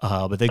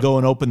 But they go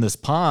and open this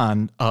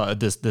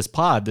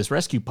this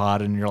rescue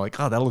pod, and you're like,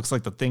 oh, that looks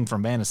like the thing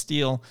from Man of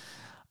Steel.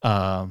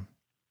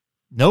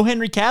 No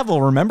Henry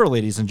Cavill. Remember,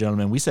 ladies and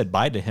gentlemen, we said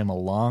bye to him a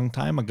long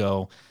time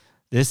ago.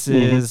 This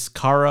is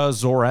Kara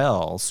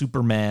Zor-El,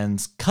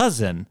 Superman's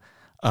cousin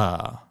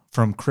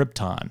from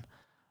Krypton.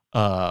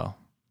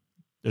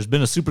 There's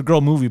been a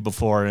Supergirl movie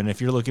before, and if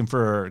you're looking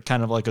for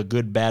kind of like a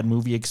good bad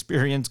movie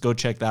experience, go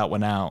check that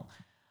one out.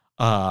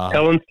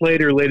 Helen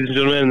Slater, ladies and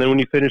gentlemen, and then when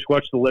you finish,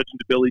 watch The Legend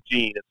of Billie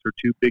Jean. It's her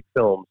two big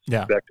films,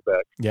 back to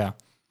back. Yeah.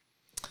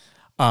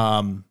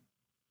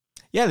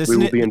 We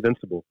will be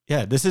invincible.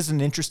 Yeah, this is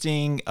an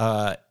interesting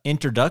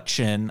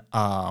introduction.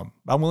 I'm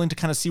willing to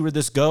kind of see where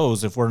this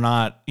goes. If we're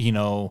not,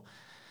 going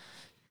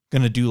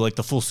to do like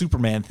the full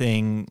Superman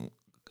thing,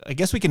 I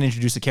guess we can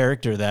introduce a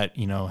character that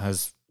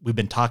we've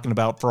been talking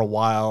about for a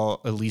while,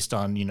 at least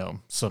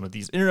on, some of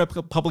these internet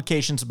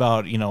publications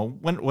about,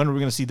 when are we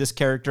going to see this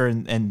character?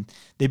 And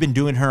they've been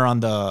doing her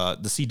on the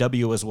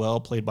CW as well,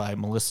 played by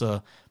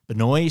Melissa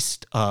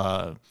Benoist.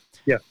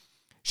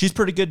 She's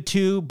pretty good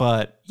too,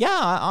 but yeah,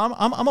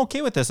 I'm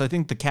okay with this. I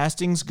think the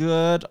casting's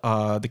good.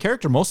 The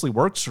character mostly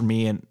works for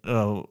me, and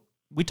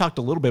we talked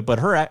a little bit, but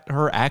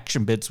her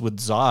action bits with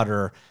Zod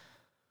are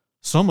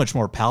so much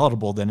more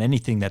palatable than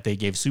anything that they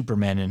gave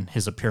Superman in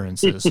his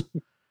appearances.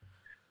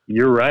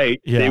 You're right.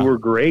 Yeah. They were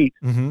great.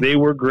 Mm-hmm. They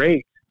were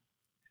great.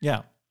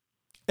 Yeah.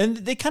 And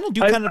they kind of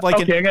do kind of like...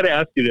 Okay, I got to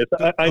ask you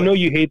this. I know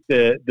you hate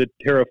the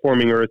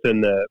terraforming Earth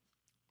and the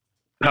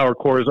power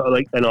cores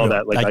and all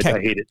that. Like I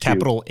hate it too.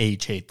 Capital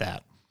H hate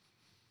that.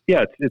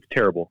 Yeah, it's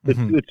terrible.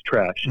 It's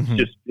trash. It's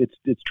just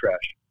it's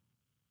trash.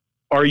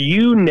 Are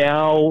you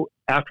now,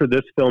 after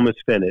this film is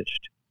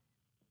finished,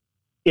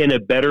 in a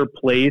better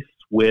place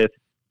with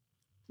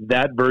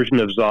that version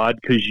of Zod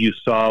because you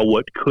saw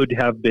what could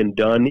have been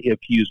done if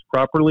used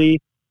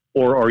properly,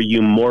 or are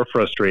you more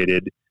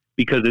frustrated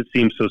because it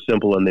seems so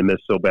simple and they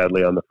missed so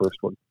badly on the first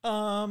one?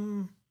 I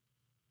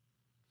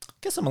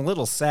guess I'm a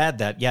little sad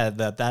that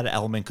that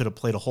element could have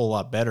played a whole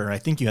lot better. I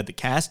think you had the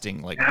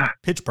casting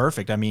pitch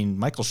perfect. I mean,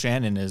 Michael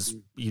Shannon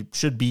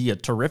should be a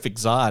terrific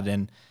Zod,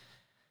 and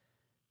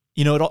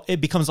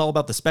it becomes all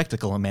about the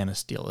spectacle in Man of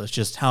Steel. It's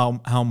just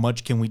how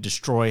much can we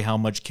destroy, how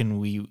much can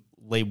we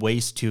lay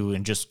waste to,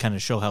 and just kind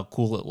of show how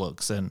cool it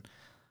looks, and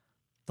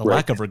the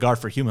lack of regard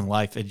for human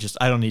life.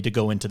 I don't need to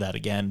go into that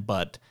again,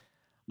 but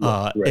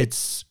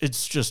it's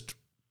just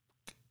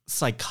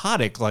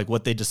psychotic, like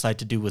what they decide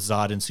to do with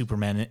Zod and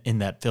Superman in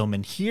that film.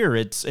 And here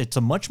it's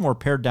a much more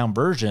pared down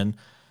version,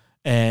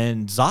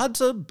 and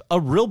Zod's a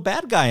real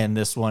bad guy in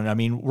this one. I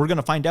mean, we're going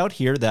to find out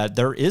here that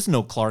there is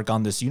no Clark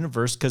on this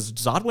universe because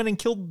Zod went and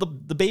killed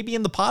the baby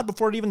in the pod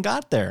before it even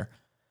got there.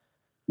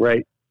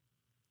 Right.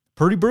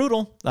 Pretty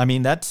brutal. I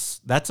mean,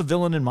 that's a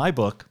villain in my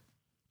book.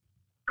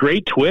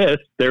 Great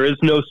twist. There is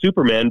no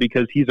Superman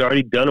because he's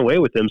already done away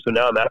with him. So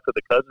now I'm after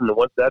the cousin, and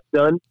once that's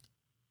done,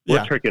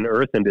 we're tricking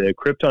Earth into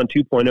Krypton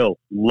 2.0.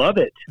 Love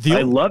it.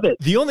 I love it.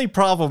 The only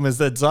problem is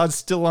that Zod's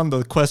still on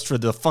the quest for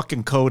the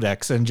fucking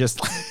Codex, and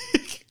just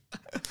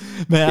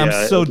man,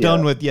 I'm so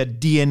done with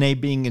DNA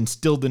being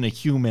instilled in a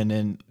human,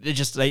 and it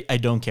just I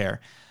don't care.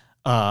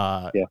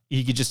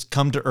 You could just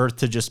come to Earth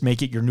to just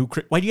make it your new.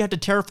 Why do you have to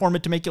terraform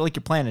it to make it like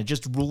your planet?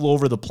 Just rule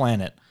over the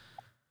planet.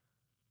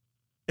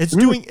 It's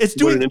doing.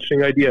 What an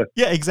interesting idea.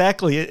 Yeah,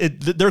 exactly.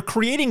 They're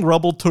creating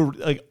rubble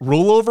to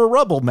rule over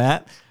rubble,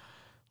 Matt.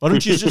 Why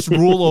don't you just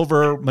rule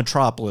over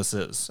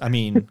metropolises? I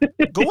mean,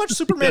 go watch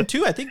Superman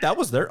 2. I think that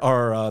was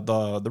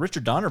the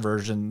Richard Donner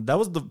version. That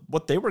was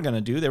what they were going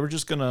to do. They were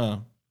just going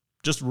to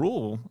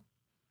rule.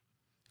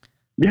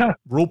 Yeah.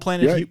 Rule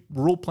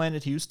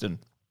Planet Houston.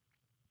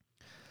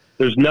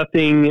 There's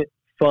nothing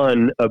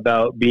fun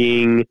about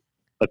being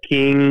a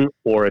king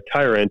or a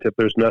tyrant if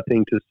there's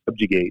nothing to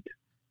subjugate.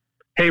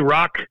 Hey,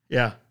 Rock.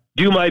 Yeah.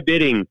 Do my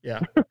bidding.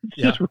 Yeah.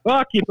 Just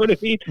Rock, you know what I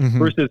mean? Mm-hmm.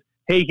 Versus,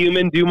 hey,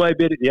 human, do my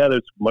bidding. Yeah,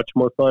 that's much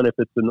more fun if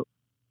it's an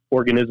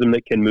organism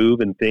that can move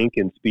and think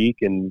and speak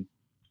and,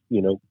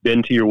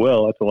 bend to your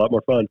will. That's a lot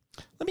more fun.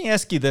 Let me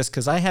ask you this,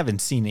 because I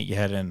haven't seen it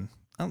yet, and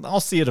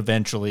I'll see it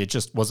eventually. It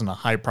just wasn't a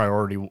high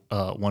priority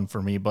one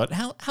for me. But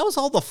how's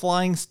all the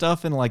flying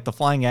stuff and like the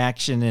flying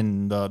action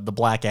in the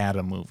Black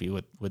Adam movie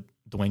with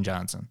Dwayne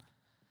Johnson?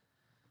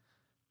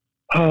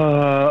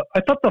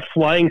 I thought the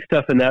flying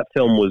stuff in that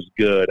film was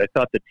good. I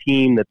thought the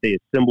team that they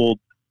assembled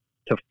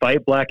to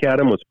fight Black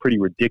Adam was pretty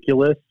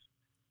ridiculous.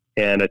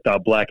 And I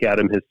thought Black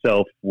Adam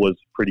himself was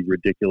pretty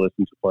ridiculous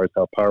insofar as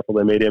how powerful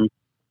they made him.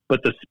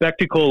 But the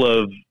spectacle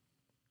of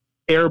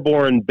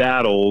airborne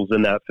battles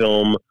in that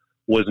film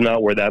was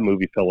not where that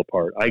movie fell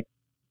apart. I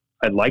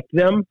liked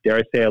them. Dare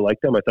I say I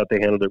liked them? I thought they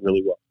handled it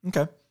really well.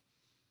 Okay.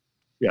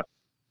 Yeah.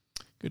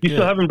 Good.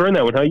 Still haven't burned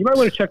that one, huh? You might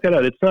want to check that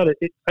out. It's not.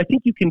 I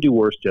think you can do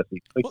worse,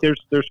 Jesse.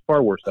 There's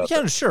far worse out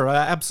there. Yeah, sure,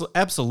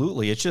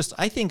 absolutely. It's just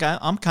I think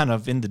I'm kind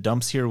of in the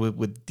dumps here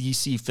with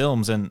DC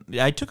films, and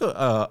I took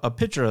a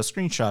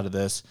screenshot of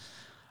this.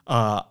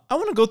 I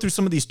want to go through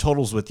some of these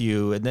totals with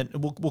you, and then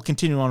we'll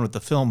continue on with the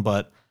film.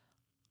 But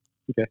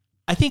okay.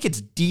 I think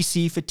it's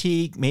DC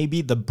fatigue.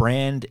 Maybe the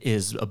brand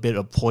is a bit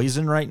of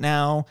poison right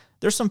now.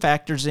 There's some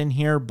factors in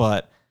here,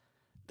 but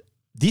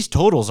these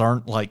totals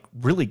aren't like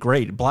really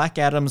great. Black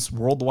Adam's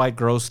worldwide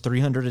gross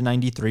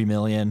 $393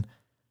 million.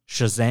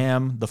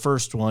 Shazam, the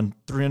first one,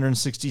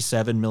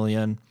 $367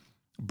 million.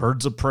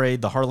 Birds of Prey,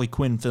 the Harley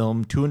Quinn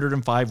film,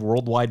 $205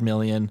 worldwide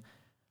million.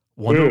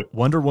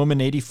 Wonder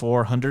Woman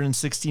 84,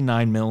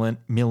 $169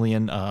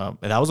 million.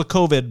 That was a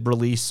COVID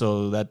release,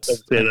 so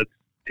that's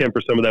 10%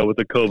 of that was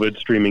a COVID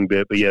streaming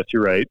bit, but yes,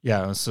 you're right.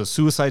 Yeah, so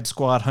Suicide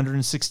Squad,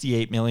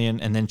 $168 million,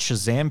 and then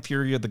Shazam: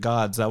 Fury of the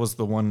Gods, that was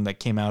the one that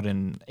came out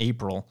in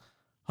April,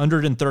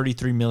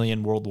 $133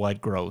 million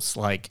worldwide gross.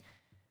 Like,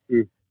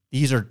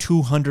 these are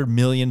 $200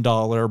 million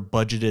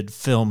budgeted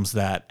films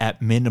that,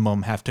 at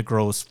minimum, have to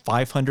gross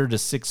 $500 to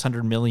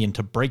 $600 million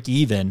to break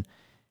even,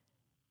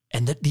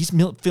 and that these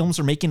films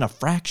are making a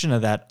fraction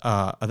of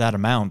that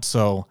amount.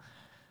 So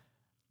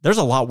there's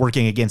a lot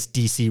working against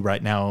DC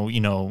right now,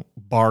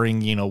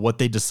 barring, what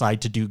they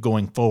decide to do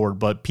going forward.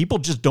 But people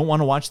just don't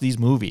want to watch these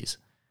movies.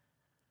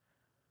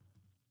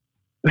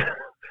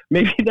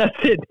 Maybe that's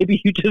it.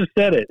 Maybe you just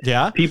said it.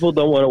 Yeah. People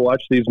don't want to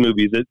watch these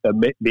movies.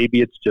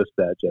 Maybe it's just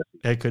that,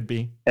 Jesse. It could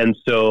be. And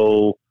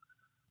so,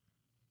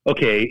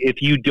 okay,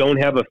 if you don't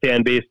have a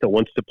fan base that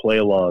wants to play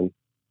along,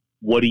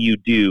 what do you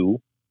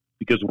do?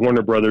 Because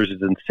Warner Brothers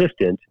is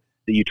insistent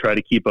that you try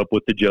to keep up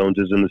with the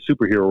Joneses in the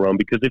superhero realm.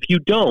 Because if you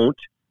don't,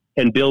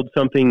 and build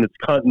something that's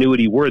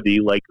continuity worthy,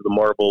 like the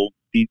Marvel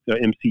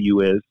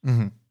MCU is,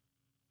 mm-hmm.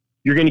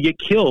 you're going to get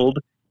killed,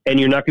 and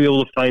you're not going to be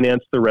able to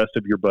finance the rest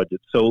of your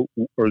budget, or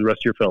the rest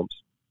of your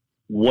films.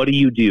 What do?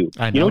 You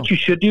know what you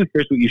should do?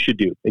 Here's what you should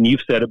do, and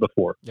you've said it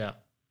before. Yeah,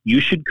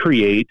 you should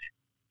create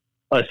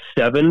a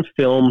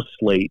 7-film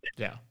slate.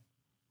 Yeah,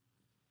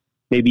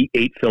 maybe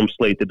 8-film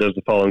slate that does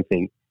the following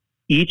thing.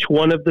 Each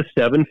one of the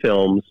 7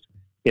 films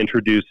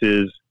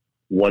introduces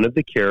one of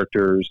the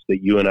characters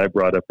that you and I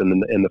brought up in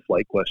the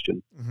flight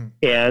question, mm-hmm.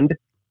 and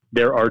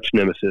their arch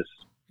nemesis.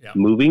 Yeah.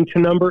 Moving to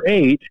number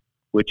 8,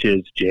 which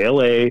is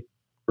JLA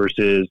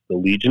versus the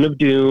Legion of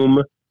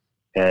Doom,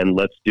 and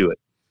let's do it.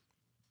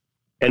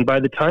 And by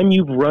the time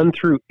you've run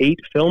through 8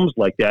 films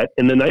like that,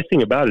 and the nice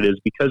thing about it is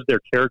because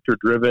they're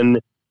character-driven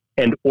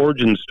and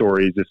origin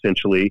stories,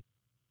 essentially,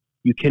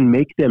 you can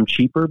make them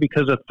cheaper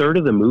because a third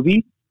of the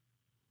movie,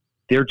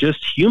 they're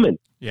just human.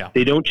 Yeah.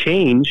 They don't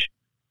change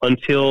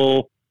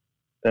until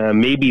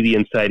maybe the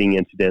inciting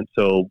incident.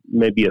 So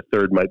maybe a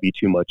third might be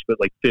too much, but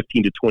like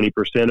 15 to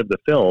 20% of the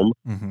film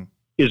mm-hmm.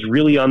 is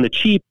really on the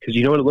cheap because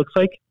you know what it looks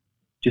like?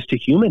 Just a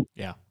human.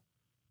 Yeah.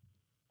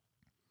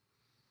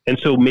 And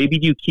so maybe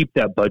you keep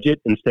that budget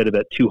instead of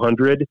at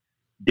 200,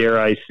 dare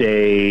I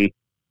say,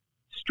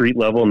 street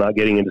level, not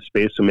getting into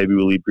space. So maybe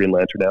we'll leave Green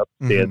Lantern out,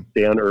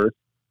 stay on Earth.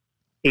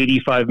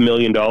 $85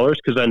 million,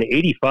 because on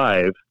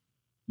 85,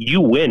 you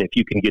win if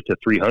you can get to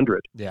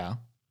 300. Yeah.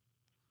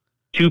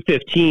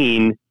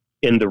 215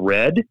 in the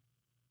red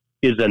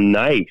is a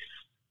nice,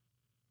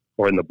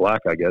 or in the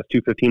black, I guess,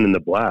 215 in the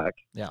black.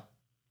 Yeah.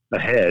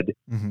 Ahead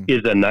mm-hmm.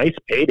 is a nice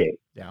payday.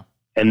 Yeah.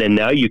 And then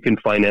now you can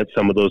finance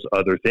some of those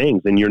other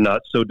things, and you're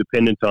not so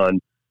dependent on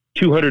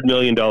 $200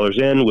 million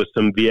in with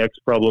some VX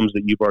problems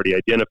that you've already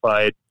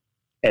identified.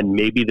 And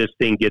maybe this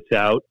thing gets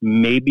out.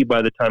 Maybe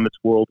by the time it's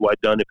worldwide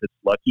done, if it's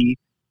lucky,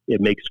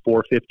 it makes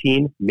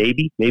 415.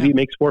 Maybe it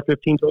makes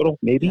 415 total.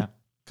 Maybe. Yeah.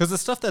 Because the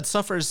stuff that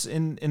suffers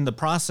in the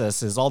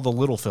process is all the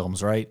little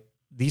films, right?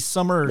 these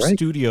summer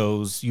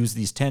studios use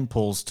these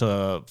tentpoles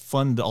to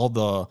fund all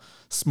the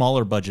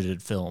smaller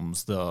budgeted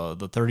films,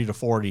 the 30 to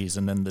 40s,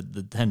 and then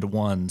the 10 to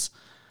 1s.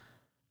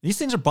 These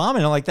things are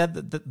bombing like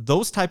that.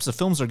 Those types of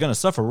films are going to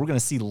suffer. We're going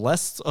to see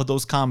less of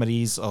those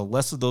comedies,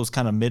 less of those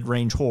kind of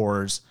mid-range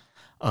horrors,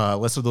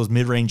 less of those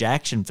mid-range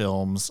action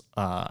films.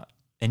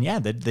 And yeah,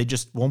 they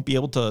just won't be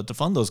able to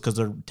fund those because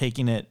they're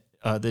taking it.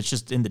 That's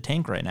just in the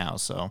tank right now.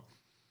 So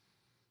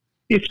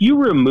if you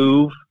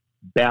remove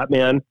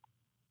Batman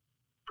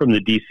from the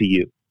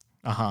DCU,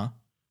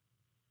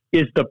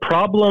 is the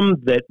problem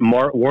that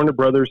Warner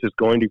Brothers is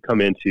going to come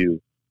into,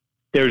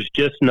 there's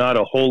just not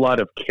a whole lot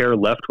of care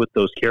left with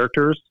those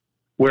characters.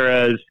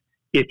 Whereas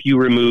if you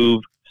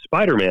remove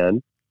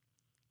Spider-Man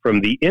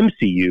from the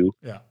MCU,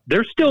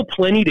 there's still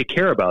plenty to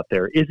care about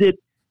there. Is it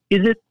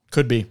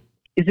could be.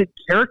 Is it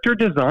character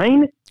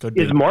design? Could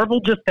be. Is Marvel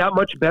just that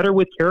much better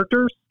with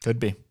characters? Could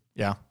be.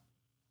 Yeah.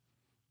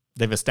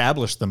 They've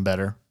established them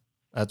better.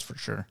 That's for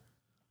sure.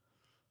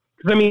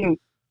 Because I mean,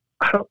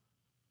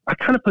 I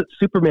kind of put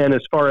Superman,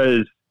 as far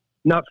as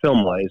not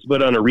film wise,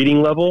 but on a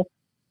reading level,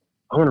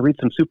 I want to read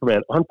some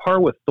Superman on par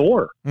with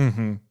Thor.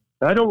 Mm-hmm.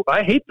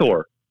 I hate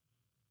Thor.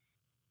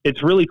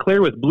 It's really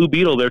clear with Blue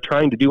Beetle, they're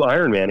trying to do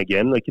Iron Man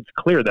again. Like, it's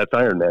clear that's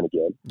Iron Man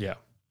again. Yeah.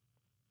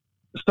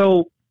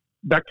 So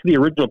back to the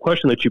original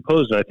question that you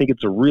posed, and I think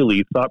it's a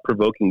really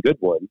thought-provoking good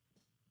one.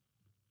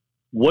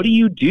 What do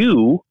you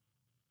do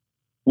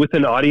with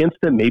an audience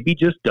that maybe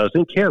just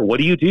doesn't care? What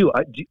do you do?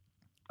 Do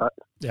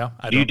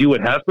you do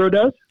what Hasbro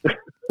does?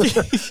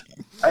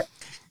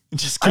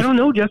 I don't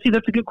know, Jesse.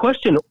 That's a good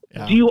question.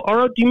 Yeah. Do you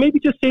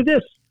maybe just say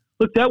this?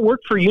 Look, that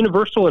worked for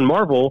Universal and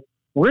Marvel.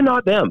 We're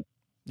not them.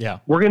 Yeah.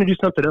 We're going to do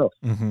something else.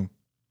 Mm-hmm.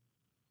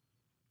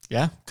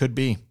 Yeah, could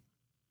be.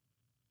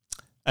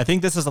 I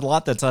think this is a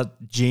lot that's on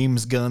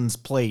James Gunn's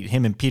plate,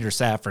 him and Peter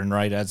Safran,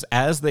 right?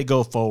 As they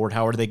go forward,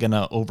 how are they going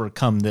to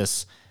overcome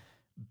this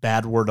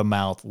bad word of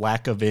mouth,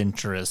 lack of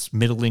interest,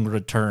 middling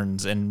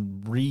returns,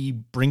 and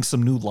bring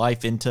some new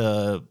life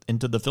into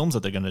the films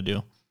that they're going to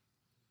do?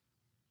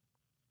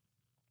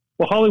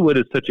 Well, Hollywood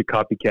is such a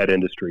copycat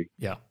industry.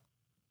 Yeah.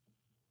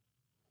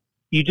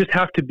 You just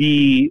have to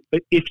be,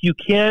 if you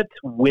can't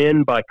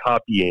win by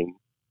copying,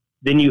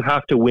 then you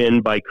have to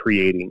win by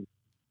creating.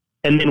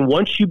 And then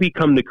once you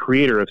become the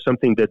creator of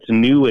something that's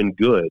new and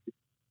good,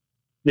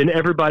 then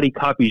everybody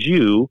copies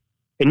you,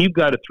 and you've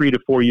got a 3 to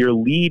 4 year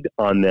lead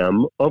on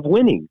them of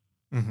winning.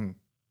 Mm-hmm.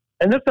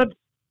 And that's not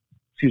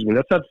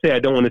to say I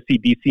don't want to see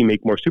DC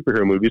make more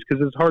superhero movies,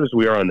 because as hard as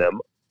we are on them,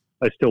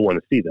 I still want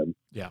to see them.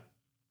 Yeah.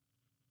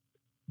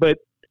 But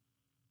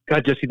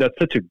God, Jesse, that's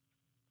such a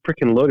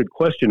freaking loaded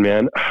question,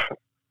 man.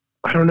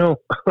 I don't know.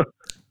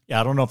 Yeah,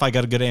 I don't know if I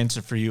got a good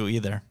answer for you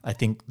either. I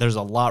think there's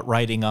a lot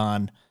riding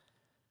on,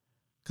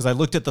 because I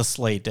looked at the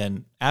slate,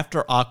 and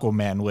after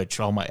Aquaman, which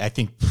I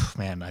think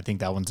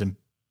that one's in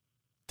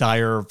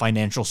dire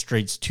financial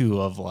straits too.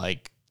 Of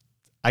like,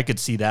 I could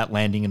see that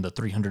landing in the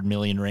 300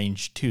 million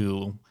range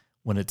too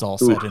when it's all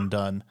said and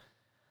done.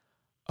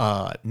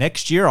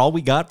 Next year, all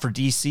we got for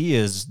DC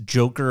is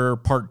Joker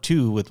Part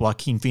 2 with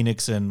Joaquin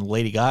Phoenix and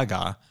Lady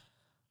Gaga,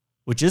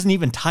 which isn't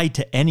even tied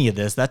to any of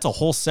this. That's a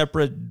whole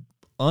separate,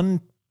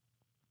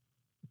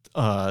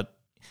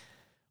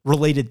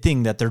 related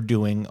thing that they're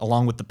doing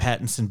along with the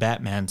Pattinson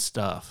Batman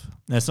stuff.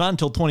 And it's not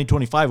until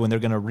 2025 when they're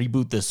going to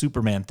reboot the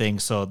Superman thing.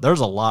 So there's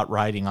a lot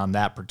riding on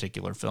that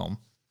particular film.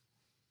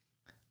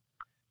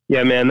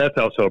 Yeah, man, that's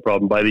also a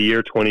problem. By the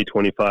year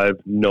 2025,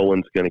 no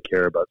one's going to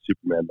care about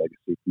Superman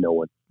Legacy. No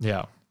one.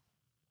 Yeah.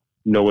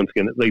 No one's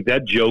going to, like,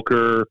 that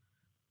Joker,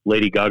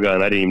 Lady Gaga,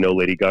 and I didn't even know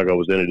Lady Gaga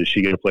was in it. Is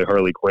she going to play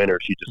Harley Quinn, or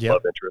is she just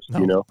love interest? No,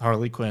 you know,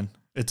 Harley Quinn.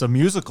 It's a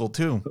musical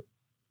too.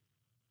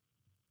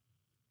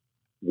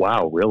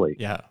 Wow, really?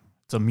 Yeah.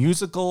 It's a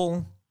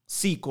musical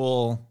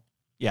sequel.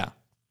 Yeah.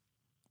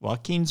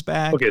 Joaquin's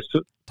back. Okay,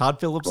 so Todd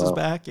Phillips is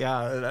back.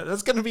 Yeah,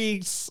 that's going to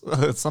be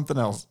something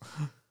else.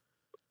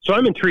 So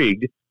I'm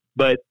intrigued,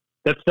 but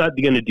that's not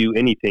going to do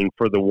anything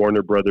for the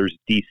Warner Brothers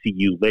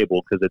DCU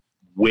label, because it's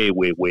way,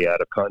 way, way out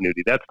of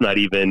continuity. That's not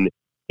even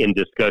in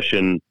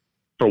discussion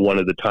for one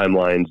of the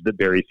timelines that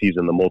Barry sees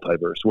in the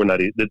multiverse. We're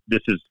not.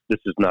 This is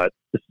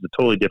a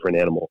totally different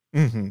animal.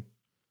 Mm-hmm.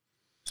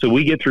 So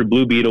we get through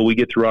Blue Beetle, we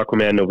get through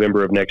Aquaman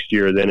November of next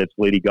year. Then it's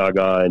Lady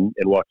Gaga and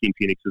Joaquin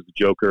Phoenix as the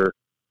Joker.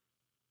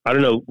 I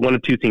don't know. One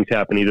of two things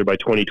happen. Either by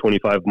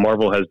 2025,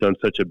 Marvel has done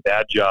such a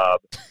bad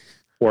job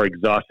or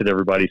exhausted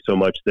everybody so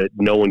much that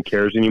no one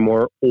cares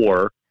anymore,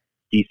 or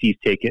DC's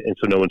take it, and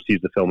so no one sees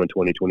the film in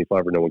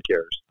 2025, or no one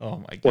cares. Oh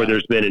my God. Or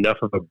there's been enough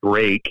of a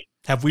break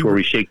where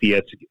we shake the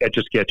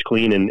Etch-a-Sketch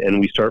clean and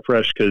we start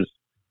fresh, because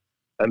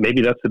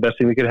maybe that's the best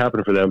thing that could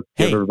happen for them.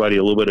 Give everybody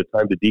a little bit of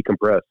time to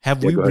decompress.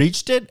 Have we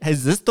reached it?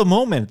 Is this the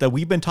moment that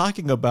we've been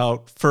talking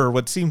about for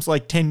what seems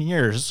like 10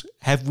 years?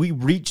 Have we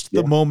reached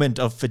the moment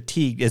of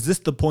fatigue? Is this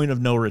the point of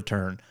no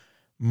return?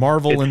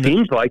 Marvel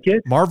seems like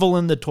it. Marvel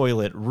in the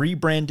toilet,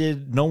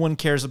 rebranded. No one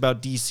cares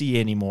about DC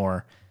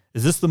anymore.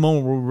 Is this the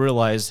moment where we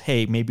realize,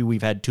 hey, maybe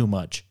we've had too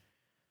much?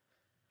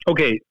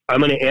 Okay, I'm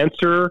going to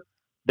answer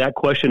that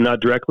question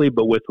not directly,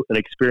 but with an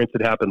experience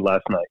that happened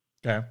last night.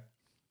 Okay.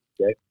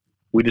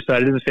 We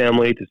decided as a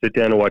family to sit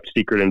down and watch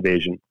Secret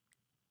Invasion.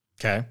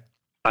 Okay.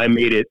 I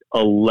made it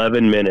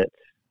 11 minutes,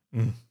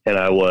 and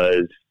I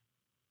was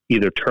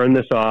either turn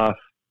this off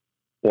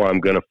or I'm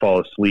going to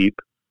fall asleep.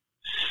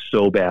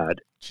 So bad.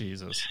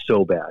 Jesus.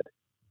 So bad.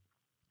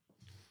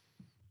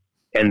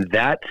 And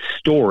that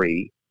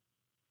story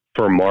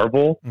for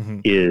Marvel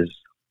is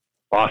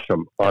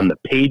awesome. On the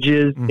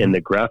pages, in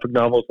the graphic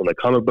novels, and the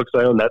comic books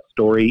I own, that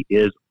story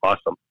is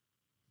awesome.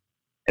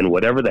 And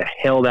whatever the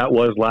hell that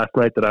was last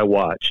night that I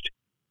watched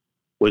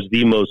was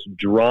the most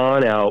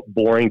drawn out,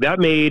 boring. That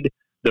made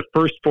the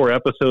first 4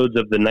 episodes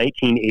of the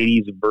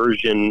 1980s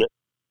version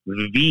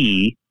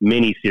V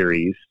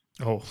miniseries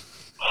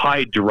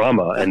high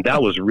drama, and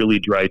that was really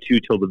dry too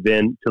till the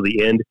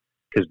end,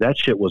 because that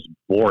shit was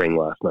boring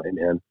last night,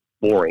 man.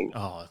 Boring.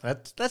 Oh,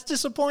 that's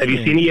disappointing. Have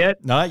you seen it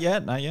yet? Not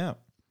yet.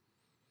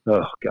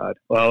 Oh God.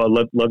 Well,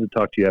 I'd love to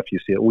talk to you after you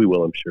see it. We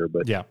will, I'm sure.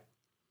 But yeah,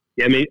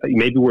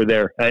 maybe we're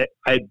there.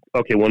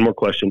 Okay. One more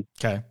question.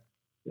 Okay.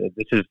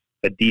 This is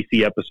a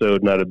DC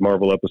episode, not a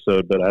Marvel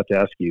episode, but I have to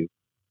ask you,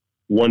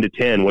 1 to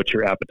 10, what's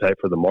your appetite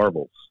for the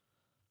Marvels?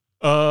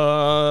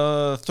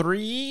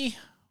 3,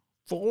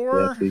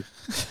 4.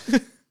 Yeah,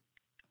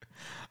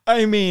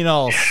 I mean,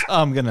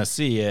 I'm gonna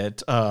see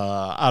it.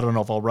 I don't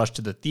know if I'll rush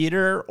to the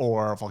theater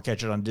or if I'll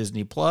catch it on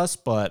Disney Plus,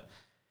 but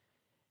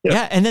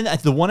yeah. And then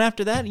the one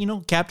after that,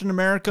 Captain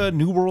America,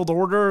 New World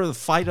Order, the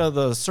Fight of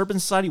the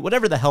Serpent Society,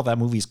 whatever the hell that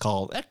movie's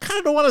called. I kind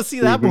of don't want to see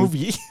that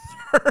movie either.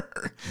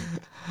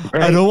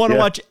 Right, I don't want to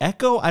watch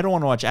Echo. I don't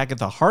want to watch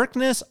Agatha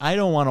Harkness. I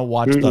don't want to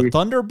watch the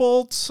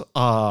Thunderbolts.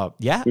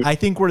 I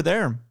think we're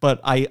there. But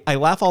I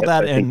laugh all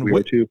that and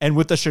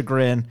with the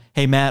chagrin,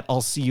 hey, Matt,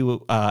 I'll see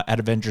you at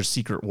Avengers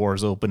Secret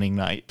Wars opening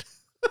night.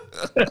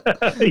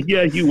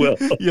 Yeah, you will.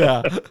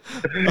 Yeah.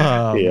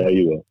 Yeah,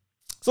 you will.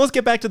 So let's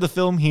get back to the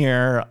film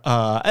here.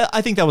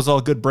 I think that was all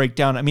a good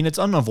breakdown. I mean, it's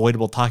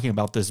unavoidable talking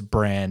about this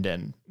brand.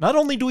 And not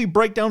only do we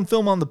break down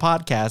film on the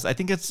podcast, I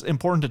think it's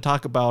important to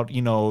talk about,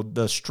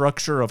 the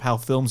structure of how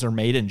films are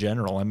made in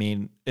general. I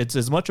mean, it's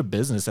as much a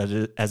business as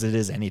it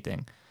is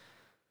anything.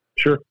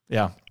 Sure.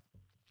 Yeah.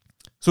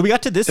 So we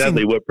got to this.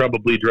 Sadly, what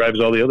probably drives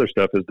all the other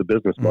stuff is the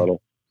business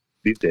model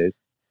these days.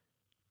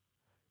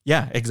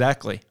 Yeah,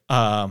 exactly.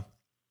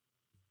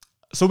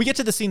 So we get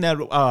to the scene that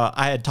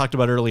I had talked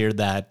about earlier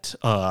that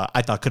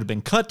I thought could have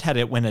been cut had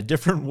it went a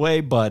different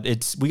way, but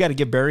we got to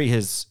give Barry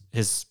his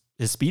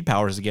speed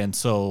powers again.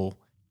 So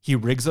he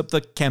rigs up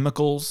the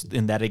chemicals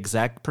in that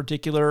exact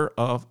particular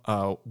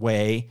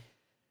way,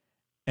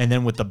 and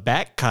then with the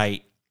bat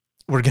kite,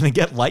 we're gonna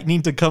get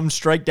lightning to come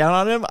strike down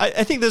on him.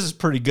 I think this is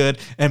pretty good.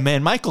 And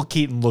man, Michael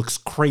Keaton looks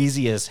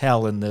crazy as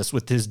hell in this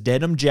with his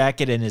denim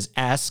jacket and his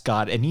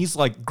ascot, and he's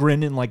like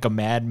grinning like a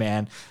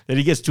madman that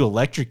he gets to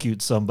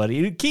electrocute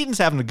somebody. Keaton's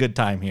having a good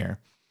time here.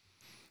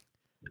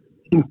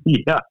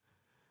 Yeah.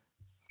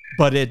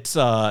 But it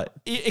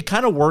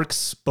kind of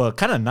works, but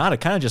kind of not.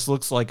 It kind of just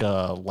looks like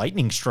a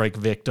lightning strike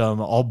victim,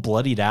 all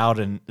bloodied out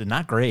and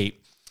not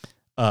great.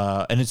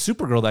 And it's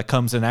Supergirl that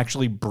comes and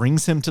actually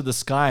brings him to the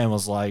sky and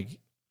was like,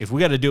 if we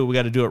got to do it, we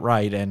got to do it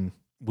right. And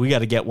we got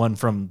to get one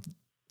from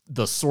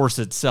the source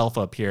itself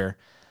up here.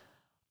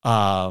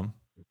 And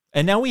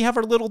now we have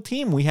our little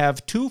team. We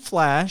have 2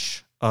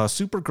 Flash,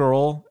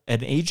 Supergirl,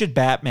 an aged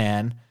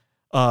Batman.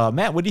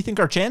 Matt, what do you think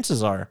our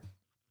chances are?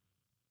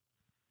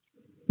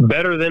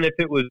 Better than if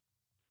it was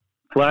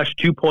Flash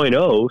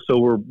 2.0. So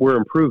we're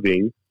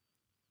improving.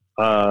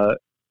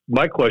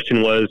 My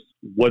question was,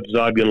 what's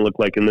Zod going to look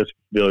like in this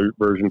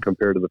version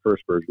compared to the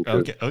first version?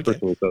 Okay.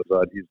 Personally, thought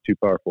Zod, he's too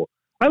powerful.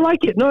 I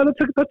like it. No,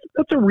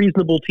 that's a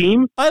reasonable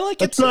team. I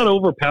like it. It's not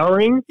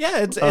overpowering.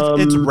 Yeah,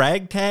 it's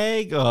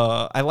ragtag.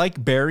 I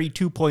like Barry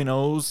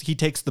 2.0's. He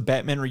takes the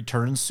Batman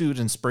Returns suit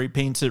and spray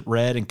paints it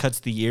red and cuts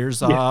the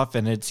ears off,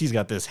 and he's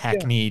got this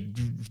hackneyed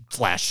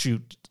flash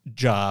shoot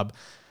job.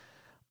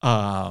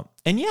 And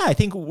I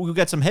think we've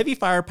got some heavy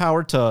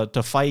firepower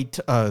to fight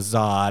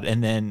Zod,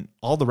 and then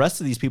all the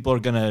rest of these people are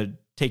gonna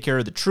take care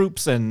of the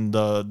troops and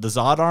the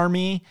Zod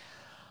army.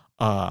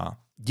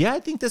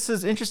 I think this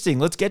is interesting.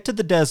 Let's get to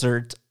the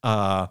desert,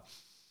 because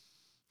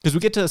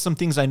we get to some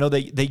things I know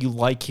that you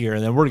like here,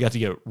 and then we're going to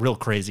get real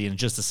crazy in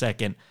just a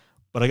second.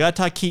 But I got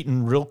to talk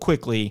Keaton real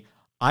quickly.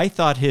 I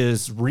thought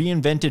his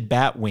reinvented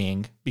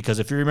Batwing, because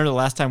if you remember the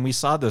last time we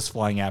saw this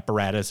flying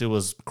apparatus, it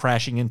was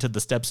crashing into the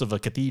steps of a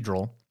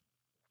cathedral.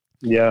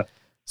 Yeah.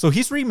 So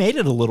he's remade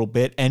it a little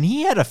bit, and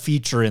he had a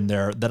feature in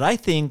there that I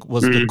think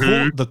was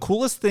the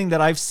coolest thing that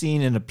I've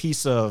seen in a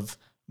piece of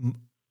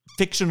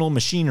fictional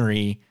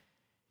machinery.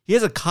 He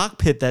has a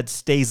cockpit that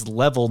stays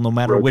level no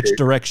matter which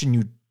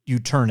direction you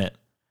turn it.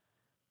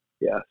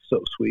 Yeah,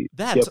 so sweet.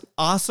 That's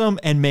awesome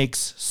and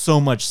makes so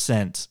much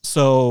sense.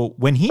 So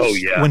when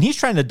he's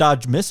trying to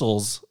dodge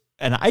missiles,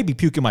 and I'd be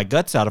puking my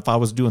guts out if I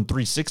was doing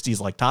 360s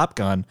like Top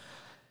Gun,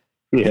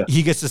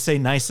 he gets to stay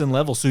nice and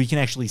level so he can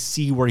actually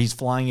see where he's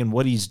flying and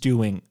what he's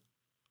doing.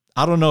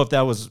 I don't know if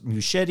that was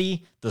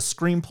Muschietti, the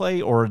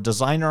screenplay, or a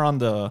designer on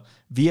the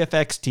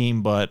VFX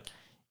team, but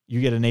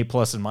you get an A+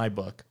 in my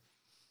book.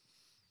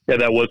 Yeah,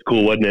 that was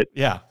cool, wasn't it?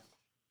 Yeah.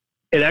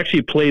 it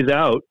actually plays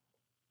out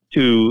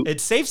to It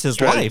saves his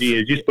strategy,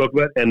 life. as you spoke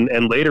about,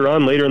 and later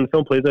in the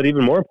film plays out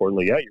even more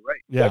importantly. Yeah, you're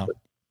right. Yeah. Exactly.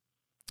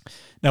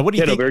 Now, what do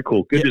you think? No, very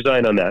cool. Good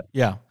design on that.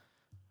 Yeah.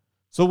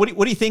 So what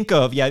do you think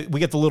of? Yeah, we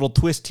get the little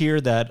twist here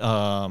that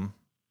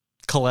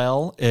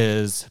Kal-El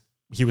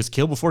he was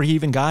killed before he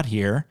even got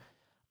here.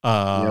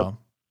 And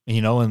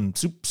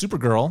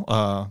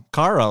Supergirl,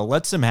 Kara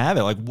lets him have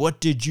it. Like, what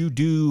did you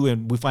do?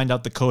 And we find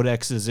out the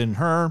Codex is in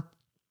her.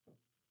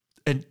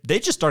 And they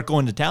just start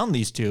going to town,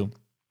 these two.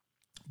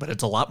 But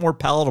it's a lot more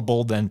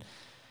palatable than...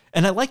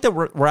 And I like that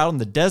we're out in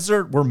the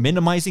desert. We're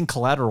minimizing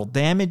collateral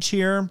damage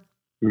here.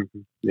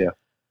 Mm-hmm. Yeah.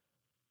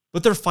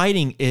 What they're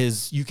fighting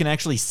is, you can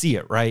actually see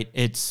it, right?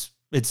 It's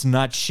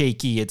not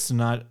shaky. It's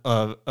not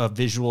a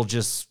visual,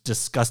 just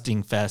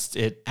disgusting fest.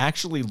 It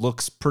actually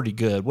looks pretty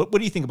good. What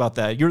do you think about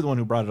that? You're the one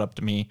who brought it up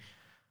to me.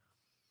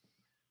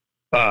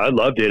 I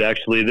loved it,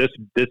 actually. This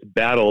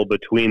battle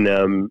between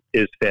them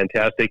is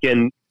fantastic.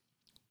 And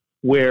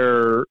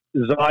where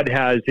Zod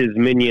has his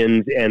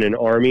minions and an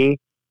army,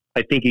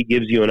 I think it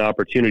gives you an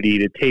opportunity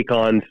to take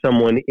on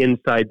someone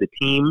inside the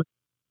team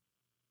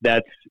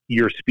that's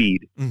your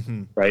speed,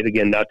 right?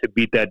 Again, not to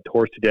beat that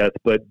horse to death,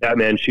 but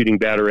Batman shooting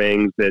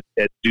batarangs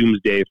at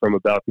Doomsday from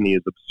a balcony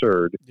is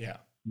absurd. Yeah.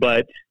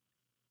 But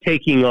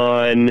taking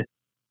on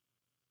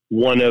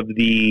one of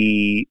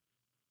the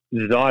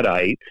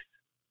Zodites,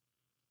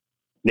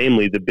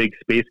 namely the big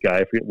space guy,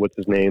 I forget what's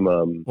his name.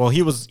 Well,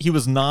 he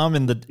was Nom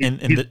in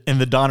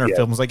the Donner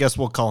films. I guess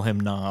we'll call him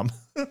Nom.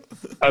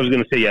 I was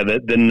going to say,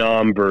 the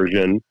Nom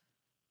version.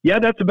 Yeah,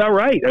 that's about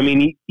right. I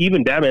mean,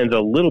 even Batman's a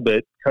little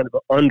bit kind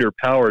of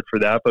underpowered for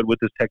that, but with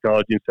this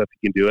technology and stuff,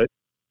 he can do it.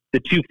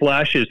 The two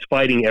Flashes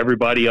fighting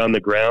everybody on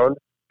the ground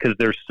because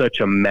there's such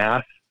a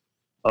mass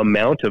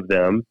amount of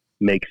them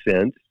makes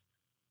sense.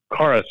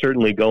 Kara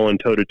certainly going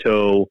toe to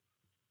toe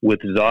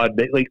with Zod,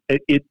 like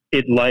it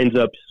lines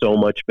up so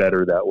much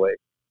better that way.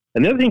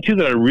 And the other thing too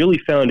that I really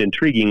found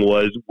intriguing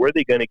was, were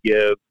they going to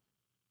give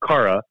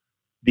Kara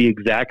the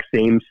exact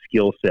same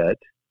skill set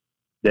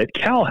that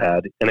Cal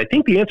had? And I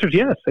think the answer is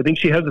yes. I think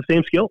she has the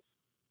same skills.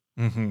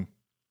 Mm-hmm.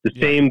 The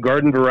same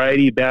garden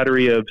variety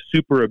battery of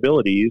super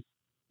abilities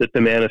that the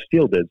Man of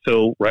Steel did.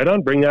 So right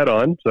on, bring that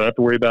on. So I don't have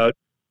to worry about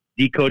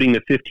decoding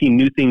the 15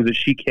 new things that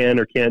she can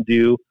or can't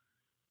do.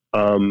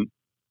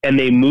 And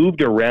they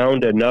moved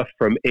around enough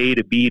from A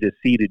to B to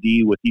C to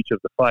D with each of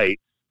the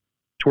fights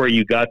to where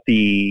you got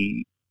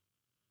a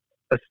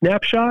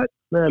snapshot,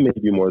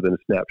 maybe more than a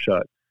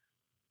snapshot,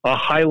 a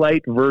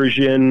highlight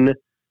version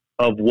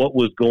of what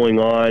was going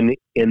on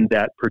in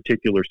that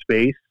particular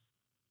space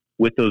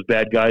with those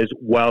bad guys,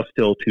 while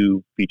still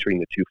featuring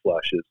the two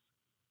Flashes.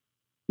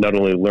 Not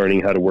only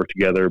learning how to work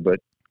together, but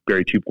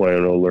Barry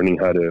 2.0 learning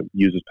how to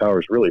use his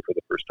powers really for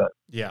the first time.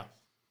 Yeah.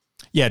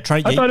 Yeah.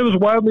 I thought it was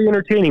wildly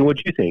entertaining. What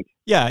do you think?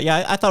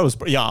 Yeah. I thought it was,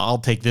 I'll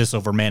take this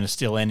over Man of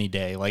Steel any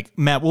day. Like,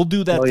 Matt, we'll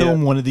do that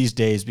film one of these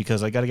days,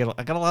 because I got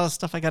a lot of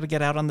stuff I got to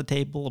get out on the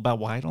table about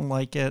why I don't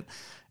like it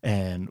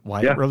and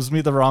why it rubs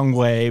me the wrong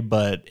way,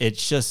 but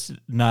it's just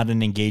not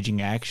an engaging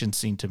action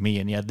scene to me.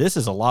 And this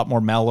is a lot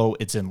more mellow.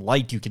 It's in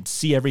light. You can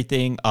see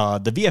everything.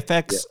 The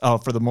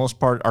VFX, for the most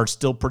part, are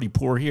still pretty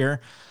poor here.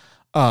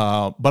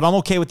 But I'm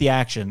okay with the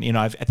action.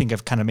 I think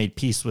I've kind of made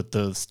peace with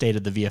the state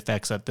of the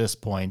VFX at this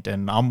point,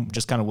 and I'm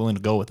just kind of willing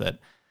to go with it.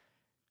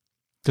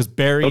 Because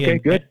Barry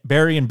and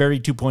Barry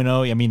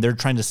 2.0, I mean, they're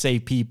trying to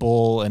save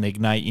people and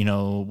ignite,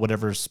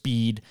 whatever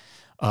speed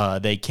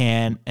they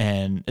can,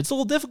 and it's a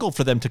little difficult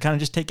for them to kind of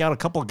just take out a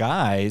couple of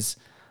guys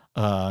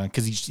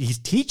because he's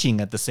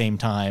teaching at the same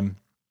time.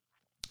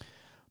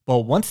 But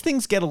once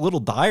things get a little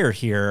dire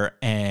here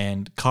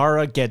and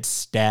Kara gets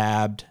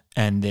stabbed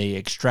and they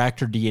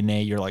extract her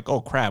DNA, you're like, oh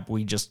crap,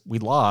 we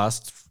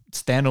lost.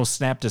 Thanos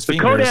snapped his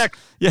fingers. Codex.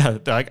 Yeah,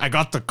 I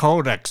got the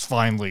Codex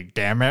finally,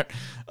 damn it.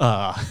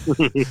 And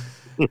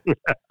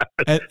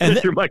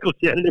Mr. Michael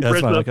Shannon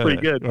impressed us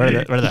pretty good.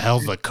 Where the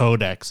hell's the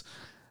Codex?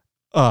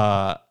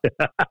 And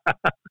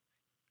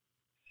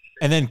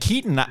then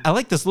Keaton, I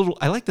like this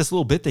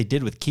little bit they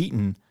did with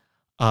Keaton,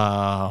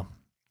 where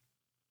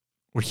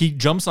he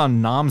jumps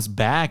on Nom's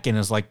back and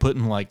is like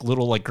putting like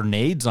little like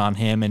grenades on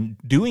him and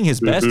doing his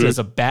best as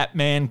a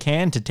Batman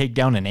can to take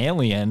down an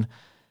alien.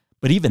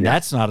 But even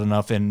that's not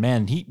enough. And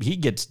man, he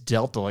gets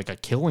dealt like a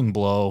killing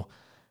blow.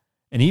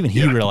 And even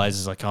he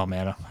realizes like, oh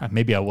man,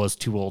 maybe I was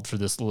too old for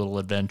this little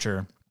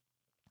adventure.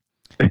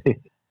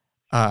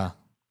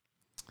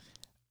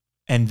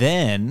 And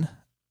then,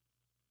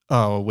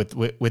 with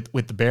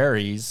the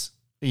berries,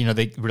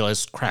 they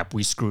realize, crap,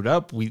 we screwed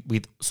up.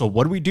 So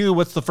what do?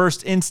 What's the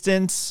first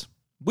instance?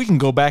 We can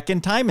go back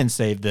in time and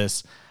save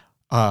this,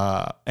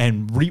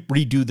 and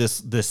redo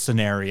this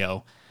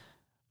scenario.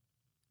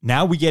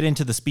 Now we get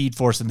into the Speed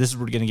Force, and this is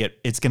where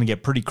it's going to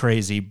get pretty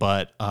crazy,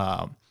 but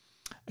I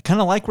kind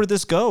of like where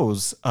this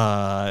goes.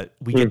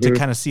 We get to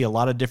kind of see a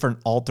lot of different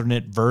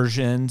alternate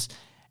versions,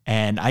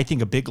 and I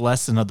think a big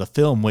lesson of the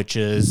film, which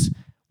is,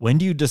 when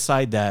do you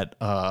decide that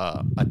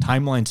a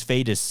timeline's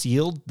fate is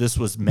sealed? This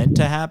was meant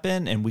to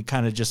happen, and we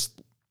kind of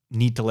just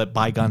need to let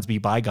bygones be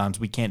bygones.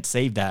 We can't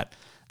save that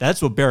That's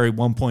what Barry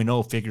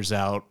 1.0 figures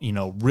out,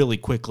 really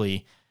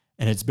quickly.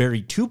 And it's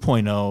Barry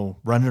 2.0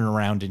 running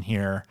around in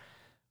here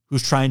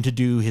who's trying to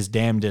do his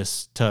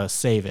damnedest to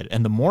save it.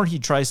 And the more he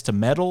tries to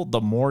meddle,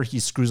 the more he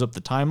screws up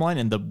the timeline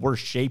and the worse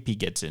shape he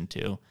gets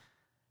into.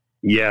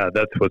 Yeah,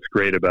 that's what's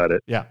great about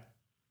it. Yeah.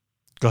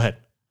 Go ahead.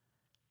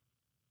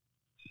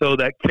 So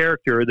that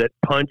character that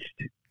punched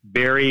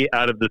Barry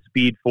out of the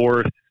Speed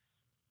Force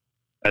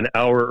an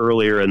hour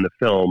earlier in the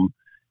film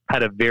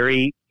had a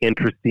very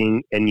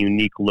interesting and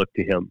unique look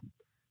to him.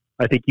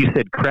 I think you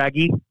said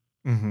craggy.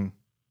 Mm-hmm.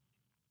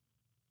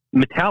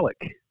 Metallic.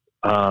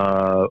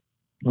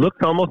 Looks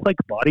almost like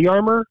body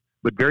armor,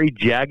 but very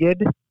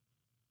jagged.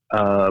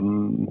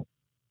 And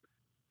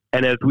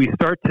as we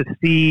start to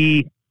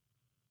see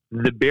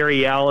the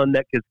Barry Allen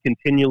that could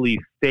continually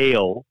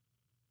fail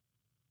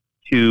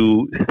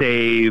to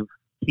save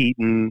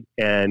Keaton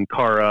and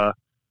Kara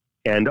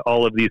and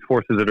all of these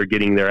forces that are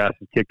getting their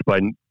asses kicked by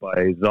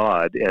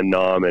Zod and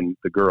Nam and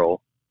the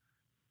girl,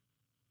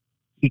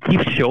 he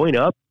keeps showing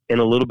up in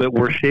a little bit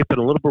worse shape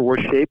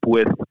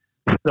with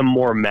some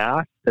more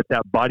mass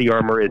that body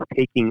armor is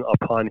taking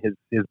upon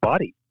his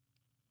body.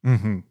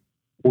 Mm-hmm.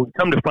 We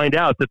come to find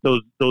out that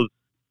those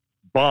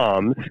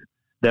bombs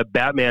that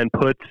Batman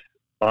puts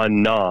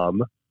on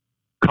Nam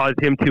cause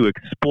him to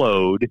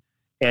explode,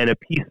 and a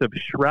piece of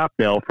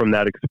shrapnel from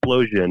that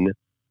explosion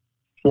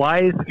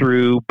flies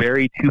through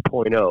Barry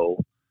 2.0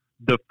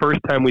 the first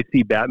time we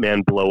see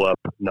Batman blow up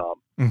Nam.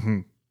 Mm-hmm.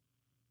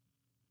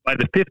 By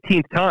the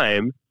 15th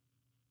time,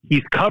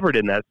 he's covered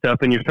in that stuff,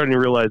 and you're starting to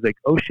realize, like,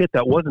 oh shit,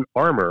 that wasn't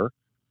armor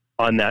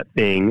on that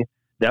thing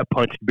that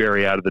punched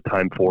Barry out of the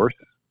time force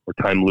or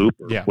time loop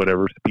or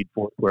whatever, speed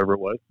force, wherever it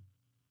was.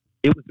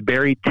 It was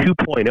Barry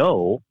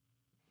 2.0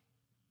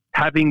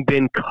 having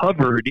been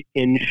covered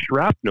in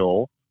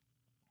shrapnel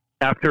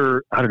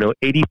after,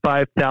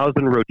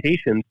 85,000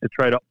 rotations to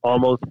try to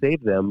almost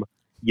save them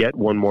yet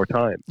one more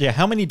time. Yeah,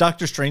 how many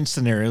Doctor Strange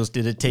scenarios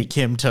did it take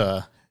him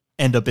to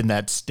end up in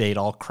that state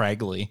all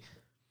craggly?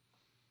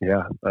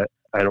 Yeah,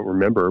 I don't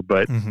remember,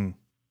 but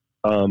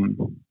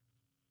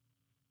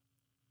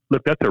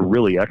look, that's a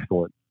really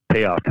excellent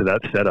payoff to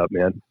that setup,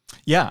 man.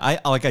 Yeah,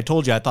 I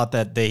told you, I thought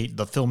that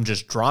the film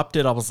just dropped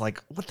it. I was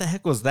like, what the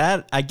heck was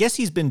that? I guess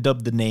he's been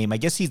dubbed the name. I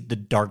guess he's the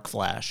Dark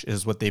Flash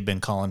is what they've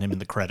been calling him in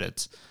the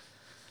credits.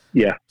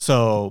 Yeah.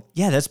 So,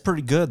 yeah, that's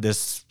pretty good.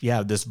 This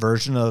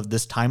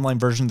timeline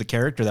version of the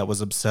character that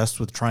was obsessed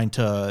with trying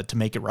to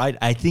make it right.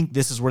 I think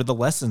this is where the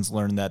lessons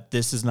learned that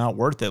this is not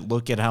worth it.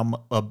 Look at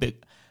how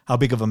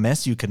big of a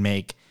mess you can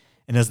make.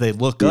 And as they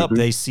look up,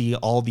 they see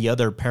all the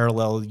other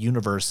parallel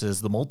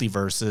universes, the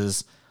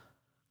multiverses,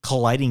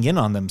 colliding in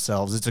on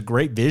themselves. It's a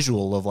great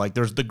visual of, like,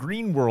 there's the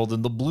green world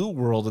and the blue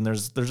world, and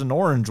there's an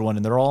orange one,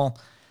 and they're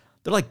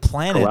like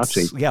planets.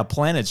 Collapsing. Yeah,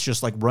 planets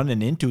just like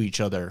running into each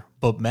other.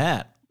 But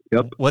Matt,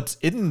 what's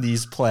in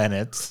these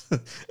planets?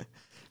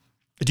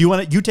 Do you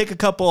want you take a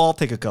couple? I'll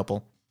take a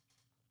couple.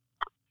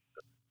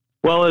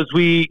 Well, as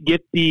we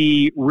get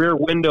the rear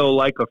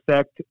window-like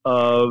effect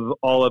of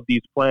all of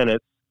these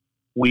planets,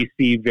 we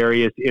see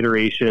various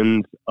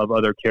iterations of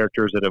other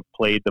characters that have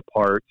played the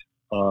part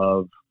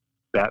of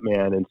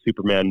Batman and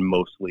Superman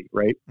mostly,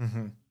 right?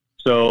 Mm-hmm.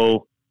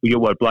 So we get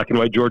what, black and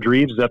white George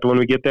Reeves? Is that the one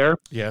we get there?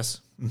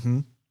 Yes. Mm-hmm.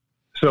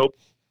 So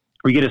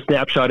we get a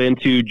snapshot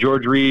into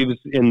George Reeves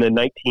in the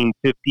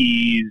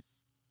 1950s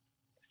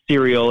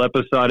serial,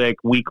 episodic,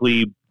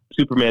 weekly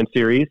Superman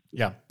series.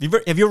 Yeah.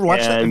 Have you ever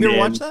watched that? Have you ever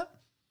watched that?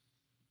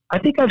 I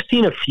think I've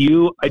seen a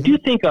few. I do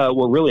think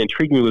what really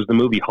intrigued me was the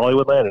movie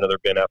Hollywoodland, another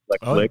Ben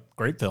Affleck flick.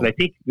 Great film. And I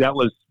think that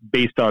was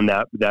based on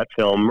that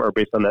film or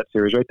based on that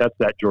series, right? That's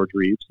that George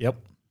Reeves. Yep.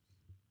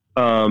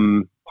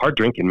 Hard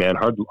drinking, man.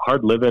 Hard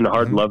living,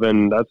 hard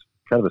loving. That's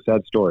kind of a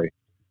sad story.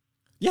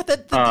 Yeah,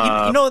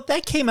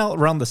 that came out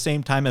around the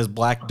same time as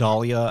Black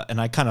Dahlia, and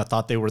I kind of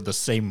thought they were the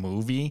same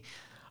movie.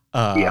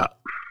 Yeah.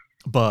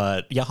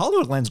 But yeah,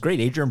 Hollywoodland's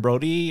great. Adrian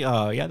Brody,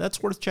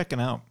 that's worth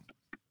checking out.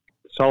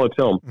 Solid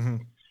film. Mm-hmm.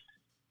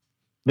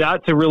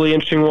 That's a really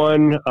interesting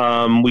one.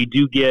 We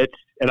do get,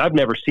 and I've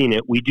never seen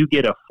it, we do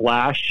get a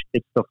Flash.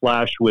 It's the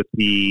Flash with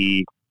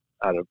the,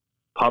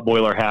 pot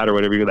boiler hat or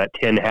whatever, that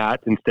tin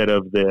hat instead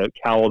of the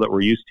cowl that we're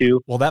used to.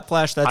 Well, that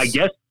Flash,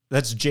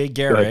 that's Jay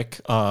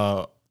Garrick.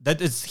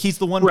 He's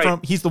the one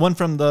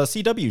from the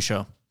CW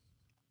show.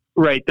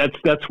 Right.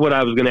 That's what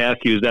I was going to ask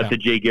you. Is that the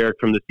Jay Garrick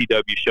from the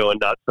CW show and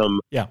not some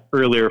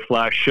earlier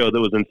Flash show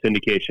that was in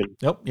syndication?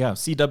 Yep. Yeah.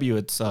 CW.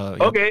 It's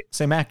okay.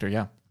 Same actor.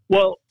 Yeah.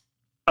 Well,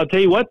 I'll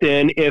tell you what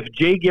then, if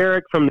Jay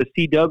Garrick from the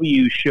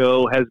CW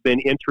show has been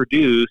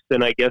introduced,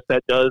 then I guess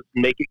that does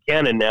make it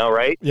canon now,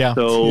 right? Yeah.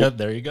 So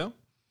there you go.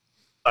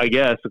 I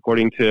guess,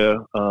 according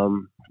to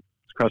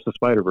Across the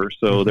Spider-Verse.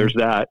 So there's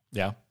that.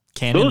 Yeah.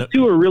 Canon. Those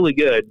two are really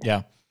good.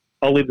 Yeah.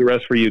 I'll leave the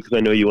rest for you because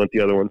I know you want the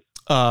other ones.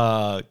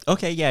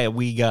 Okay, yeah,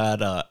 we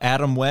got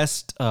Adam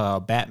West,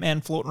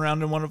 Batman floating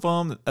around in one of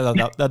them.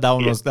 That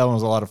one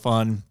was a lot of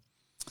fun.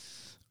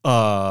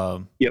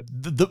 Yep.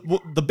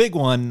 The big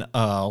one,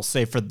 I'll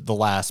say for the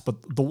last,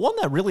 but the one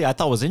that really I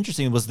thought was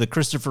interesting was the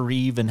Christopher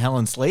Reeve and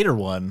Helen Slater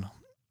one.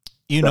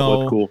 That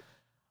was cool.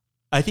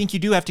 I think you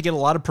do have to get a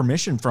lot of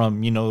permission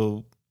from,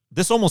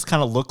 this almost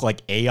kind of looked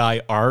like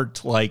AI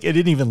art. Like, it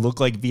didn't even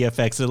look like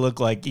VFX. It looked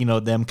like,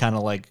 them kind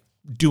of like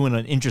doing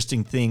an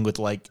interesting thing with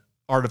like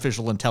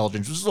artificial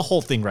intelligence, which is a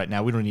whole thing right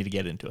now. We don't need to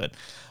get into it.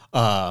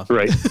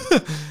 Right.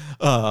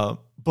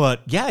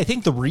 But yeah, I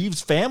think the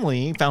Reeves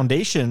family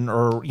foundation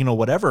or,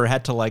 whatever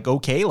had to like,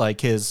 okay,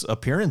 like his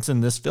appearance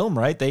in this film,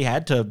 right? They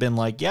had to have been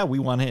like, yeah, we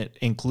want to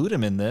include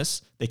him in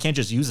this. They can't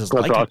just use his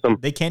likeness. Awesome.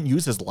 They can't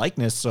use his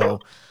likeness. So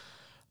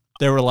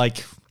they were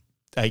like,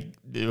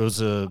 it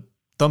was a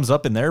thumbs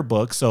up in their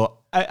book. So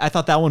I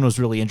thought that one was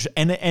really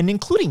interesting, and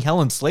including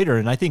Helen Slater,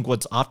 and I think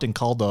what's often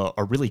called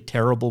a really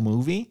terrible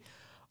movie,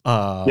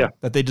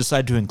 that they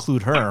decided to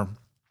include her.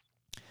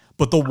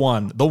 But the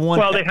one.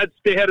 Well,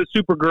 they had a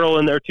Supergirl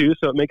in there too,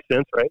 so it makes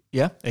sense, right?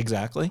 Yeah,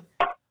 exactly.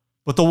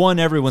 But the one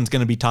everyone's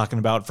going to be talking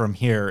about from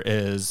here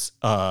is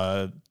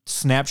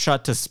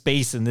Snapshot to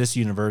Space in this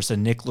universe,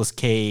 and Nicolas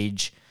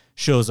Cage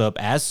shows up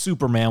as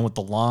Superman with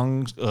the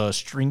long,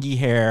 stringy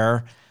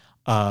hair.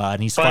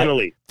 And he's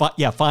finally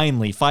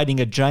fighting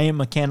a giant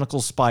mechanical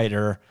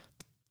spider.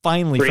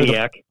 Finally,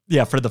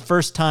 for the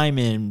first time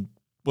in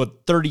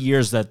 30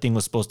 years that thing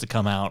was supposed to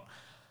come out.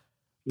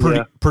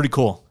 Pretty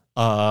cool.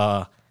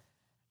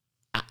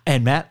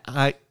 And Matt,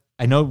 I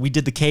know we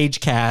did the Cage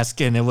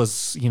cast, and it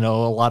was a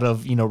lot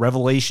of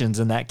revelations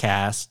in that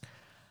cast.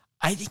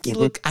 I think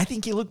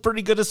he looked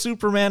pretty good as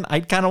Superman.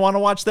 I kind of want to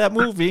watch that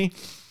movie.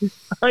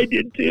 I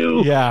did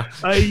too. Yeah,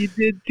 I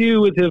did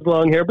too with his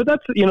long hair. But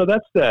that's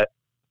that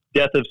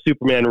Death of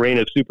Superman, Reign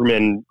of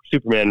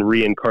Superman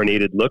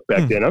reincarnated look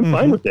back then. I'm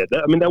fine with it.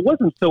 That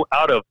wasn't so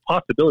out of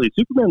possibility.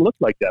 Superman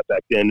looked like that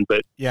back then,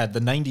 but yeah, the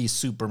 '90s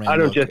Superman. I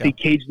don't just think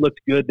Cage looked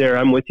good there.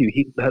 I'm with you.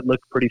 That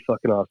looked pretty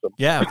fucking awesome.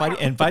 Yeah,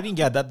 fighting.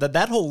 Yeah,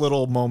 that whole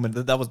little moment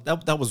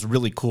that was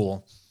really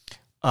cool.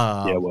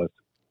 Yeah, it was.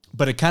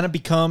 But it kind of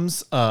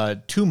becomes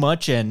too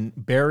much, and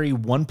Barry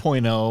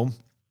 1.0.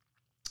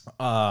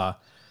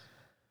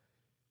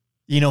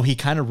 He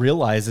kind of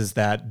realizes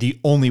that the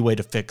only way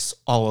to fix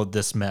all of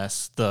this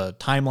mess, the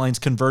timelines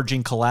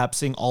converging,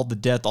 collapsing, all the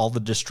death, all the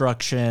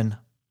destruction,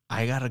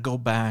 I got to go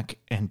back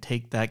and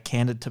take that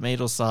canned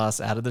tomato sauce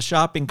out of the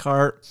shopping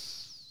cart.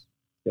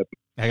 Yep.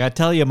 I got to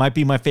tell you, it might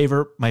be my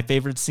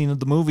favorite scene of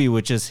the movie,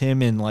 which is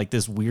him in like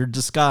this weird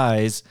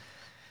disguise,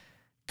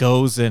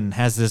 goes and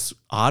has this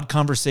odd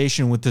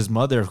conversation with his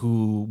mother,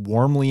 who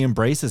warmly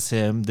embraces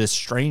him, this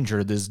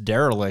stranger, this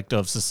derelict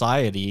of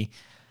society,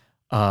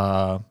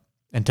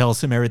 and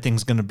tells him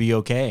everything's going to be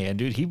okay. And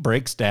dude, he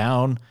breaks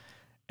down.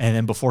 And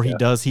then before he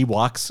does, he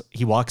walks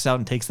out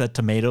and takes that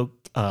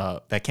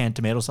that canned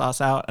tomato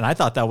sauce out. And I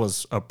thought that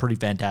was a pretty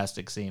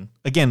fantastic scene.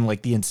 Again,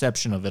 like the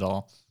inception of it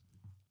all.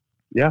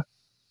 Yeah.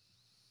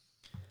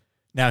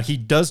 Now he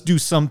does do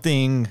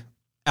something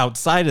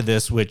outside of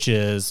this, which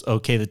is,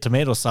 okay, the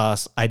tomato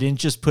sauce, I didn't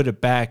just put it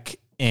back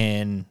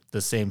in the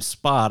same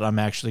spot. I'm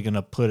actually going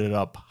to put it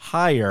up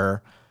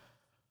higher.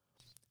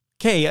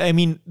 Okay.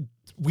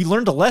 We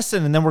learned a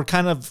lesson, and then we're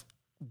kind of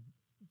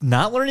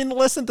not learning the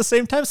lesson at the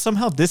same time.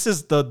 Somehow this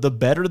is the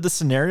better of the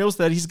scenarios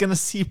that he's going to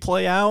see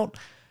play out,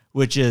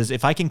 which is,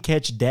 if I can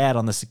catch Dad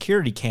on the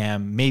security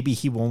cam, maybe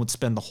he won't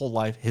spend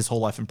his whole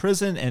life in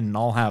prison, and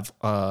I'll have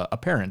a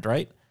parent,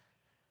 right?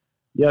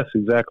 Yes,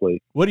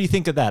 exactly. What do you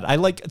think of that?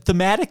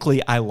 Thematically,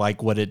 I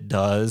like what it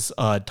does.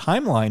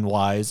 Timeline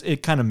wise,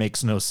 it kind of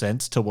makes no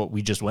sense to what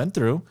we just went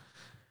through.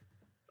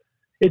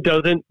 It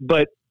doesn't,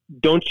 but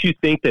don't you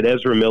think that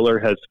Ezra Miller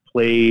has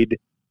played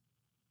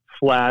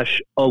Flash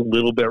a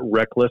little bit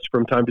reckless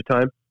from time to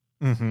time?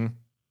 Mm-hmm.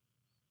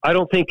 I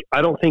don't think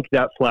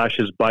that Flash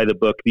is by the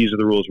book. These are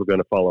the rules we're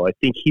going to follow. I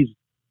think he's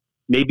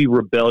maybe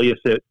rebellious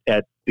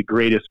at the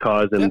greatest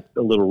cause and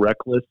a little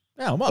reckless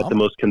at the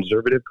most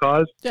conservative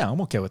cause. Yeah,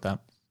 I'm okay with that.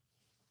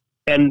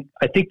 And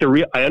I think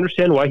I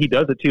understand why he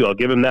does it too. I'll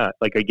give him that.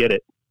 Like, I get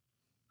it.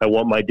 I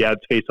want my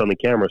dad's face on the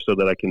camera so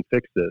that I can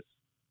fix this.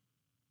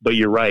 But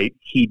you're right.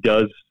 He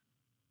does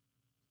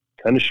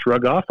kind of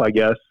shrug off, I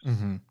guess,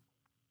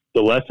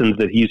 the lessons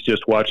that he's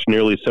just watched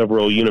nearly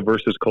several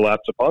universes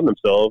collapse upon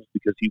themselves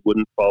because he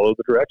wouldn't follow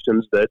the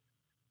directions that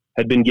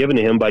had been given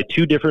to him by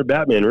two different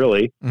Batmen,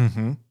 really.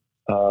 Mm-hmm.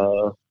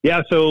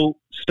 So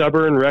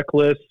stubborn,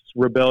 reckless,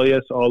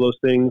 rebellious, all those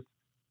things.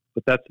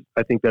 But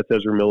I think that's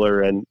Ezra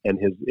Miller and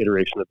his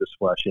iteration of this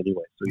Flash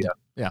anyway. So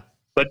yeah.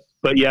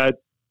 But yeah,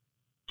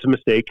 it's a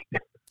mistake.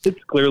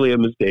 It's clearly a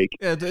mistake.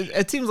 Yeah,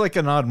 it seems like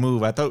an odd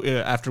move. I thought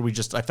I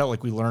felt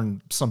like we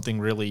learned something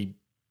really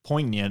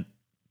poignant.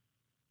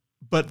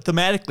 But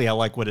thematically, I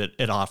like what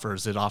it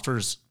offers. It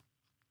offers,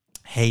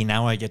 hey,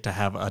 now I get to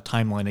have a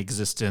timeline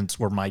existence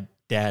where my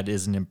dad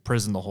isn't in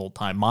prison the whole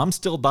time. Mom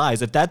still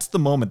dies. If that's the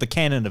moment, the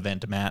canon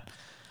event, Matt,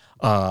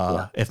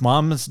 if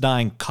Mom's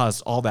dying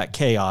caused all that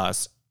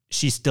chaos,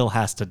 she still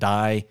has to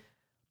die.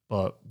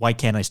 But why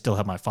can't I still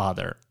have my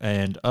father?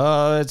 And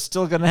it's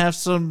still going to have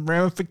some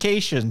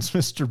ramifications,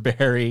 Mr.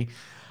 Barry.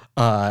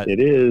 It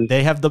is.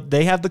 They have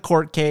the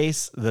court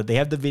case. They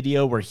have the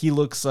video where he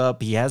looks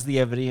up. He has the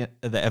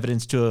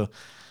evidence to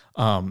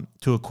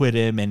acquit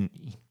him, and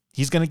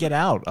he's going to get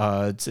out.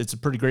 It's a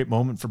pretty great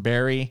moment for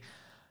Barry.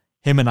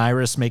 him and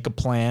Iris make a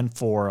plan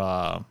for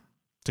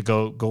to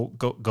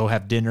go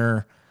have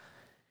dinner.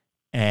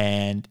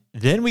 And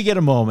then we get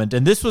a moment,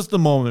 and this was the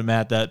moment,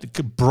 Matt,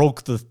 that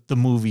broke the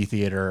movie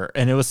theater.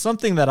 And it was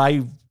something that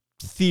I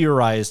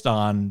theorized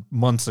on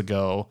months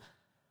ago,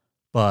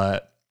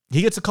 but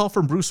he gets a call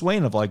from Bruce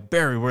Wayne of like,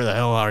 Barry, where the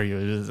hell are you?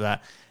 Is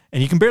that?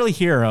 And you can barely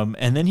hear him.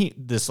 And then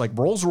this like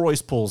Rolls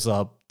Royce pulls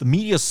up, the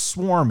media's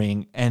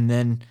swarming, and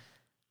then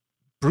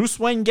Bruce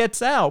Wayne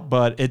gets out,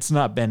 but it's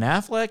not Ben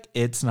Affleck.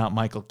 It's not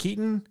Michael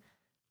Keaton.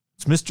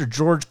 It's Mr.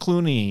 George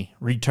Clooney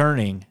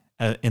returning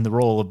in the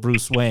role of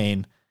Bruce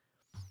Wayne.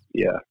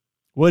 Yeah.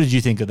 What did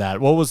you think of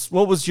that? What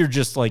was your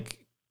just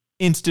like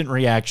instant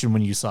reaction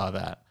when you saw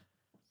that?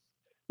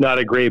 Not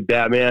a great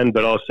Batman,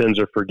 but all sins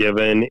are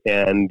forgiven.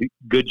 And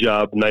good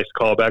job. Nice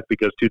callback,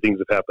 because two things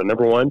have happened.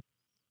 Number one,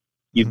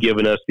 you've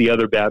given us the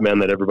other Batman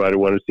that everybody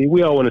wanted to see.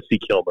 We all want to see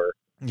Kilmer.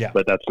 Yeah.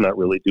 But that's not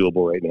really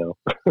doable right now.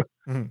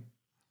 Mm-hmm.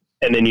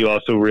 And then you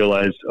also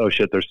realize, oh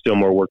shit, there's still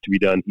more work to be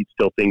done.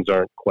 Things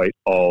aren't quite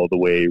all the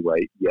way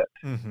right yet.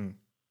 Mm-hmm.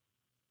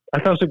 I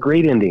thought it was a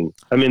great ending.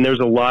 I mean,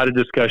 there's a lot of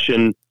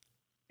discussion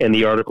in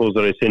the articles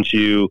that I sent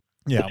you.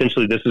 Yeah.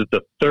 Essentially, this is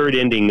the third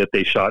ending that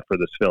they shot for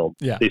this film.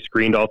 Yeah. They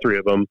screened all three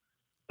of them.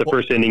 The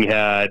first ending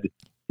had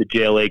the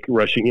JLA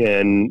rushing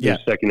in. Yeah.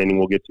 The second ending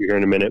we'll get to here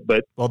in a minute.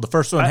 But the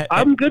first one,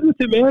 I'm good with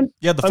it, man.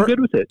 Yeah, I'm good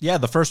with it. Yeah,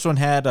 the first one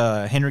had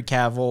Henry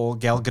Cavill,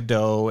 Gal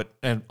Gadot,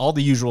 and all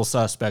the usual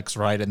suspects,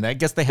 right? And I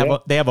guess they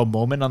have a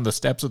moment on the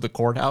steps of the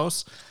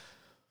courthouse.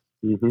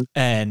 Mm-hmm.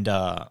 And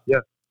I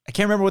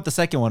can't remember what the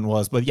second one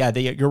was, but yeah,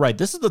 you're right.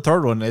 This is the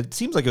third one. It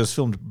seems like it was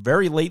filmed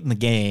very late in the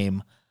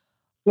game.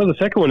 Well, the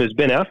second one is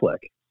Ben Affleck.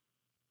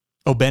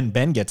 Oh, Ben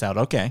gets out.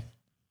 Okay.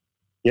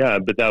 Yeah,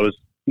 but that was,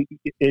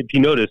 if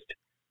you noticed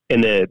in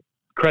the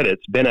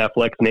credits, Ben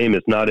Affleck's name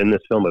is not in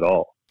this film at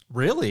all.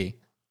 Really?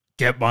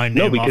 Get my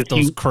name off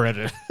those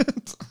credits.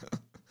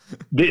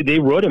 They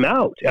wrote him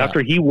out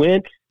after he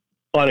went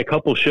on a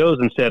couple shows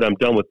and said, I'm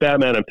done with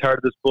Batman. I'm tired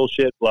of this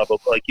bullshit, blah, blah,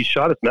 blah. Like, he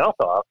shot his mouth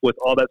off with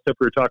all that stuff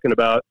we were talking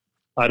about.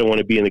 I don't want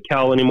to be in the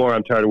cowl anymore.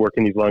 I'm tired of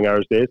working these long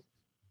hours days.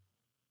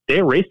 They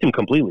erased him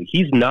completely.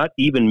 He's not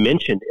even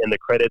mentioned in the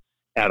credits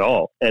at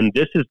all. And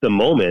this is the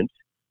moment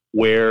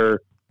where,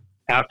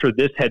 after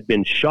this had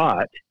been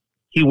shot,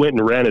 he went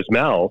and ran his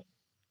mouth.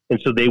 And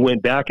so they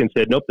went back and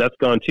said, nope, that's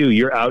gone too.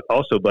 You're out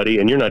also, buddy.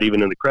 And you're not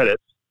even in the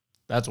credits.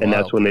 That's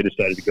when they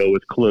decided to go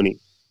with Clooney.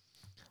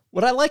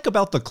 What I like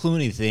about the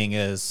Clooney thing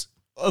is,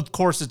 of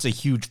course, it's a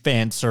huge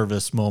fan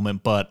service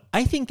moment, but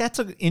I think that's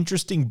an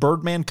interesting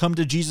Birdman come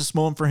to Jesus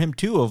moment for him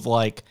too, of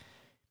like,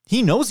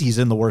 he knows he's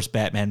in the worst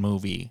Batman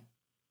movie.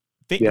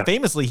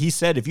 Famously, he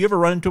said, if you ever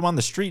run into him on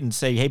the street and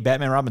say, hey,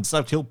 Batman Robin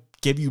sucked, he'll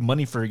give you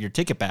money for your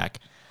ticket back.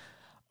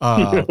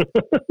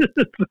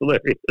 It's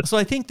hilarious. So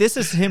I think this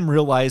is him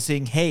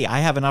realizing, hey, I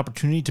have an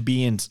opportunity to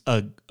be in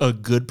a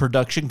good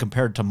production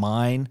compared to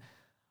mine,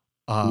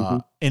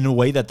 in a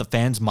way that the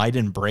fans might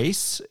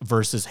embrace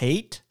versus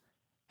hate.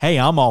 Hey,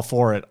 I'm all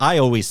for it. I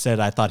always said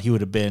I thought he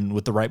would have been,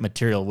 with the right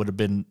material,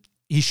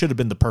 he should have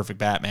been the perfect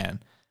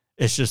Batman.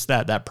 It's just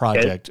that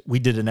project, we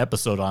did an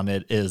episode on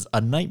it, is a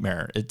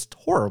nightmare. It's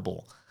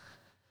horrible.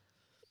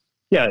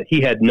 Yeah, he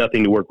had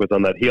nothing to work with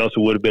on that. He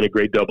also would have been a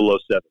great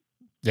 007.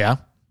 Yeah,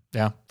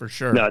 for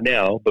sure. Not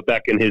now, but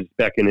back in his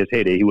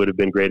heyday, he would have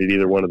been great at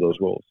either one of those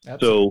roles.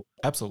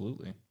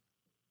 Absolutely.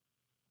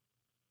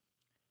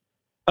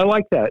 I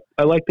like that.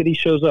 I like that he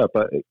shows up.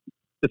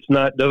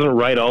 Doesn't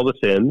right all the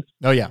sins.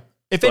 Oh yeah.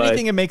 If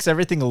anything, it makes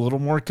everything a little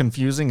more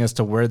confusing as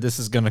to where this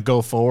is going to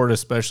go forward,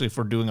 especially if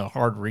we're doing a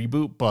hard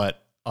reboot.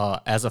 But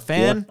as a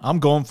fan, I'm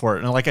going for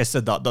it. And like I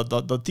said,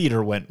 the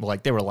theater went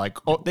like, they were like,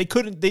 oh,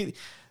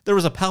 there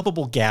was a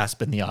palpable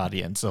gasp in the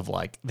audience of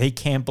like, they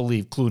can't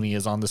believe Clooney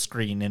is on the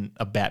screen in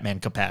a Batman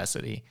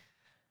capacity.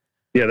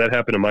 Yeah, that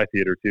happened in my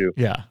theater too.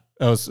 Yeah,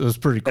 it was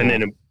pretty cool.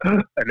 And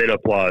then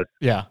applause.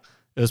 Yeah,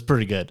 it was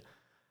pretty good.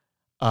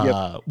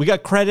 We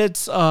got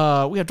credits. We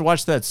have to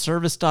watch that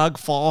service dog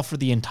fall for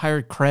the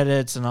entire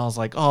credits. And I was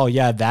like, oh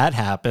yeah, that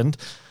happened.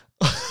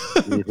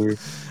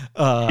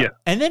 Mm-hmm.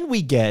 And then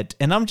we get,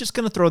 and I'm just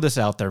going to throw this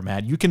out there,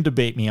 Matt, you can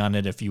debate me on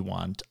it if you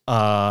want.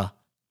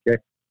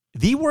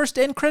 The worst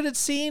end credits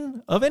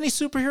scene of any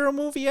superhero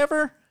movie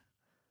ever.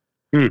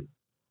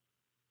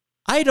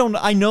 I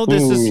know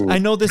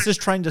this is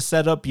trying to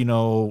set up,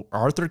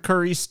 Arthur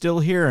Curry's still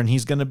here and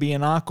he's going to be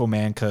an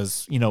Aquaman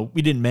because,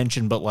 we didn't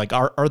mention, but like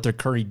Arthur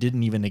Curry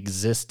didn't even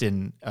exist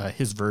in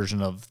his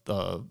version of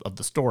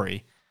the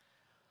story.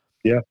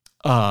 Yeah.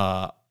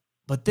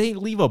 But they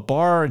leave a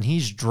bar and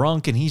he's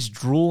drunk and he's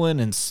drooling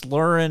and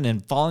slurring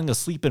and falling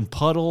asleep in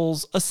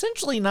puddles,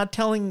 essentially not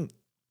telling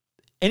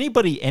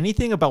anybody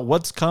anything about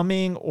what's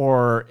coming,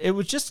 or it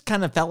was just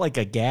kind of felt like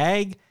a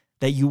gag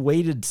that you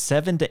waited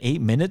 7 to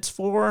 8 minutes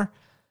for.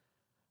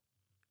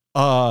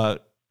 Tony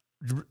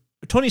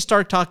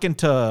Stark talking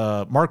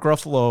to Mark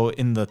Ruffalo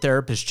in the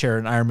therapist chair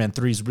in Iron Man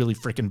 3 is really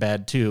freaking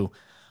bad too.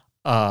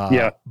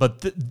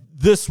 But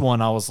this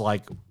one, I was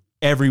like,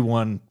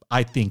 everyone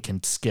I think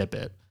can skip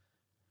it.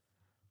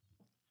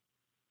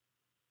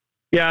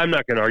 Yeah, I'm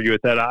not going to argue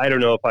with that. I don't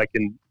know if I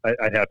can.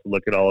 I'd have to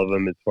look at all of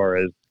them as far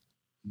as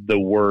the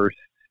worst.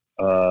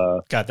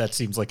 God, that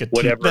seems like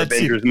whatever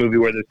Avengers movie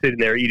where they're sitting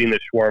there eating the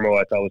shawarma.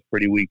 I thought was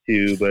pretty weak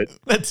too. But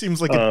that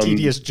seems like a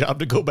tedious job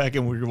to go back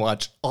and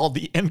rewatch all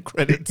the end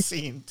credit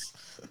scenes.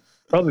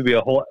 Probably be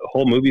a whole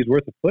movie's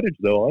worth of footage,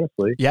 though.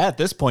 Honestly, yeah. At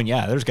this point,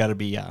 yeah, there's got to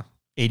be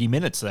 80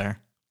 minutes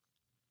there.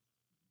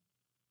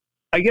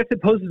 I guess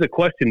it poses a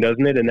question,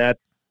 doesn't it? And that's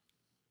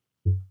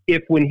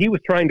if when he was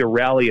trying to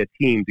rally a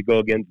team to go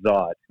against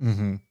Zod,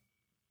 mm-hmm.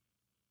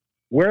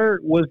 where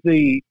was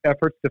the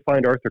efforts to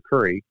find Arthur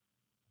Curry?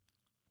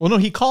 Well, no,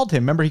 he called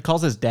him. Remember, he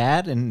calls his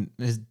dad, and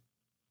his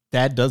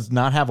dad does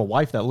not have a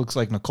wife that looks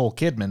like Nicole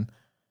Kidman.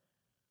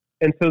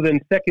 And so then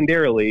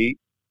secondarily,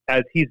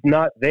 as he's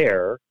not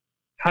there,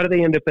 how do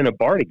they end up in a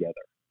bar together?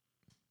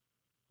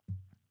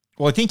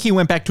 Well, I think he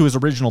went back to his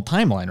original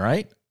timeline,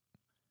 right?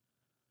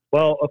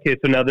 Well, okay,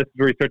 so now this is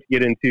where we start to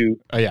get into...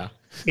 Oh, yeah.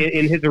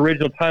 In his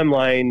original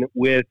timeline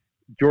with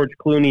George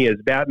Clooney as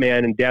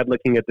Batman and Dad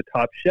looking at the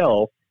top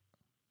shelf.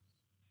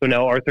 So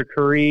now Arthur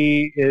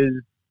Curry is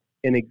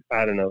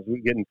I don't know.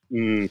 We're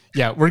getting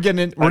yeah, we're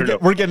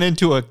getting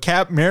into a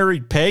Cap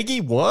married Peggy.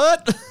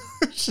 What?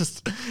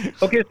 Just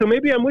okay. So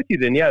maybe I'm with you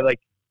then. Yeah, like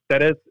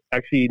that is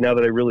actually, now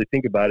that I really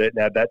think about it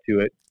and add that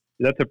to it,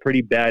 that's a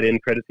pretty bad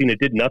end credit scene. It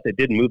did nothing. It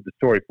didn't move the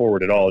story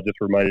forward at all. It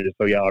just reminded us,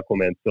 oh yeah,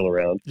 Aquaman's still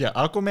around. Yeah,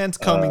 Aquaman's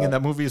coming, and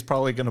that movie is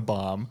probably going to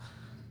bomb.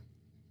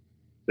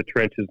 The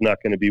trench is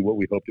not going to be what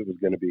we hoped it was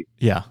going to be.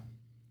 Yeah.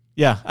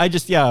 Yeah, I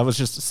was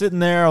just sitting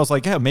there. I was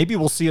like, yeah, maybe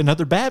we'll see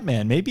another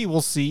Batman. Maybe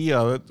we'll see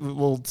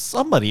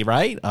somebody,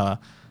 right?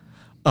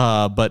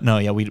 But no,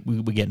 yeah, we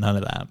get none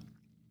of that.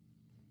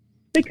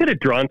 They could have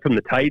drawn from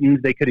the Titans.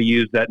 They could have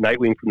used that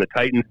Nightwing from the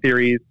Titans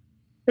series.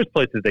 There's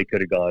places they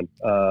could have gone.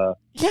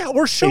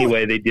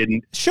 Anyway, they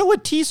didn't. Show a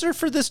teaser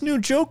for this new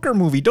Joker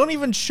movie. Don't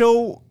even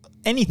show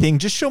anything.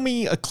 Just show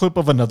me a clip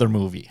of another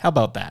movie. How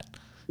about that?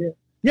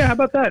 Yeah, how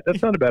about that?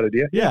 That's not a bad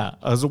idea. Yeah,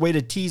 as a way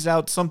to tease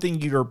out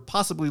something you're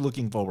possibly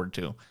looking forward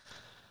to.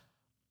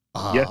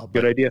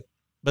 Good idea.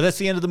 But that's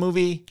the end of the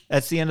movie.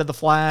 That's the end of The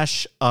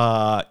Flash.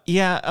 We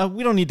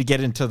don't need to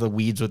get into the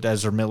weeds with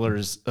Ezra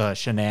Miller's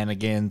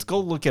shenanigans. Go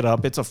look it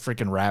up. It's a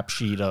freaking rap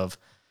sheet of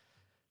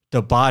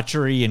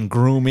debauchery and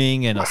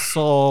grooming and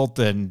assault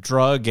and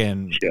drug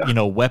and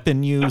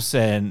weapon use.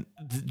 And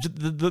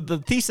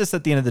the thesis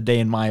at the end of the day,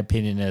 in my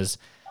opinion, is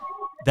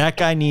that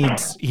guy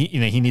needs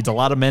he needs a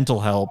lot of mental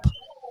help.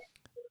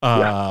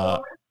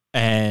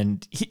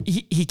 And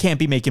he can't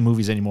be making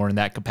movies anymore in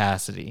that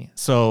capacity.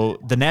 So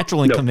the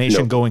natural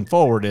inclination going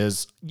forward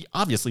is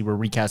obviously we're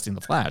recasting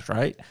The Flash,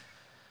 right?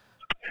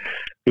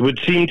 It would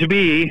seem to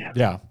be.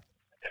 Yeah.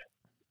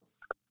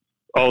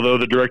 Although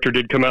the director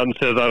did come out and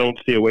says, I don't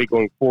see a way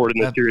going forward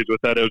in the series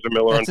without Ezra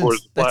Miller on board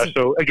as The Flash.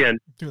 So again,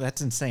 dude,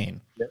 that's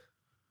insane.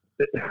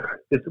 That's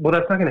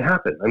not going to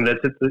happen. I mean,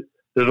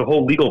 there's a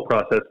whole legal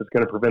process that's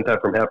going to prevent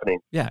that from happening.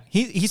 Yeah,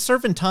 he's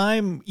serving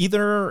time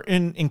either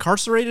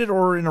incarcerated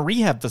or in a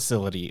rehab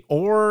facility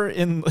or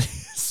in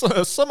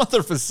some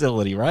other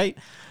facility, right?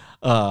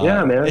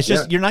 Yeah, man. It's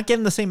just you're not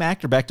getting the same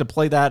actor back to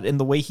play that in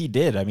the way he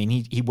did. I mean,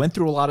 he went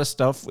through a lot of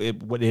stuff.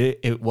 It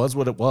was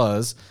what it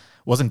was.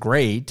 Wasn't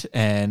great,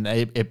 and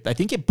I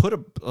think it put a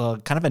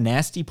kind of a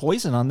nasty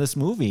poison on this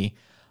movie.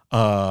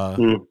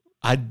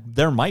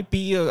 There might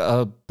be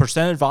a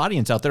percentage of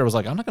audience out there who was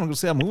like, I'm not going to go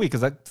see that movie because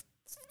that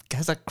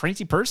has a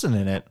crazy person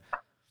in it.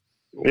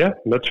 Yeah,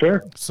 that's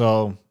fair.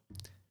 So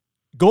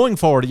going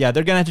forward, they're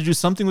going to have to do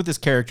something with this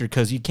character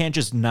because you can't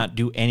just not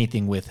do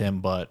anything with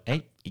him. But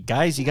hey,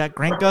 guys, you got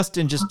Grant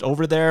Gustin just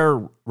over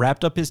there,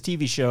 wrapped up his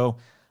TV show,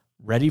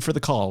 ready for the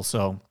call.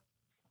 So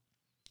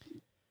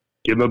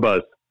give him a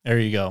buzz. There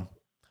you go.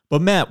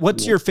 But Matt,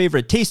 what's your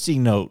favorite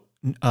tasting note,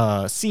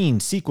 scene,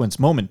 sequence,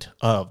 moment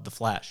of The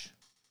Flash?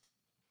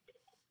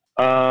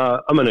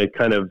 I'm going to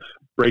kind of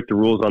break the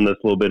rules on this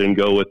a little bit and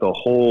go with a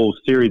whole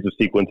series of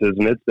sequences,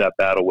 and it's that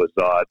battle with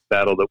Zod,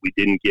 battle that we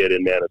didn't get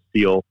in Man of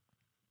Steel.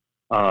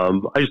 I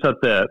just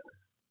thought that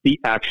the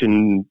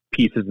action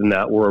pieces in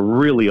that were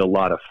really a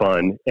lot of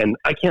fun, and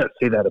I can't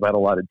say that about a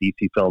lot of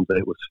DC films, that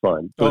it was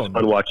fun. It was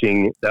fun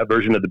watching that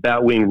version of the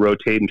Batwing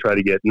rotate and try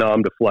to get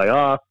Nom to fly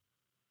off.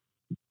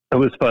 It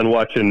was fun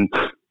watching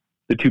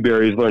the two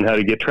Barrys learn how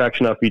to get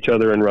traction off each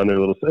other and run their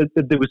little... It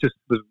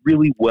was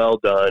really well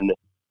done,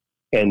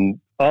 and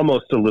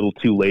almost a little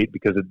too late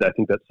because I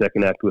think that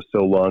second act was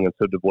so long and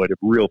so devoid of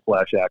real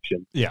Flash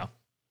action. Yeah.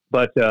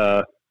 But,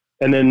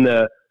 and then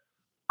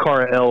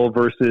Kara-El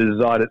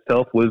versus Zod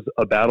itself was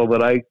a battle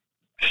that I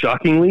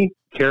shockingly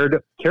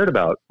cared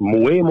about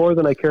way more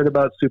than I cared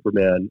about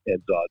Superman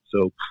and Zod.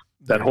 So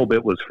that whole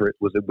bit would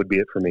be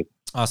it for me.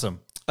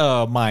 Awesome.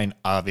 Mine,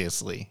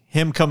 obviously.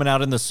 Him coming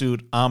out in the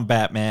suit, I'm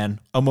Batman,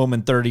 a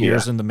moment 30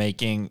 years in the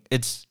making.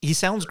 He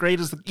sounds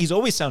great. He's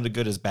always sounded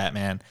good as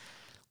Batman.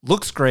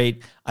 Looks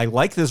great. I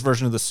like this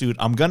version of the suit.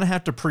 I'm going to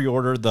have to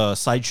pre-order the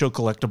Sideshow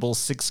Collectibles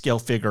 6-scale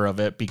figure of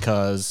it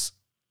because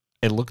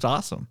it looked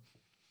awesome.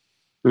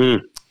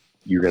 You're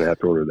going to have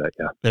to order that,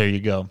 yeah. There you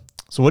go.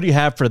 So what do you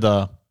have for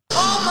the...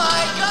 Oh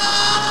my God!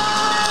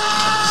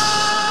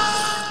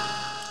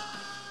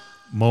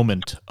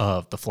 moment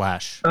of The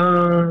Flash?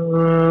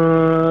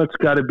 It's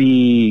got to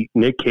be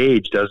Nick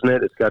Cage, doesn't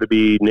it? It's got to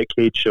be Nick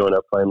Cage showing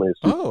up finally. As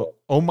Superman.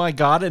 Oh my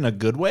God, in a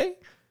good way?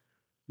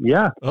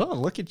 Yeah. Oh,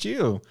 look at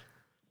you.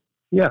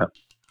 Yeah.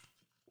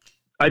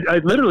 I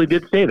literally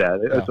did say that.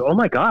 I said, oh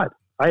my God.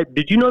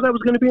 Did you know that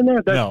was going to be in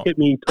there? That hit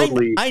me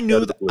totally.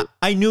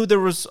 I knew there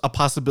was a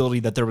possibility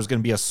that there was going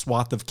to be a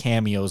swath of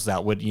cameos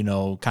that would,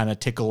 kind of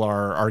tickle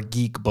our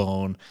geek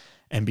bone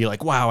and be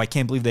like, wow, I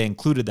can't believe they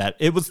included that.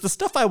 It was the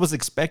stuff I was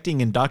expecting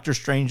in Doctor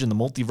Strange and the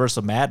Multiverse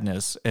of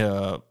Madness,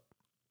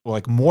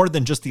 like more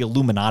than just the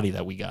Illuminati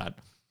that we got.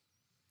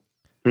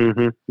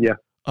 Mm-hmm. Yeah.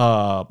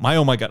 Oh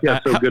my God. Yeah,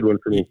 so good one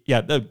for me.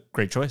 Yeah,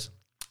 great choice.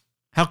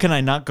 How can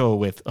I not go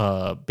with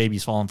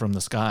Babies Falling from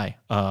the Sky?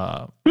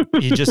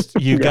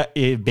 You got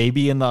a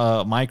baby in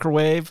the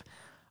microwave.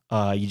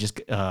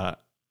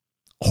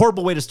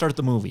 Horrible way to start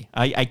the movie.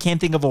 I can't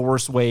think of a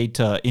worse way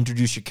to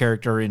introduce your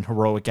character in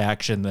heroic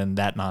action than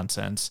that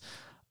nonsense.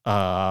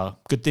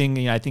 Good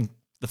thing, I think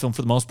the film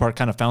for the most part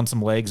kind of found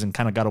some legs and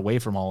kind of got away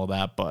from all of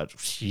that, but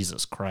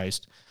Jesus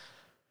Christ.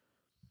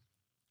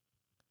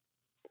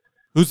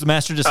 Who's the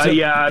master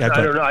distiller? I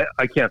don't know.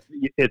 I can't.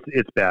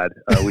 It's bad.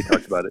 We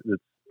talked about it.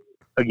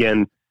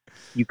 Again,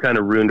 you kind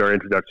of ruined our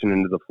introduction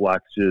into the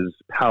Flash's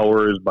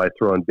powers by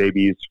throwing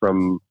babies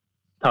from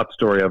top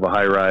story of a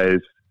high rise.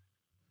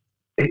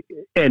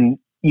 And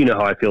you know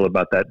how I feel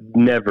about that.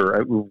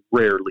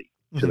 Rarely,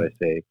 should I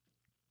say,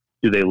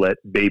 do they let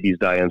babies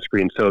die on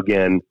screen. So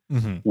again,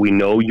 we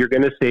know you're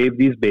going to save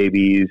these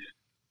babies.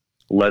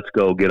 Let's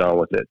go get on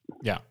with it.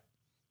 Yeah.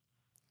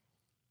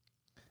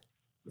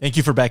 Thank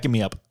you for backing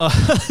me up.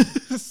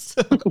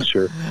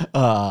 Sure.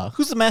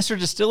 Who's the master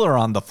distiller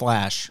on The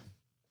Flash?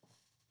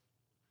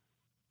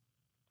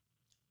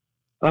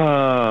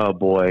 Oh,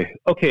 boy.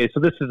 Okay, so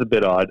this is a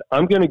bit odd.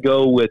 I'm going to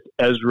go with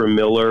Ezra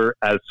Miller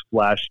as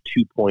Flash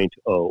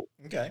 2.0.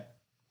 Okay.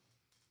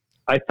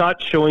 I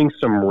thought showing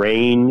some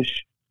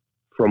range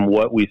from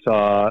what we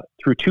saw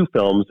through two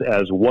films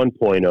as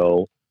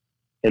 1.0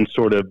 and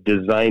sort of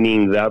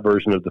designing that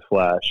version of the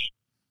Flash,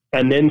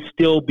 and then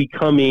still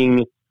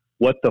becoming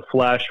what the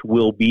Flash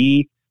will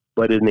be,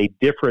 but in a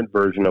different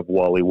version of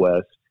Wally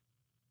West,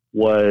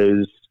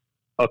 was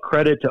a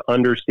credit to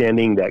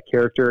understanding that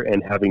character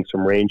and having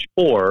some range,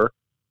 or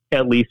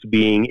at least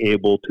being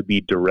able to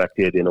be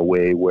directed in a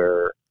way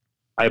where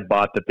I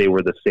bought that they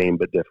were the same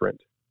but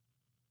different.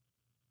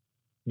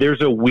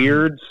 There's a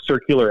weird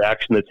circular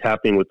action that's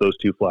happening with those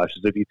two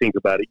Flashes. If you think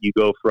about it, you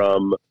go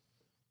from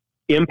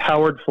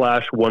empowered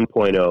Flash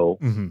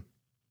 1.0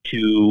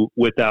 to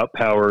without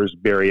powers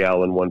Barry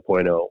Allen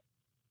 1.0.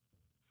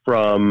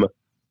 From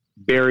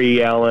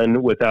Barry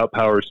Allen without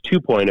powers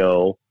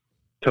 2.0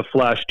 to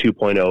Flash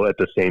 2.0 at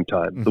the same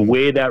time. The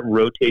way that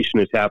rotation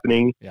is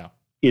happening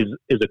is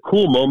a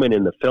cool moment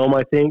in the film,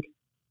 I think,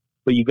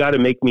 but you got to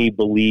make me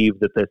believe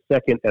that the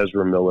second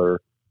Ezra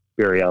Miller,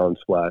 Barry Allen's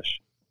Flash,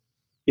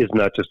 is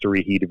not just a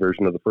reheated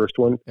version of the first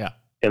one. Yeah.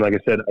 And like I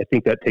said, I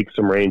think that takes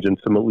some range and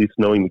some at least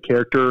knowing the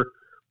character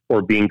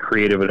or being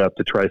creative enough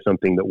to try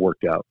something that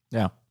worked out.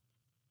 Yeah.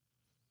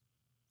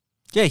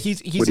 Yeah,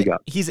 he's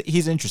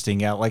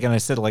interesting. Yeah, like, and I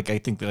said, like, I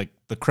think like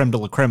the creme de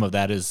la creme of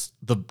that is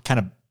the kind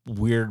of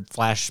weird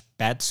Flash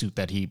bat suit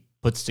that he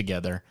puts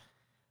together.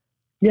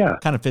 Yeah,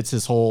 kind of fits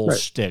his whole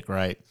shtick,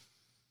 right?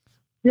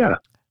 Yeah,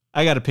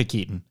 I got to pick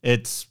Keaton.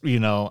 It's,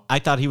 I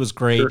thought he was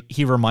great. Sure.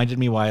 He reminded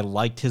me why I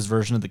liked his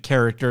version of the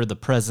character, the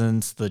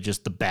presence, the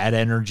bad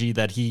energy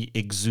that he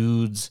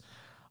exudes.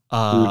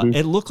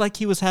 It looked like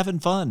he was having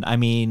fun. I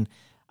mean,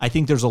 I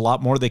think there's a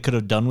lot more they could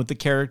have done with the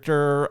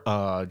character.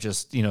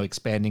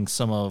 Expanding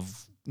some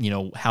of,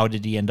 how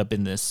did he end up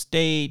in this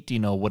state?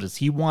 What does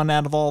he want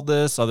out of all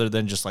this other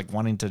than just like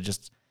wanting to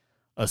just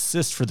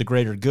assist for the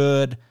greater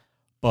good?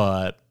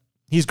 But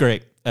he's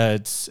great.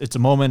 It's a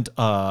moment.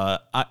 I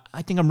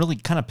think I'm really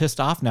kind of pissed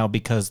off now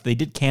because they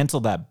did cancel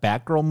that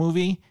Batgirl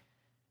movie,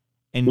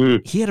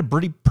 and he had a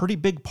pretty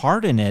big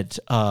part in it.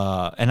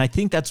 And I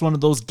think that's one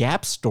of those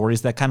gap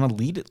stories that kind of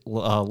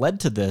led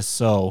to this.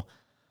 So.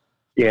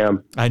 Yeah,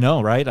 I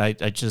know, right? I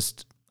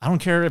don't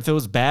care if it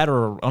was bad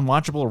or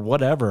unwatchable or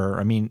whatever.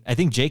 I mean, I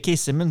think J.K.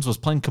 Simmons was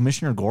playing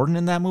Commissioner Gordon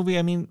in that movie.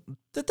 I mean,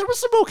 there was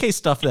some okay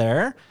stuff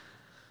there.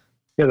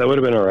 Yeah, that would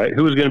have been all right.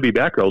 Who was going to be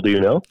Batgirl? Do you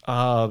know?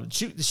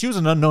 She was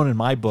an unknown in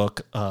my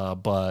book,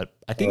 but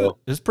I think it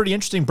was pretty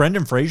interesting.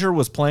 Brendan Fraser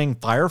was playing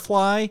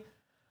Firefly.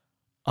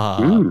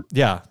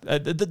 Yeah,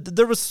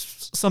 there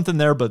was something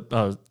there,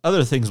 but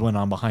other things went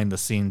on behind the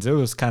scenes. It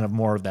was kind of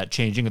more of that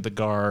changing of the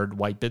guard,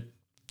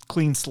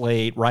 clean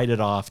slate, write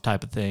it off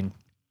type of thing.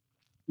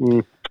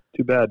 Too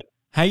bad.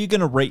 How are you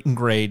going to rate and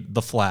grade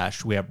The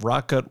Flash? We have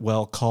Rocket,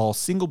 Well Call,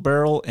 Single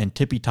Barrel, and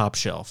Tippy Top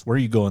Shelf. Where are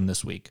you going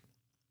this week?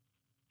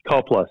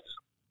 Call plus.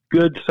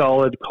 Good,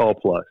 solid Call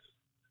plus.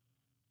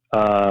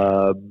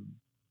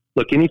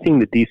 Look, anything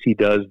that DC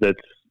does that's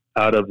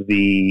out of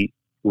the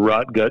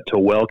rot gut to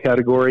well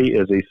category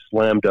is a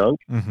slam dunk.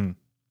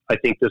 I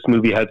think this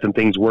movie had some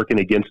things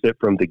working against it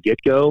from the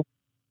get-go.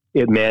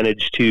 It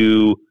managed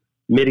to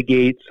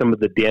mitigate some of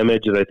the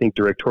damage that I think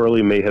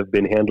directorially may have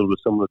been handled with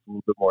someone with a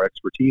little bit more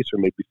expertise or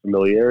maybe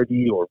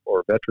familiarity or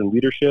veteran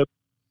leadership.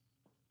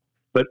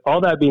 But all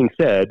that being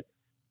said,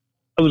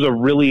 it was a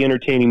really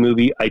entertaining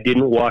movie. I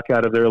didn't walk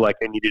out of there like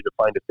I needed to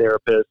find a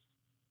therapist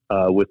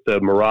with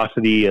the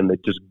morosity and the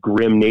just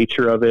grim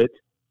nature of it.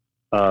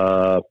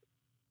 I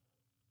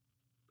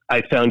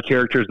found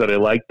characters that I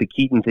liked. The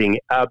Keaton thing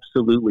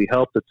absolutely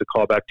helped. It's a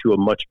callback to a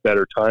much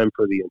better time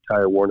for the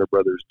entire Warner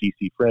Brothers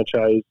DC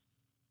franchise.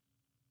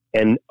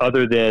 And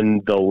other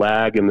than the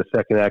lag in the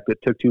second act that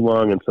took too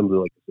long, and some of the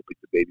like the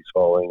baby's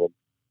falling and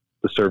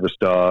the service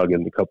dog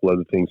and a couple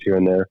other things here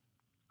and there,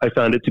 I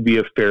found it to be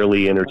a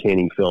fairly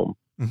entertaining film.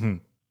 Mm-hmm.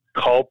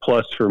 Call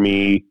plus for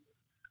me.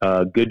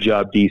 Good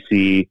job,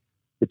 DC.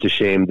 It's a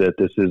shame that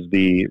this is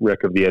the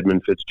wreck of the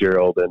Edmund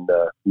Fitzgerald, and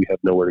we have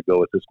nowhere to go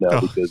with this now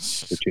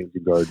because they're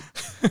changing guard.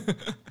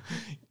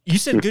 You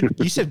said good.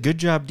 You said good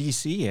job,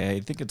 DC.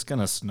 I think it's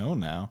gonna snow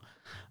now.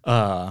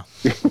 Yeah,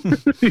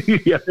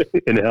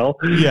 in hell.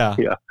 Yeah.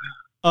 Yeah.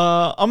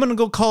 I'm gonna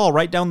go call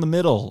right down the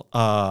middle.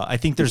 I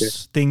think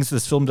there's things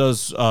this film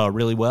does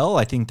really well.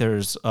 I think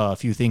there's a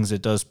few things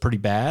it does pretty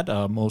bad,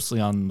 mostly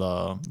on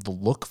the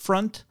look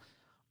front.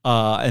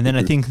 And then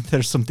I think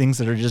there's some things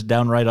that are just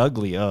downright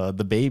ugly.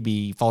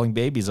 The falling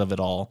babies of it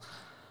all.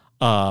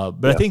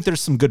 But I think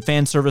there's some good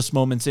fan service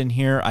moments in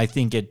here. I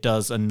think it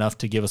does enough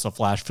to give us a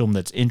Flash film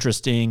that's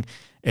interesting.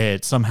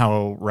 It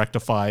somehow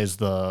rectifies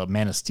the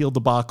Man of Steel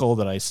debacle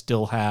that I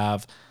still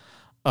have.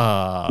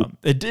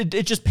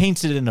 It just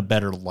paints it in a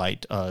better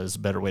light, is a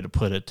better way to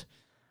put it.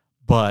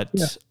 But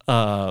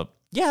I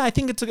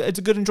think it's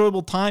a good,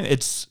 enjoyable time.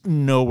 It's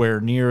nowhere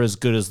near as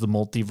good as the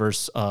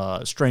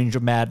multiverse, Strange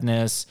of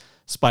Madness,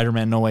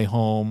 Spider-Man No Way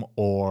Home,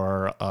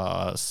 or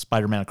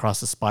Spider-Man Across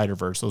the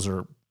Spider-Verse. Those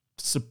are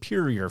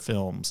superior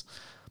films.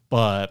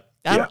 But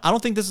I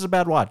don't think this is a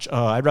bad watch.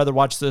 I'd rather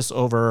watch this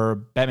over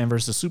Batman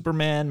vs.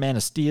 Superman, Man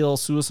of Steel,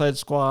 Suicide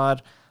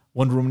Squad,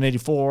 Wonder Woman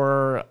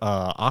 84,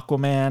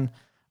 Aquaman.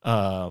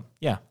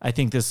 I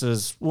think this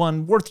is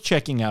one worth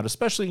checking out,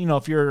 especially,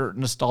 if you're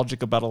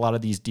nostalgic about a lot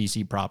of these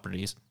DC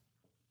properties.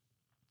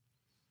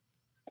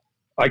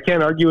 I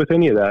can't argue with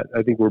any of that.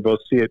 I think we're both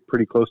see it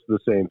pretty close to the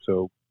same.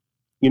 So,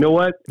 you know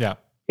what? Yeah.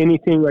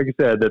 Anything, like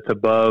I said, that's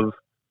above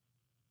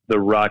the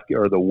rock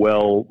or the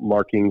well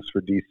markings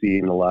for DC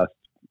in the last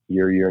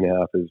year and a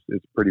half is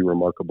pretty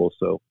remarkable.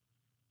 So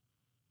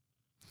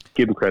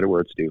give them credit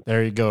where it's due.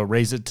 There you go.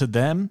 Raise it to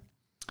them.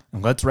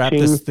 And let's wrap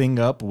this thing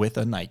up with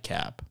a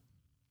nightcap.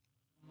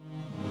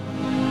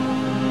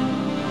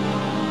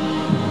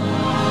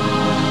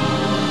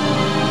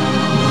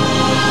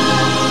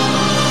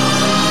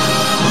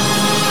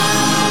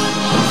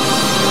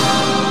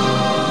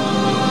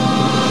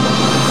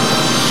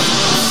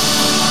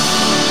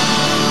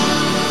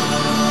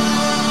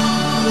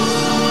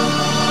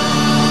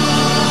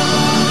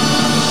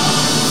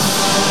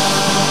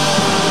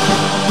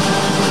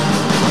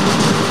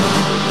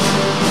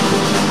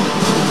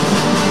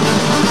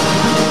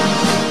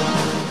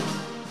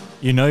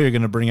 You're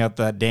going to bring out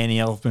that Danny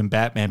Elfman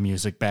Batman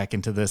music back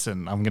into this,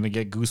 and I'm going to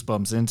get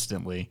goosebumps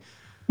instantly.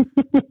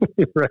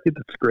 Right,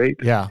 that's great.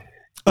 Yeah.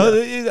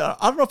 I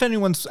don't know if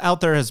anyone's out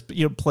there has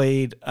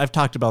played. I've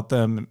talked about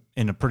them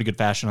in a pretty good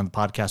fashion on the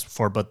podcast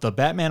before, but the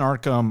Batman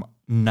Arkham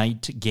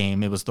Knight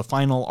game, it was the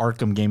final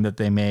Arkham game that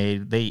they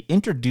made. They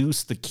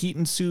introduced the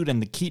Keaton suit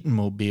and the Keaton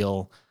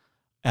mobile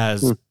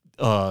as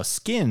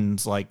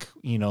skins, like,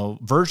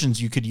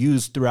 versions you could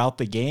use throughout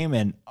the game.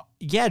 And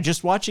yeah,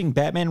 just watching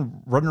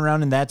Batman running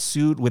around in that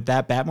suit with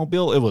that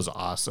Batmobile, it was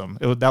awesome.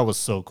 That was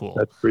so cool.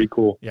 That's pretty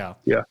cool. Yeah.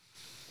 Yeah.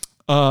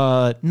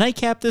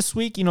 Nightcap this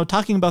week,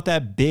 talking about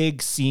that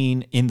big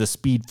scene in the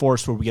Speed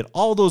Force where we get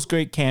all those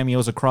great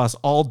cameos across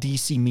all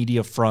DC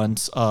media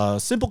fronts.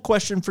 Simple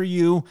question for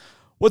you.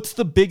 What's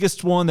the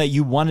biggest one that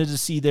you wanted to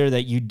see there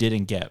that you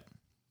didn't get?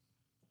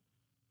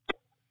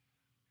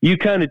 You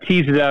kind of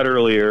teased it out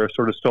earlier,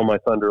 sort of stole my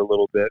thunder a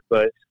little bit,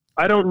 but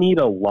I don't need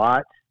a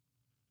lot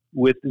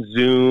with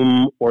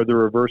Zoom or the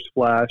Reverse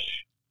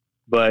Flash,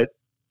 but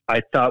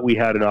I thought we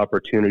had an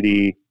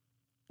opportunity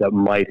that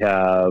might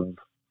have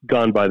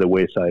gone by the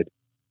wayside.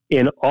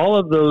 In all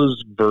of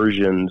those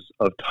versions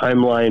of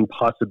timeline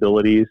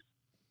possibilities,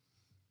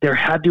 there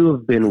had to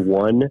have been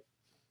one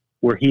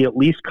where he at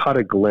least caught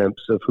a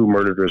glimpse of who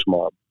murdered his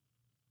mom.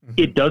 Mm-hmm.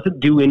 It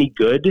doesn't do any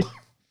good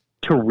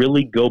to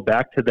really go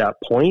back to that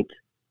point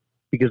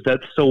because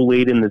that's so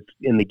late in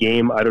the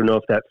game. I don't know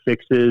if that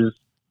fixes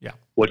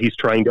what he's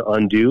trying to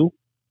undo.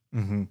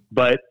 Mm-hmm.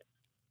 But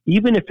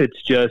even if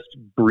it's just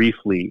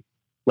briefly,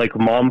 like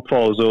mom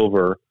falls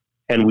over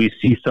and we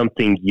see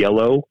something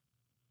yellow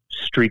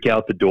streak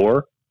out the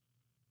door,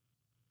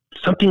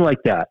 something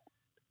like that.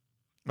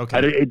 Okay.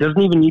 It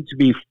doesn't even need to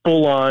be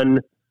full on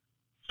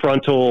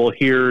frontal,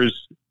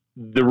 here's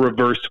the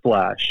Reverse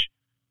Flash.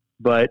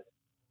 But,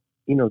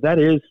 that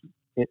is,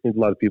 a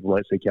lot of people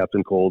might say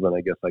Captain Cold, and I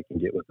guess I can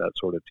get with that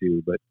sort of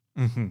too, but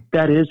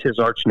that is his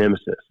arch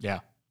nemesis. Yeah.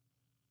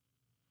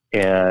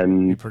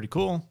 And pretty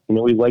cool. It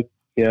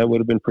would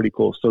have been pretty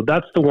cool. So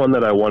that's the one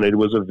that I wanted,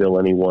 was a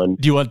villainy one.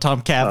 Do you want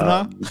Tom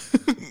Cavanaugh?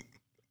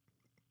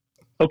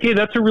 Okay,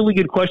 that's a really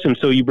good question.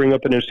 So you bring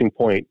up an interesting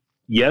point.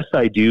 Yes,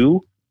 I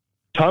do.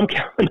 Tom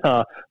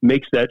Cavanaugh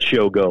makes that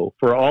show go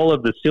for all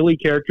of the silly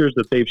characters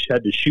that they've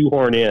had to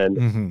shoehorn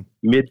in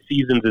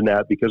mid-seasons in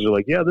that, because they're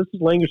like, yeah, this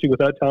is languishing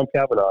without Tom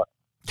Cavanaugh.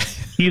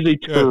 He's a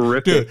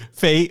terrific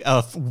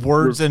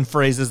words and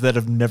phrases that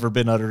have never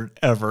been uttered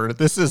ever.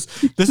 This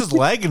is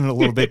lagging a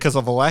little bit because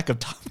of a lack of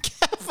Tom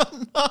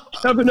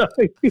Cavanaugh.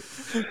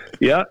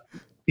 Yeah,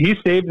 he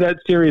saved that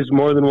series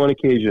more than one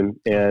occasion,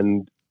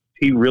 and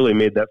he really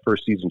made that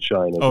first season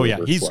shine. Oh yeah,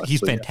 he's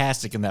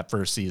fantastic in that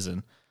first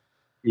season.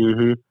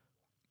 Mm-hmm.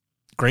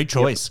 Great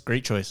choice. Yep.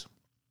 Great choice.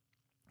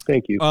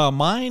 Thank you.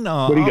 Mine,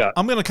 what do you got?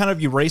 I'm going to kind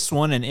of erase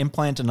one and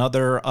implant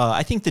another.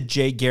 I think the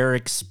Jay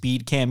Garrick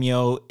Speed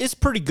cameo is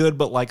pretty good,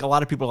 but like a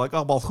lot of people are like,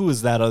 oh, well, who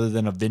is that other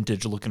than a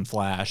vintage looking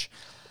Flash?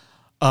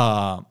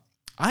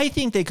 I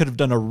think they could have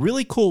done a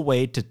really cool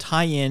way to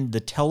tie in the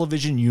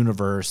television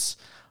universe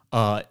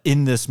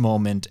in this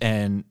moment.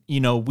 And, you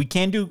know, we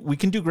can do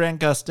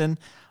Grant Gustin.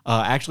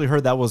 I actually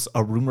heard that was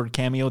a rumored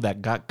cameo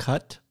that got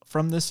cut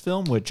from this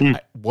film, which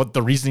what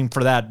the reasoning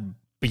for that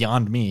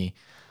beyond me.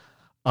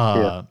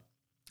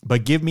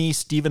 But give me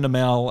Stephen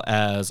Amell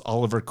as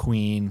Oliver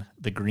Queen,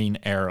 the Green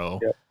Arrow,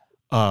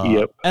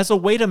 as a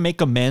way to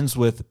make amends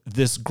with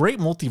this great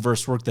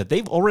multiverse work that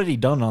they've already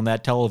done on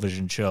that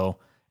television show.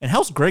 And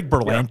how's Greg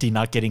Berlanti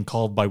not getting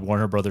called by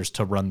Warner Brothers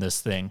to run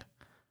this thing?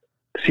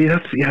 See,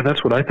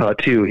 that's what I thought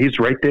too. He's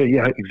right there.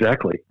 Yeah,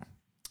 exactly.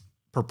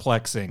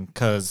 Perplexing,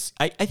 because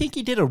I think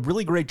he did a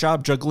really great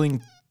job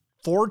juggling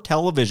 4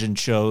 television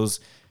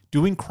shows,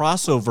 doing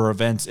crossover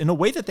events in a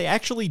way that they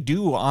actually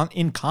do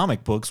in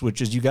comic books, which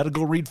is you got to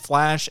go read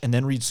Flash and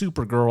then read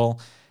Supergirl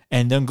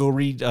and then go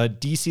read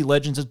DC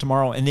Legends of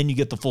Tomorrow, and then you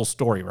get the full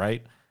story,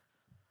 right?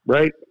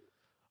 Right.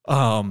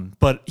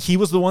 But he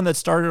was the one that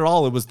started it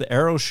all. It was the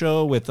Arrow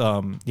show with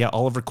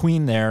Oliver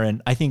Queen there,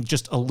 and I think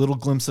just a little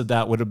glimpse of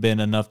that would have been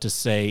enough to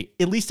say,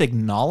 at least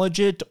acknowledge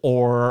it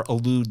or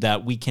allude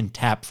that we can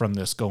tap from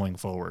this going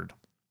forward.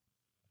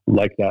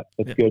 Like that.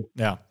 That's good.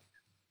 Yeah.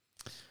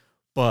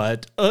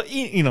 But, I'd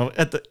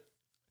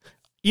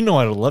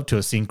love to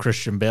have seen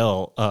Christian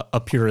Bale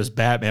appear as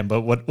Batman,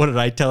 but what did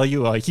I tell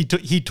you?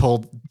 He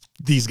told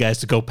these guys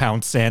to go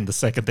pound sand the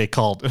second they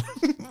called.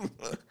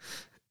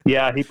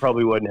 Yeah, he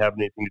probably wouldn't have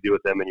anything to do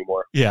with them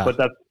anymore. Yeah. But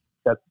that's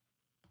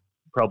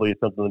probably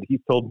something that he's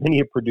told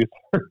many a producer.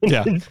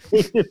 Yeah.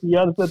 To be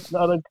honest, that's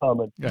not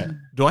uncommon. Yeah.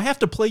 Do I have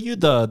to play you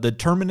the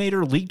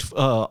Terminator leaked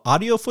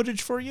audio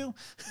footage for you?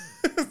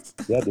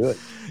 Yeah, do it.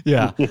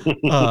 Yeah.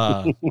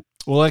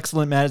 Well,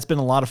 excellent, Matt. It's been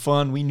a lot of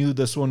fun. We knew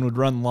this one would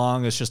run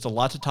long. It's just a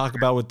lot to talk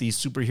about with these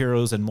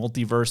superheroes and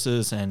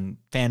multiverses and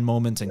fan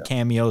moments and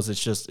cameos.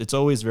 It's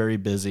always very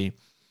busy.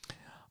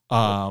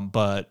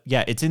 But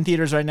yeah, it's in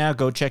theaters right now.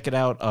 Go check it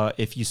out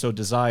if you so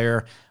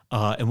desire.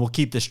 And we'll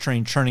keep this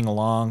train churning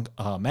along.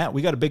 Matt,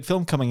 we got a big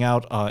film coming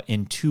out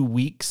in 2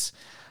 weeks.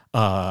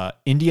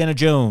 Indiana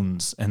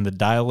Jones and the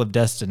Dial of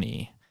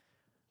Destiny.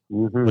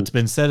 Mm-hmm. What's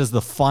been said is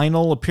the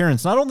final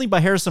appearance, not only by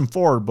Harrison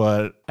Ford,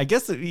 but I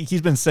guess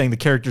he's been saying the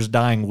character's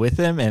dying with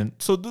him. And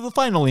so the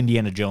final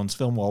Indiana Jones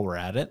film while we're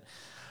at it.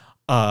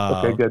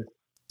 Okay, good.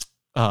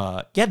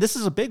 Yeah, this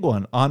is a big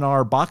one. On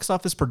our box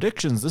office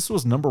predictions, this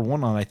was number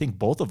 1 on, I think,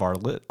 both of our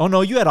Oh,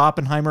 no, you had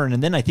Oppenheimer,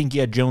 and then I think you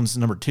had Jones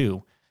number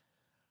 2.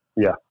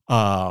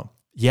 Yeah.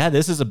 Yeah,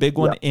 this is a big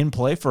one in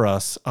play for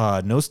us.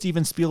 No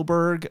Steven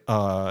Spielberg.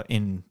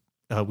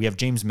 We have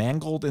James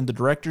Mangold in the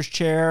director's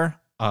chair.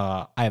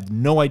 I have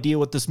no idea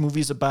what this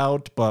movie's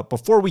about, but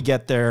before we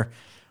get there,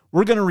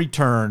 we're going to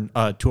return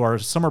to our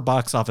summer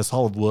box office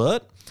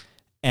Hollywood,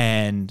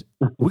 and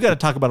we got to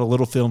talk about a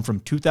little film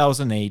from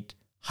 2008,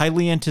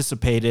 highly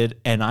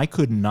anticipated, and I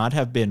could not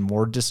have been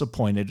more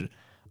disappointed.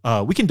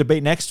 We can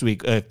debate next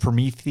week if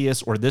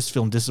Prometheus or this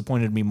film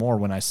disappointed me more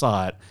when I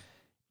saw it.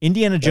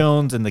 Indiana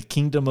Jones and the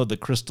Kingdom of the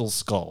Crystal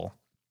Skull.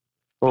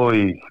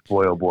 Boy,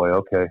 oh boy,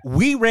 okay.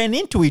 We ran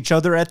into each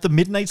other at the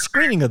midnight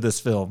screening of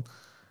this film.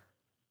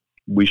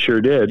 We sure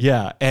did.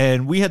 Yeah,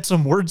 and we had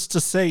some words to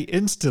say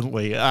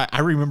instantly. I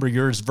remember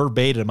yours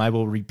verbatim. I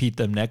will repeat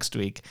them next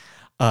week.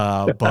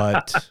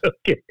 But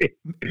okay.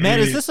 Matt,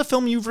 is this a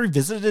film you've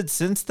revisited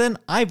since then?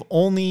 I've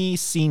only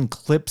seen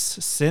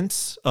clips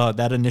since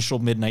that initial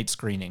midnight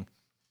screening.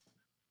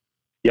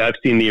 Yeah, I've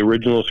seen the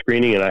original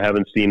screening, and I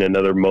haven't seen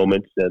another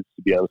moment since,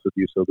 to be honest with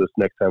you. So this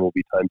next time will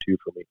be time 2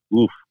 for me.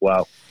 Oof,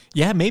 wow.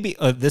 Yeah, maybe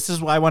this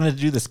is why I wanted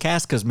to do this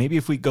cast, because maybe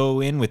if we go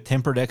in with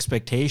tempered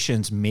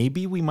expectations,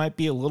 maybe we might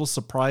be a little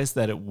surprised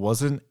that it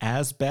wasn't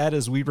as bad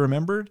as we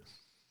remembered.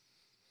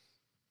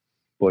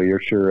 Boy, you're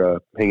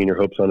sure hanging your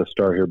hopes on a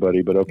star here,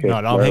 buddy. But okay,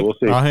 no, we'll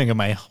see. I'll hang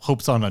my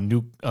hopes on a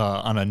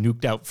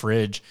nuked out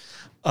fridge.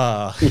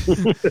 But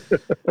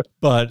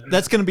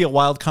that's going to be a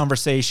wild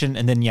conversation,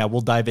 and then we'll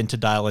dive into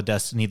Dial of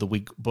Destiny the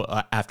week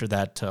after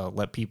that to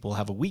let people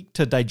have a week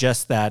to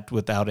digest that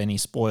without any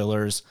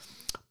spoilers.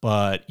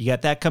 But you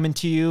got that coming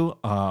to you,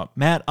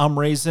 Matt. I'm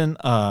raising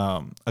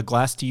a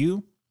glass to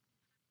you.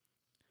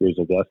 Here's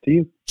a glass to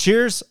you.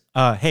 Cheers.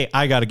 Hey,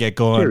 I got to get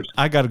going. Cheers.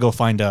 I got to go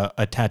find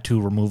a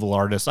tattoo removal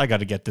artist. I got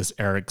to get this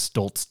Eric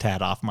Stoltz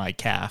tat off my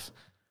calf.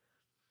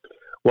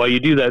 While you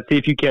do that, see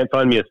if you can't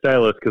find me a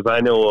stylist, because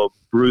I know a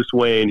Bruce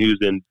Wayne who's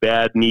in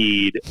bad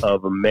need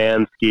of a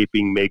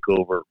manscaping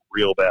makeover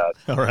real bad.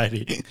 All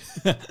righty.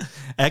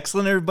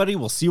 Excellent, everybody.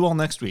 We'll see you all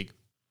next week.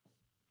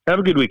 Have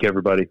a good week,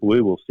 everybody.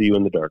 We will see you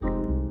in the dark.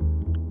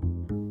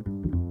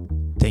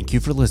 Thank you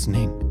for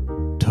listening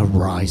to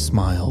Rye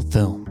Smile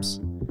Films.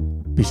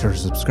 Be sure to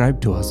subscribe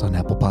to us on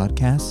Apple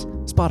Podcasts,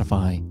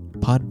 Spotify,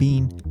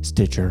 Podbean,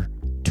 Stitcher,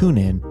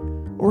 TuneIn,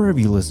 or wherever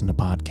you listen to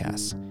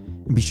podcasts.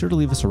 And be sure to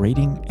leave us a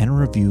rating and a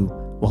review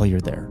while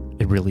you're there.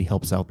 It really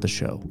helps out the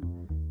show.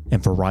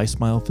 And for Rye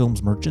Smile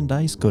Films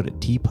merchandise, go to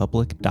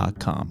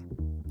tpublic.com.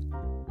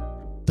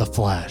 The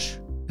Flash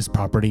is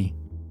property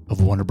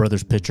of Warner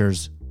Brothers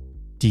Pictures,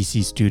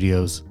 DC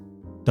Studios,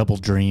 Double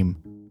Dream,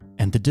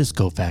 and the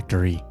Disco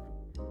Factory,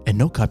 and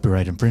no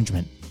copyright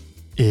infringement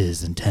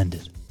is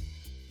intended.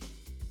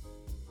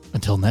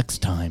 Until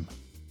next time,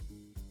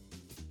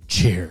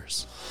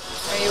 cheers.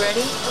 Are you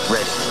ready?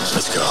 Ready.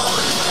 Let's go.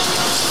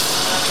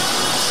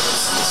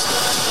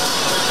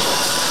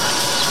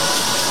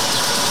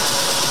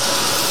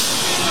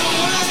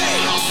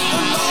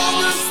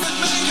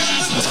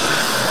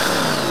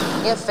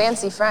 You have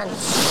fancy friends.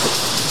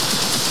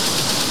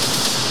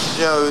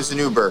 No, it was an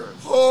Uber.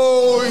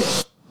 Oh,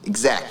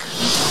 exec.